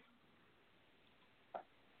really?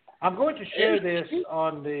 I'm going to share this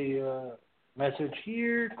on the message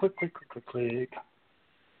here. Click.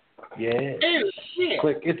 Yeah. Oh, shit.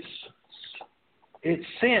 Click. It's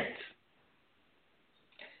sent.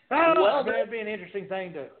 Oh, Well, that'd be an interesting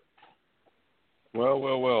thing to.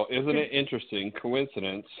 Well. Isn't it interesting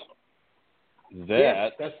coincidence that?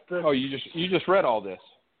 Yes, that's the. Oh, you just read all this.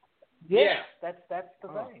 Yes, that's the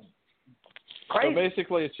thing. Crazy. So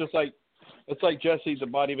basically, it's like Jesse the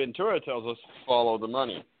Body Ventura tells us, follow the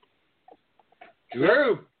money.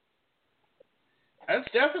 True. That's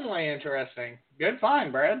definitely interesting. Good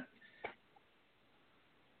find, Brad.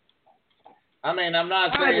 I mean, I'm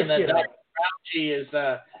not saying that Dr. Fauci is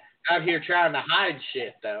out here trying to hide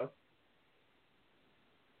shit, though.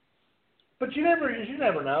 But you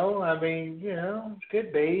never know. I mean,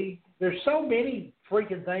 could be. There's so many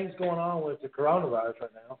freaking things going on with the coronavirus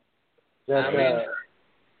right now. That,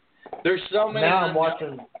 there's so many. Now I'm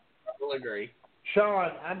watching. I will agree.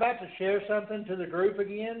 Sean, I'm about to share something to the group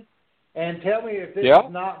again, and tell me if this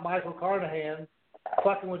is not Michael Carnahan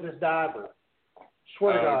fucking with this diver.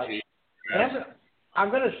 Swear to God. Geez. And I'm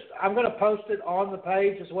gonna post it on the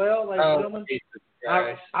page as well, ladies and gentlemen.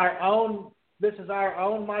 This is our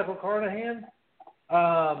own Michael Carnahan.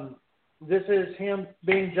 This is him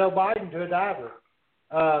being Joe Biden to a diver.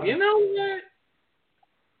 You know what?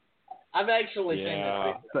 I've actually seen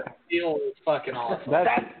this deal is fucking awesome.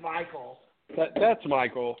 That's Michael. That's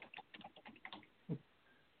Michael.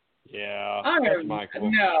 Yeah, that's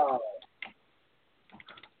Michael. No.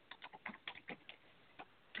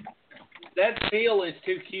 That seal is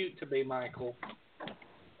too cute to be Michael.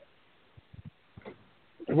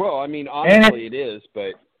 Well, I mean, honestly, it is,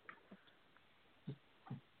 but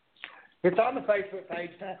it's on the Facebook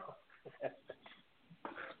page now.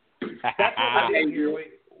 That's what we do here.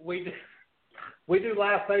 We do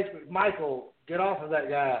live Facebook. Michael, get off of that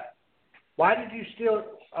guy. Why did you steal?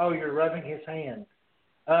 Oh, you're rubbing his hand.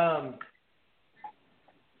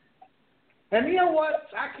 And you know what?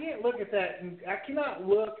 I can't look at that. I cannot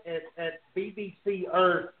look at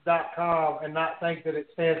bbcearth.com and not think that it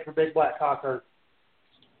stands for Big Black Cock Earth.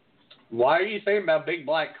 Why are you saying about Big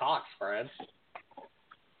Black Cocks, Fred?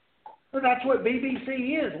 Well, that's what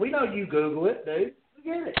BBC is. We know you Google it, dude. We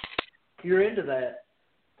get it. You're into that.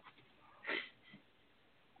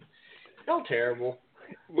 How terrible.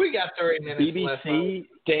 We got 30 minutes left. BBC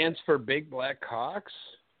stands for Big Black Cocks?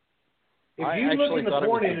 If you look in the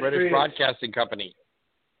porn industry, British Broadcasting Company.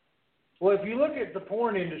 Well, if you look at the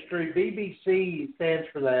porn industry, BBC stands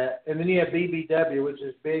for that, and then you have BBW, which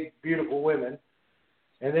is Big Beautiful Women,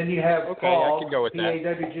 and then you have I can go with that.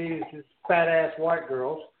 PAWG, which is Fat Ass White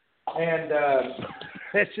Girls, and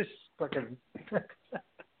it's just fucking.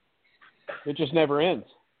 It just never ends.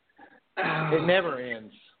 It never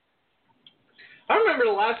ends. I remember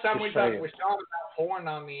the last time we talked with Sean about porn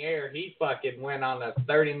on the air, he fucking went on a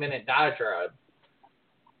 30-minute diatribe.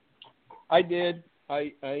 I did.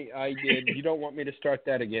 I did. You don't want me to start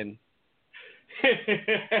that again. I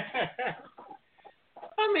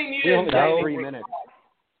mean, you we only didn't got say 3 minutes.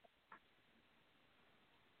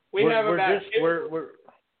 We have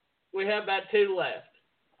about two left.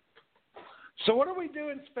 So what are we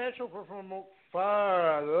doing special for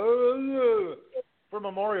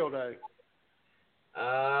Memorial Day?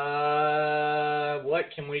 What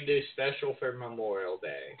can we do special for Memorial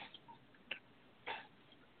Day?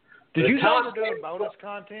 Did you know we're doing bonus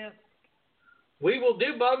content? We will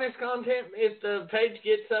do bonus content if the page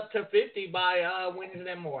gets up to 50 by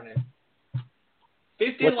Wednesday morning.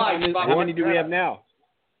 50 likes. How many do we have now?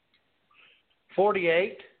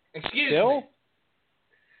 48. Excuse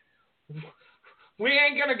me. We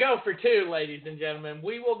ain't going to go for 2, ladies and gentlemen.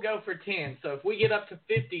 We will go for 10. So if we get up to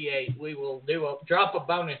 58, we will drop a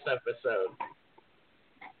bonus episode.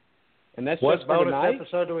 And that's what just bonus tonight?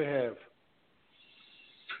 Episode do we have?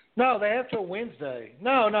 No, they have till Wednesday.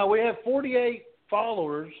 No, we have 48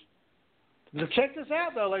 followers. Now check this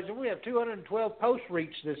out, though, ladies. We have 212 posts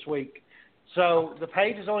reached this week. So the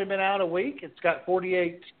page has only been out a week. It's got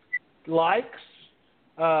 48 likes.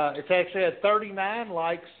 It's actually had 39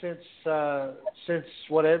 likes since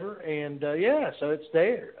whatever, and so it's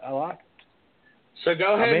there. I like it. So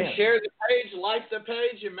go ahead and share the page, like the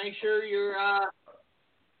page, and make sure your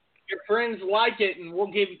friends like it, and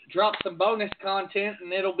we'll drop some bonus content,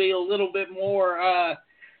 and it'll be a little bit more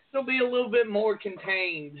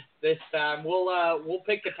contained this time. We'll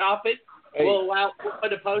pick a topic. Hey, we'll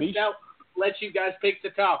put a post out, let you guys pick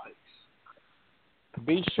the topics.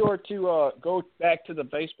 Be sure to go back to the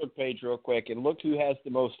Facebook page real quick and look who has the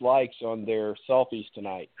most likes on their selfies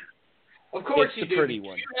tonight. Of course it's you the do. Pretty You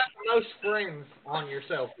one. have the most friends on your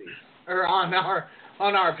selfies or on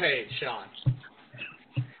our page, Sean.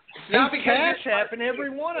 He's cash apping every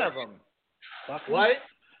one of them. What?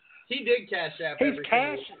 He did cash app. He's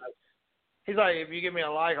like, if you give me a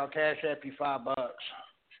like, I'll cash app you $5.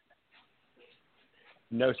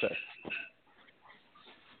 No, sir.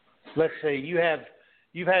 Let's see.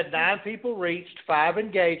 You've had 9 people reached, 5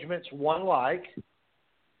 engagements, 1 like.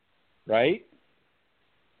 Right?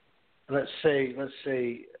 Let's see.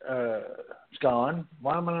 It's gone.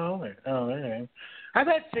 Why am I not on there? Oh, there it is. I've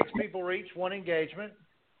had 6 people reach one engagement.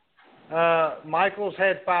 Michael's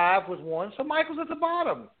had 5 with one, so Michael's at the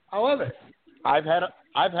bottom. I love it. I've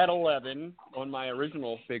had 11 on my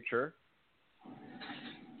original picture.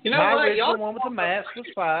 You know my what? original Y'all one with the mask was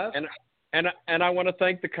 5. And I want to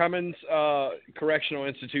thank the Cummins Correctional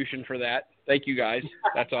Institution for that. Thank you guys.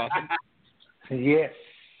 That's awesome. Yes.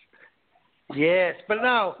 But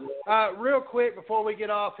no, real quick before we get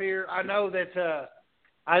off here, I know that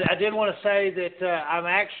I did want to say that I'm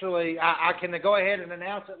actually, I can go ahead and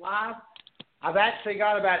announce it live. I've actually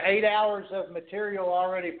got about 8 hours of material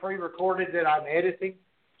already pre-recorded that I'm editing.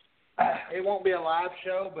 It won't be a live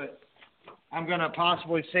show, but I'm going to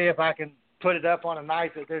possibly see if I can put it up on a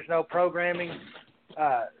night that there's no programming,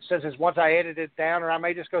 since it's once I edit it down, or I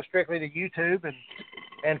may just go strictly to YouTube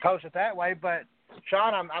and post it that way. But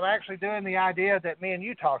Sean, I'm actually doing the idea that me and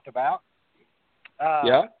you talked about.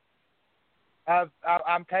 Yeah.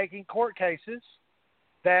 I'm taking court cases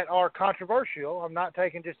that are controversial. I'm not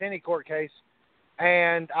taking just any court case,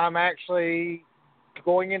 and I'm actually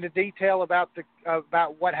going into detail about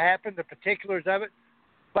what happened, the particulars of it.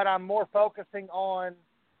 But I'm more focusing on,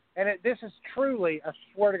 and this is truly, I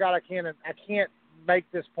swear to God, I can't make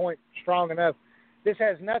this point strong enough. This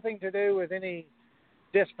has nothing to do with any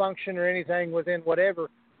dysfunction or anything within whatever.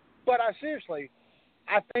 But I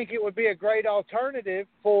think it would be a great alternative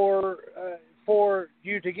for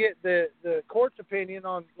you to get the court's opinion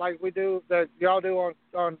on, like we do, that y'all do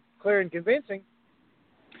on Clear and Convincing.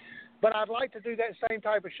 But I'd like to do that same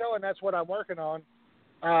type of show, and that's what I'm working on.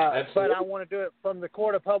 But I want to do it from the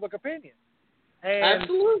court of public opinion. And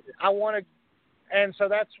Absolutely. And so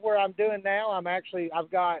that's where I'm doing now.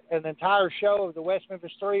 I've got an entire show of the West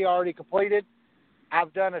Memphis 3 already completed.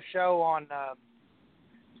 I've done a show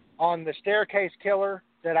on the staircase killer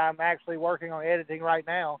that I'm actually working on editing right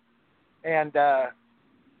now. And,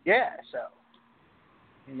 so.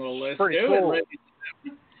 Well, let's pretty do cool. it.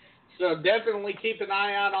 So definitely keep an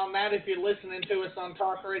eye out on that if you're listening to us on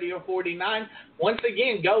Talk Radio 49. Once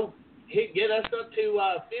again, go get us up to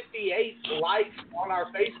 58 likes on our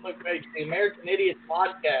Facebook page, the American Idiots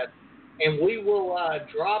Podcast, and we will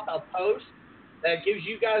drop a post that gives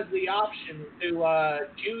you guys the option to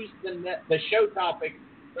choose the show topic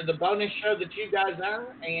for the bonus show that you guys earn,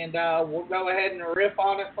 and we'll go ahead and riff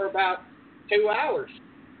on it for about 2 hours.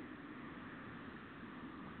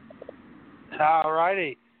 All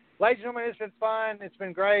righty. Ladies and gentlemen, it's been fun. It's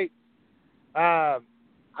been great. I've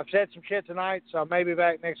said some shit tonight, so I may be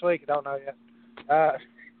back next week. I don't know yet.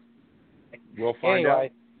 We'll find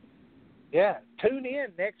out. Yeah, tune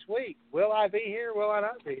in next week. Will I be here? Will I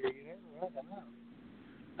not be here? You never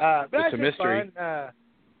know. But It's a mystery. Fun.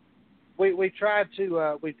 We tried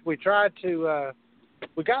to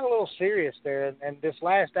we got a little serious there, and this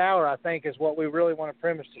last hour, I think, is what we really want to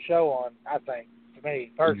premise the show on. I think, to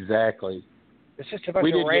me personally. Exactly. It's just a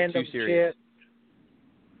bunch of random shit.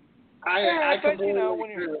 I but, completely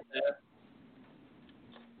when agree with that.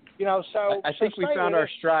 So I think we found our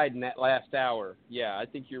stride in that last hour. Yeah, I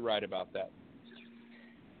think you're right about that.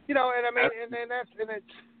 And I mean, and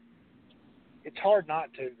it's hard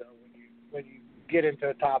not to though when you get into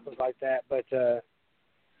a topic like that. But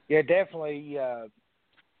yeah, definitely, man,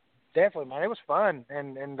 it was fun,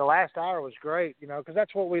 and the last hour was great. Because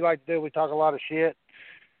that's what we like to do. We talk a lot of shit,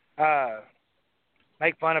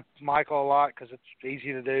 make fun of Michael a lot because it's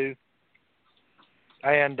easy to do.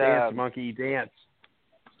 And dance, monkey, dance.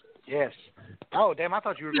 Yes. Oh, damn! I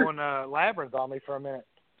thought you were going Labyrinth on me for a minute.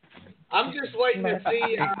 I'm just waiting to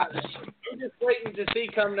see.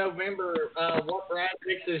 Come November what Brad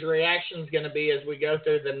Hicks' reaction is going to be as we go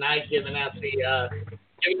through the night, giving out the.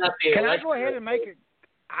 Can I go ahead and make it?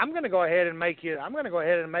 I'm going to go ahead and make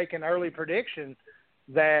an early prediction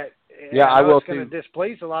that. I will it's going to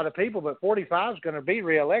displease a lot of people, but 45 is going to be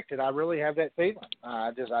reelected. I really have that feeling.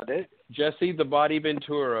 I do. Jesse the Body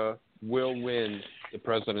Ventura will win the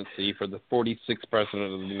presidency for the 46th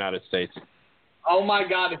president of the United States. Oh, my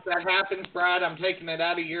God. If that happens, Brad, I'm taking it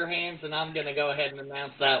out of your hands, and I'm going to go ahead and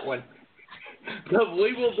announce that one. But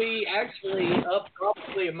we will be actually up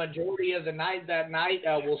probably a majority of the night that night.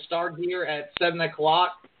 We'll start here at 7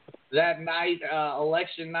 o'clock. That night,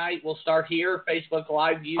 election night, we'll start here, Facebook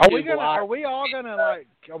Live, YouTube Live. Are we going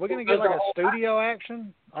to get like a studio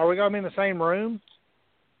action? Are we going to be in the same room?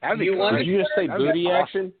 That'd be cool. Did you just say booty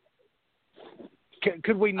action?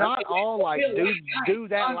 Could we not all do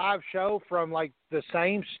that live show from like the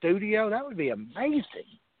same studio? That would be amazing.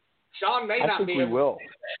 Sean may not be. I think we will.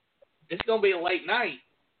 It's going to be a late night.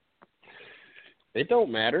 It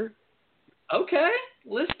don't matter. Okay.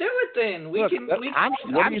 Let's do it then. We can.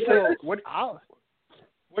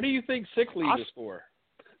 What do you think sick leave is for?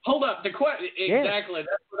 Hold up. Exactly.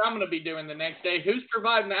 That's what I'm going to be doing the next day. Who's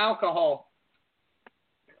providing the alcohol?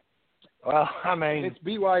 Well, I mean, it's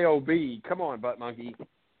BYOB. Come on, butt monkey.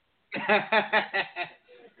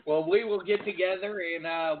 Well, we will get together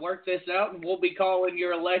and work this out, and we'll be calling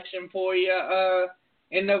your election for you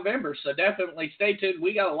in November. So definitely stay tuned.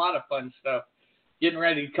 We got a lot of fun stuff getting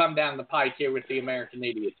ready to come down the pike here with the American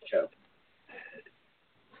Idiot Show.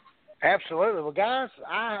 Absolutely. Well, guys,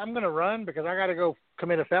 I'm going to run because I got to go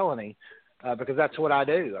commit a felony because that's what I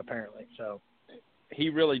do, apparently. So he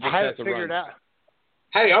really just has to run. Out.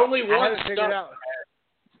 Hey, only one. I haven't figured out.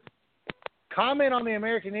 Comment on the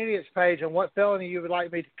American Idiots page on what felony you would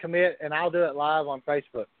like me to commit, and I'll do it live on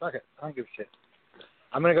Facebook. Fuck it. I don't give a shit.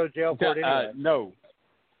 I'm going to go to jail for it anyway. No.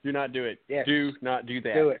 Do not do it. Yes. Do not do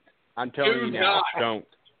that. Do it. I'm telling you now.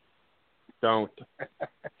 Don't.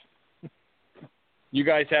 You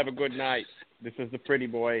guys have a good night. This is the pretty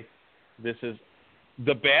boy. This is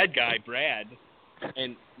the bad guy, Brad,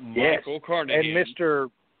 and Michael Carnahan. And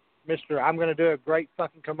Mr. I'm going to do a great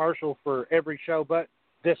fucking commercial for every show but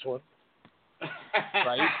this one.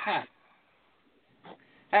 Right?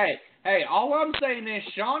 Hey, all I'm saying is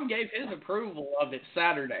Sean gave his approval of it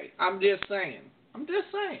Saturday. I'm just saying.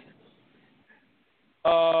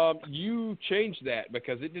 You changed that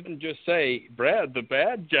because it didn't just say Brad the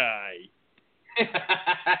bad guy.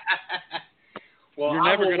 Well, you're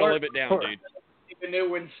never going to live it down, dude. The new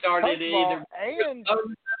one started either. And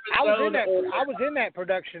I was in that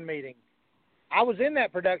production meeting.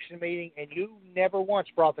 And you never once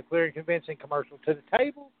brought the clear and convincing commercial to the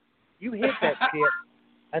table. You hid that shit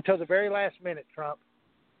until the very last minute, Trump.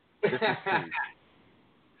 This is true.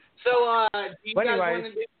 So, do you guys want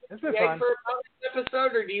to do this for a bonus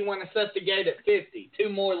episode, or do you want to set the gate at 50? 2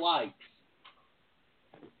 more likes.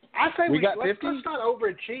 I say let's not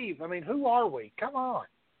overachieve. I mean, who are we? Come on.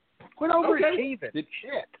 Quit overachieving. Okay.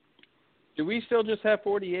 Shit. Do we still just have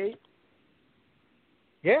 48?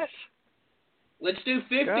 Yes. Let's do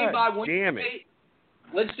 50 by Wednesday.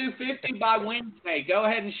 Let's do 50 by Wednesday. Go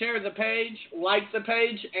ahead and share the page, like the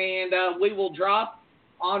page, and we will drop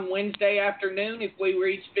on Wednesday afternoon. If we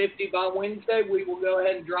reach 50 by Wednesday, we will go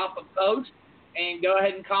ahead and drop a post and go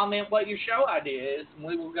ahead and comment what your show idea is. And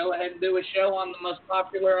we will go ahead and do a show on the most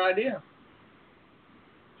popular idea.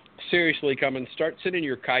 Seriously, Cummins, start sending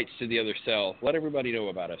your kites to the other cell. Let everybody know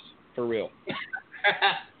about us. For real.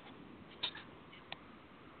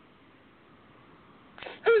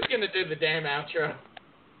 Who's going to do the damn outro?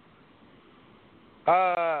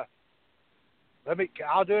 I'll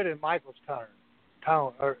do it in Michael's tone.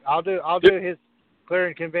 Or I'll do his clear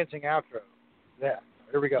and convincing outro. Yeah.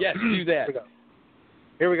 Here we go. Yes, do that.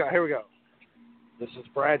 Here we go. This is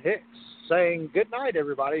Brad Hicks saying good night,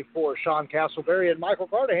 everybody, for Sean Castleberry and Michael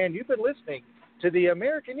Carnahan. You've been listening to the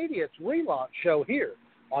American Idiots relaunch show here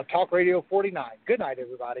on Talk Radio 49. Good night,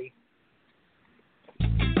 everybody.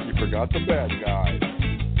 You forgot the bad guy.